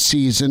last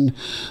season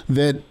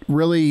that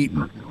really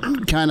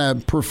kind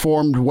of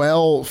performed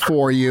well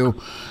for you.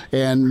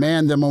 And,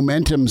 man, the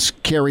momentum's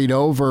carried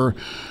over.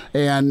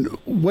 And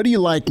what do you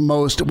like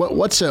most?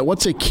 What's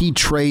a key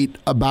trait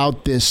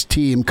about this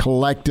team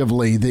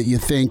collectively that you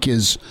think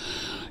is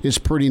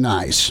pretty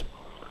nice?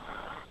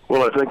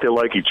 Well, I think they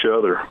like each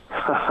other.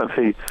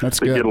 they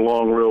get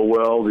along real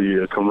well.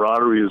 The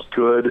camaraderie is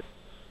good.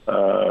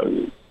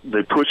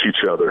 They push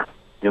each other.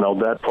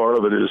 That part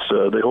of it is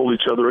they hold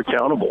each other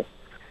accountable,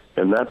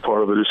 and that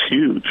part of it is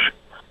huge.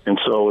 And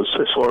so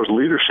as far as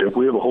leadership,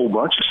 we have a whole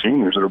bunch of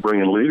seniors that are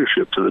bringing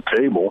leadership to the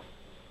table.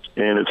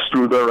 And it's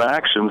through their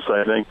actions,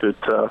 I think,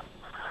 that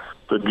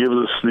gives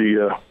us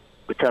the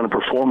kind of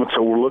performance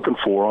that we're looking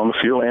for on the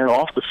field and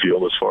off the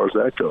field as far as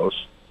that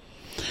goes.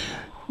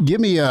 Give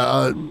me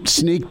a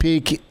sneak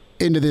peek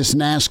into this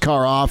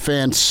NASCAR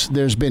offense.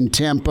 There's been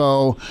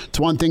tempo. It's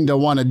one thing to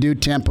want to do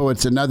tempo.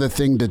 It's another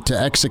thing to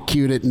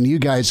execute it, and you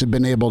guys have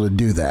been able to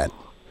do that.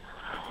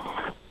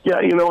 Yeah,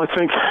 I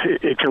think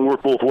it can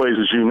work both ways,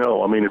 as you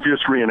know. I mean, if you're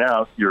 3 and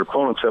out, your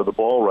opponents have the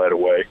ball right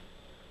away.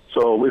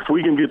 So if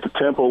we can get the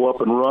tempo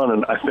up and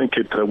running, I think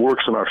it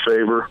works in our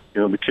favor.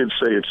 The kids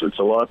say it's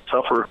a lot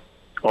tougher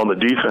on the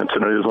defense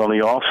than it is on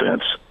the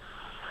offense.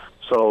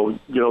 So,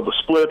 the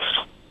splits,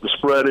 the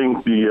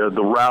spreading,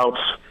 the routes,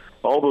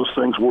 all those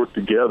things work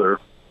together,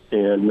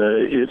 and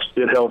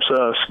it helps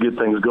us get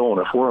things going.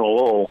 If we're in a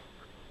lull,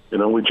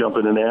 we jump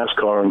into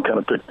NASCAR and kind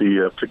of pick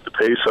the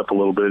pace up a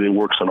little bit, and it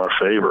works in our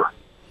favor.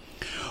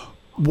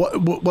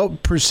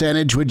 What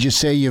percentage would you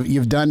say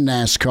you've done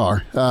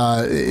NASCAR?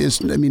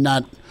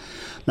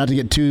 Not to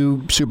get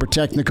too super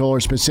technical or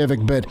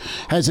specific, but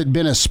has it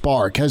been a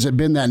spark? Has it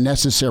been that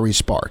necessary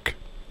spark?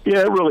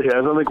 Yeah, it really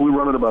has. I think we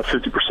run it about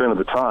 50% of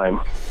the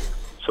time.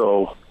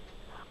 So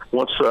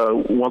once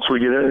we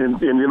get in,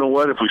 and you know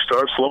what, if we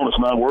start slow and it's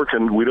not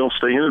working, we don't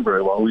stay in it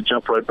very long. We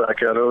jump right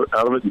back out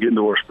of it and get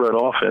into our spread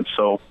offense.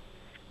 So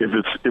if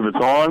it's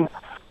on,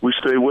 we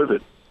stay with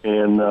it,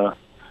 and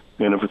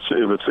if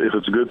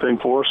it's a good thing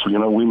for us, you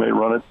know, we may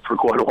run it for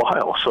quite a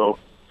while. So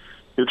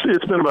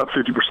it's been about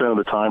 50% of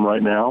the time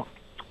right now.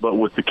 But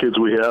with the kids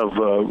we have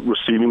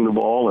receiving the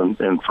ball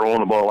and throwing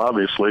the ball,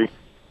 obviously,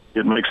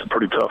 it makes it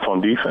pretty tough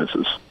on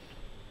defenses.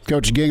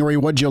 Coach Gingery,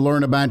 what'd you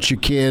learn about your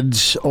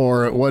kids,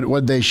 or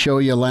what'd they show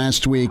you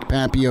last week?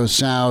 Papio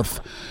South,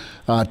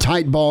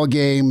 tight ball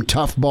game,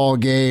 tough ball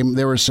game.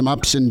 There were some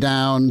ups and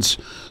downs,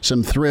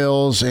 some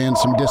thrills, and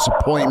some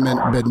disappointment.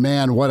 But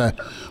man, what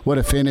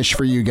a finish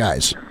for you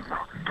guys.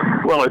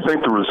 Well, I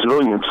think the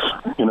resilience.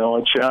 You know,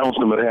 I challenged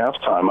them at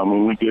halftime. I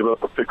mean, we gave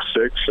up a pick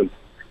six and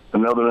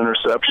another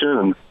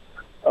interception,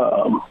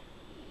 and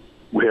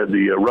we had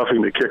the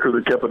roughing the kicker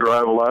that kept the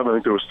drive alive. I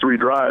think there was 3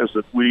 drives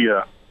that we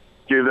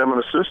gave them an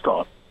assist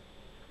on.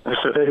 I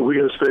said, hey, we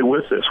got to stay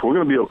with this. We're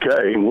going to be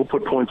okay, and we'll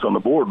put points on the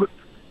board, but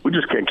we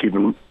just can't keep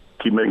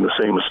making the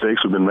same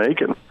mistakes we've been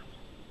making.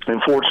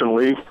 And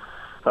fortunately,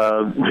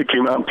 they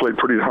came out and played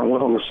pretty darn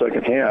well in the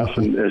second half.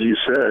 And as you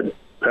said,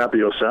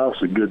 Papio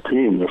South's a good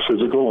team. They're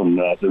physical, and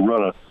they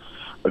run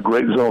a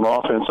great zone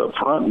offense up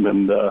front,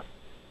 and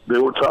they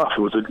were tough.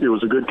 It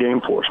was a good game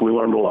for us. We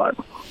learned a lot.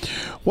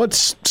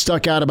 What's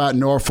stuck out about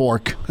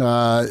Norfolk?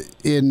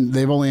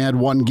 They've only had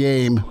one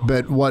game,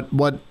 but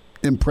what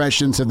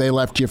impressions have they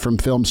left you from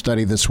film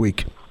study this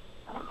week?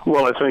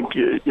 Well, I think,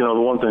 you know,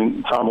 the one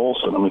thing, Tom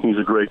Olson, I mean, he's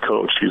a great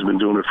coach. He's been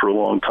doing it for a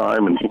long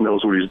time, and he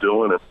knows what he's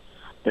doing,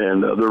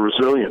 and they're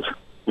resilient.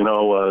 You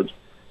know,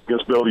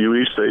 against Bellevue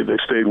East, they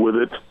stayed with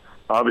it.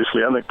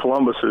 Obviously, I think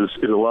Columbus is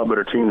a lot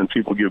better team than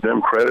people give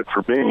them credit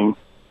for being,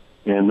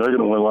 and they're going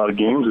to win a lot of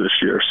games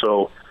this year.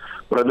 So,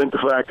 but I think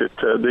the fact that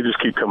they just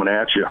keep coming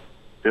at you.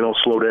 They don't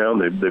slow down.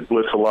 They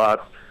blitz a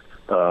lot.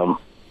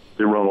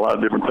 They run a lot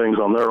of different things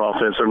on their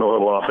offense. Their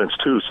no-huddle offense,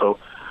 too. So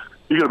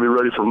you got to be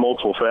ready for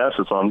multiple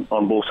facets on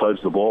both sides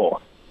of the ball.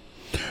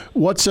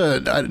 What's a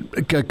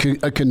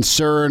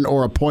concern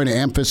or a point of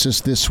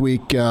emphasis this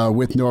week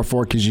with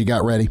Norfolk as you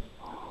got ready?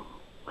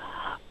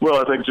 Well,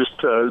 I think just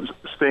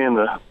stay in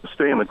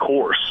the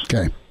course.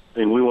 Okay.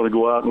 And we want to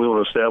go out and we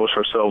want to establish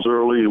ourselves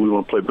early. We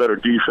want to play better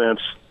defense,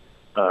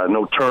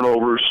 no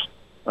turnovers.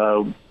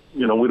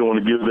 You know, we don't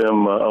want to give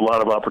them a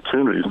lot of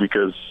opportunities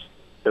because,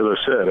 as I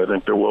said, I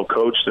think they're well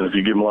coached, and if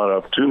you give them a lot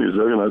of opportunities,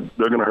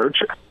 they're gonna hurt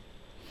you.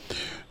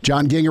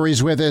 John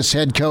Gingery's with us,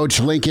 head coach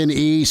Lincoln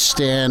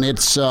East, and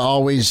it's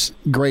always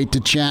great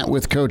to chat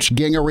with Coach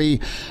Gingery.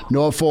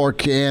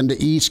 Norfolk and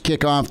East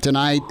kick off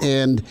tonight,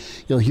 and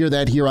you'll hear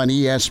that here on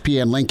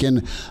ESPN Lincoln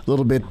a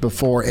little bit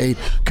before 8.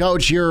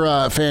 Coach, you're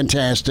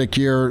fantastic.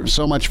 You're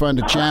so much fun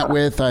to chat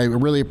with. I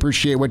really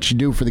appreciate what you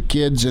do for the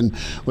kids and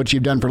what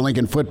you've done for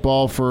Lincoln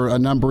football for a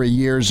number of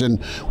years, and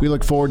we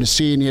look forward to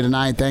seeing you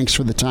tonight. Thanks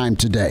for the time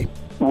today.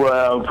 Well,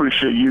 I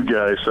appreciate you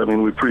guys. I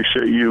mean, we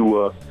appreciate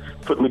you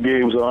putting the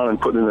games on and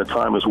putting in the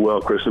time as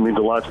well, Chris. It means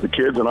a lot to the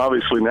kids, and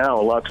obviously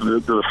now a lot to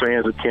the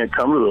fans that can't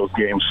come to those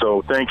games.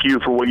 So thank you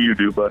for what you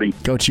do, buddy.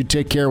 Coach, you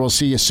take care. We'll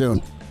see you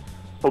soon.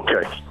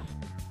 Okay.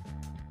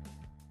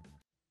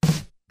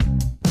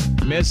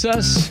 Miss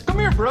us? Come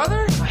here,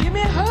 brother. Give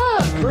me a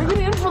hug. Bring it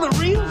in for the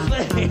real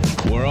thing.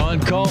 We're on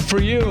call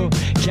for you.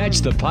 Catch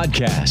the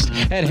podcast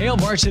at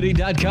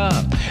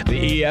HailVarsity.com,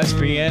 the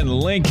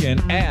ESPN Lincoln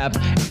app,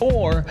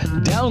 or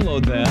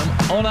download them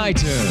on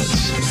iTunes.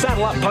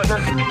 Saddle up, partner.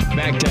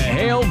 Back to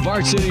Hail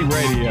Varsity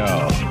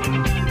Radio.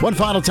 One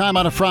final time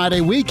on a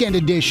Friday, weekend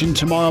edition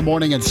tomorrow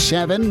morning at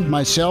 7.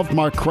 Myself,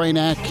 Mark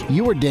Cranack,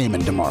 you or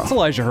Damon tomorrow. It's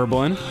Elijah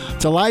Herbal.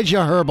 It's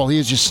Elijah Herbal. He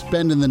is just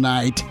spending the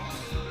night.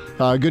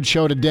 Good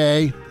show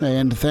today,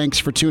 and thanks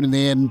for tuning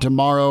in.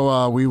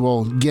 Tomorrow we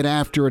will get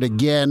after it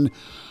again.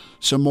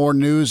 Some more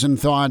news and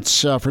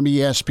thoughts from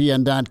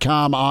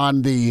ESPN.com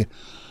on the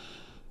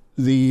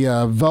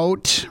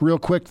vote. Real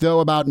quick, though,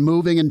 about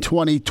moving in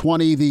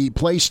 2020. The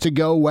place to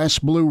go,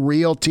 West Blue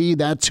Realty.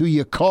 That's who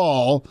you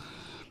call.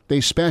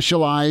 They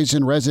specialize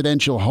in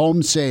residential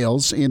home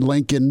sales in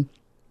Lincoln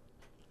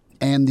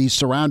and the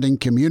surrounding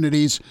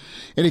communities.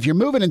 And if you're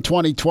moving in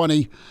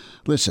 2020,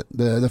 listen,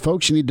 the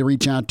folks you need to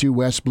reach out to,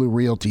 West Blue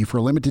Realty. For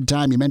a limited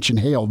time, you mentioned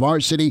Hail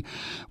Varsity.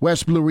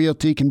 West Blue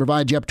Realty can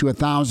provide you up to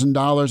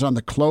 $1,000 on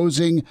the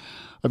closing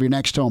of your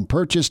next home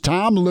purchase.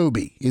 Tom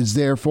Luby is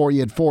there for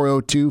you at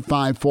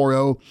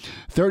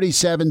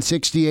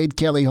 402-540-3768.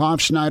 Kelly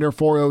Hofschneider,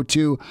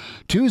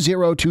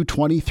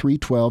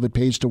 402-202-2312. It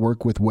pays to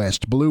work with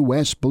West Blue,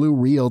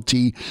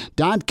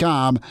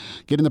 westbluerealty.com.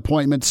 Get an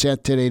appointment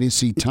set today to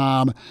see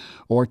Tom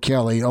or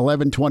Kelly.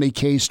 1120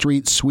 K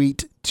Street,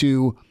 Suite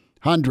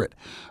 200.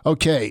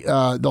 Okay,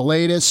 the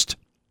latest,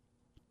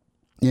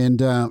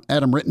 and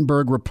Adam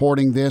Rittenberg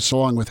reporting this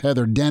along with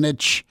Heather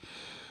Denich.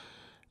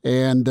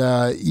 And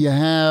you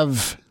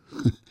have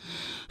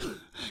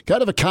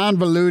kind of a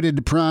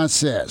convoluted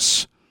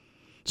process.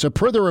 So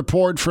per the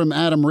report from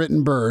Adam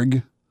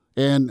Rittenberg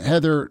and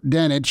Heather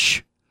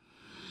Denich,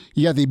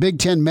 You got the Big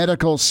Ten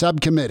Medical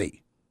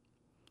Subcommittee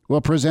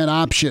will present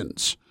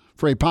options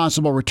for a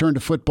possible return to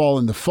football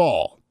in the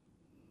fall.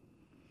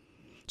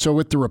 So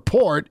with the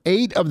report,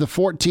 8 of the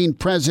 14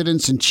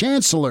 presidents and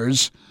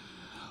chancellors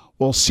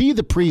will see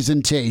the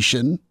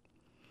presentation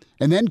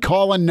and then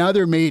call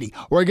another meeting.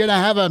 We're going to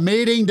have a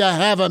meeting to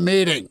have a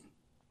meeting.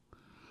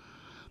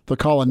 They'll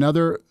call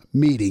another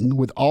meeting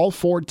with all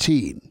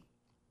 14.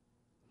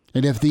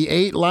 And if the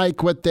 8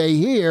 like what they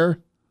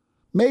hear,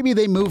 maybe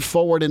they move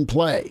forward and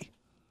play.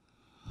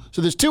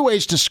 So there's 2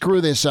 ways to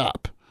screw this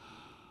up.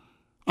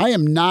 I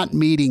am not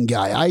meeting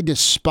guy. I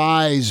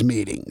despise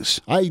meetings.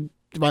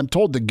 If I'm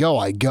told to go,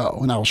 I go,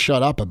 and I'll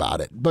shut up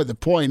about it. But the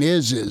point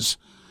is,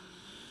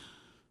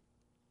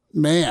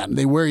 man,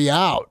 they wear you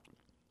out.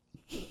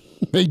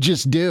 They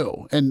just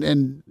do.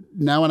 And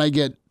now when I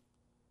get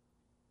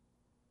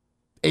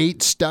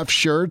 8 stuffed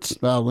shirts,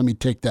 well, let me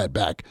take that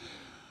back.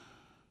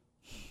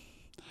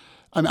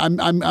 I'm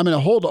going to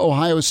hold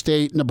Ohio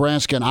State,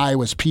 Nebraska, and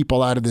Iowa's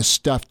people out of this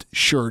stuffed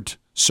shirt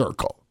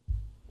circle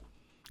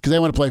because they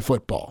want to play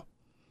football.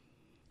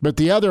 But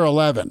the other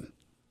 11,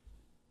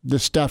 the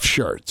stuffed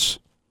shirts,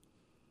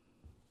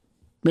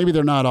 maybe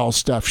they're not all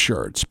stuffed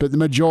shirts, but the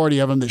majority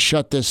of them that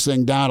shut this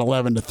thing down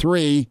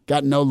 11-3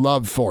 got no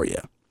love for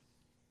you.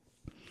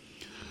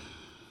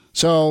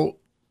 So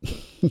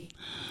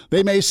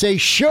they may say,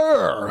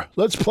 sure,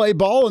 let's play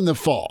ball in the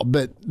fall,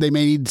 but they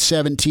may need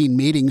 17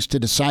 meetings to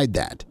decide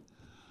that.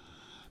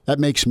 That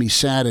makes me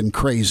sad and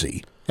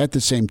crazy at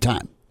the same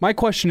time. My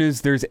question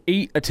is, there's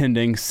 8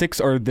 attending, 6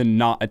 are the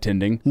not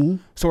attending. Mm-hmm.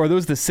 So are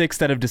those the 6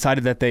 that have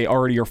decided that they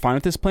already are fine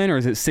with this plan, or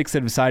is it 6 that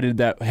have decided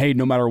that, hey,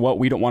 no matter what,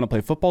 we don't want to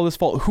play football this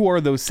fall? Who are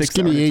those 6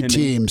 Give me 8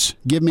 teams.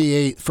 Give me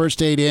 8.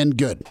 First 8 in,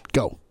 good.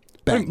 Go.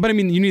 Bang. But I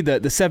mean, you need the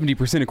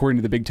 70% according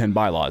to the Big Ten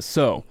bylaws.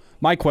 So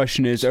my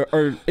question is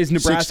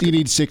Nebraska... You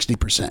need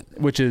 60%.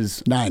 Which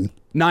is...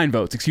 9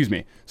 votes, excuse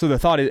me. So the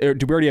thought is,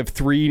 do we already have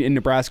 3 in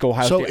Nebraska,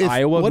 Ohio State,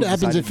 Iowa? What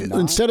happens if,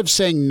 instead of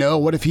saying no,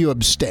 what if you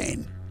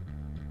abstain?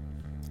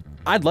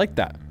 I'd like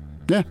that.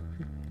 Yeah.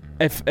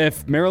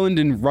 If Maryland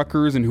and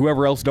Rutgers and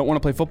whoever else don't want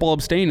to play football,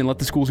 abstain and let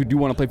the schools who do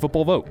want to play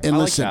football vote. And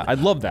listen, like that. I'd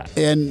love that.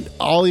 And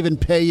I'll even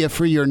pay you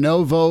for your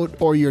no vote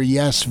or your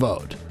yes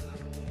vote,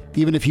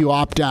 even if you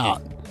opt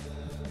out.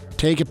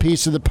 Take a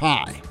piece of the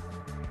pie.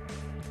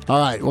 All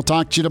right, we'll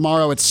talk to you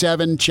tomorrow at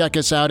 7. Check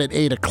us out at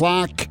 8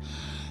 o'clock.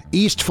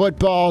 East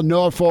Football,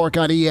 Norfolk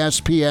on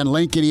ESPN,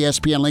 Lincoln,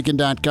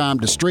 ESPNLincoln.com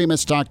to stream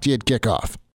us. Talk to you at kickoff.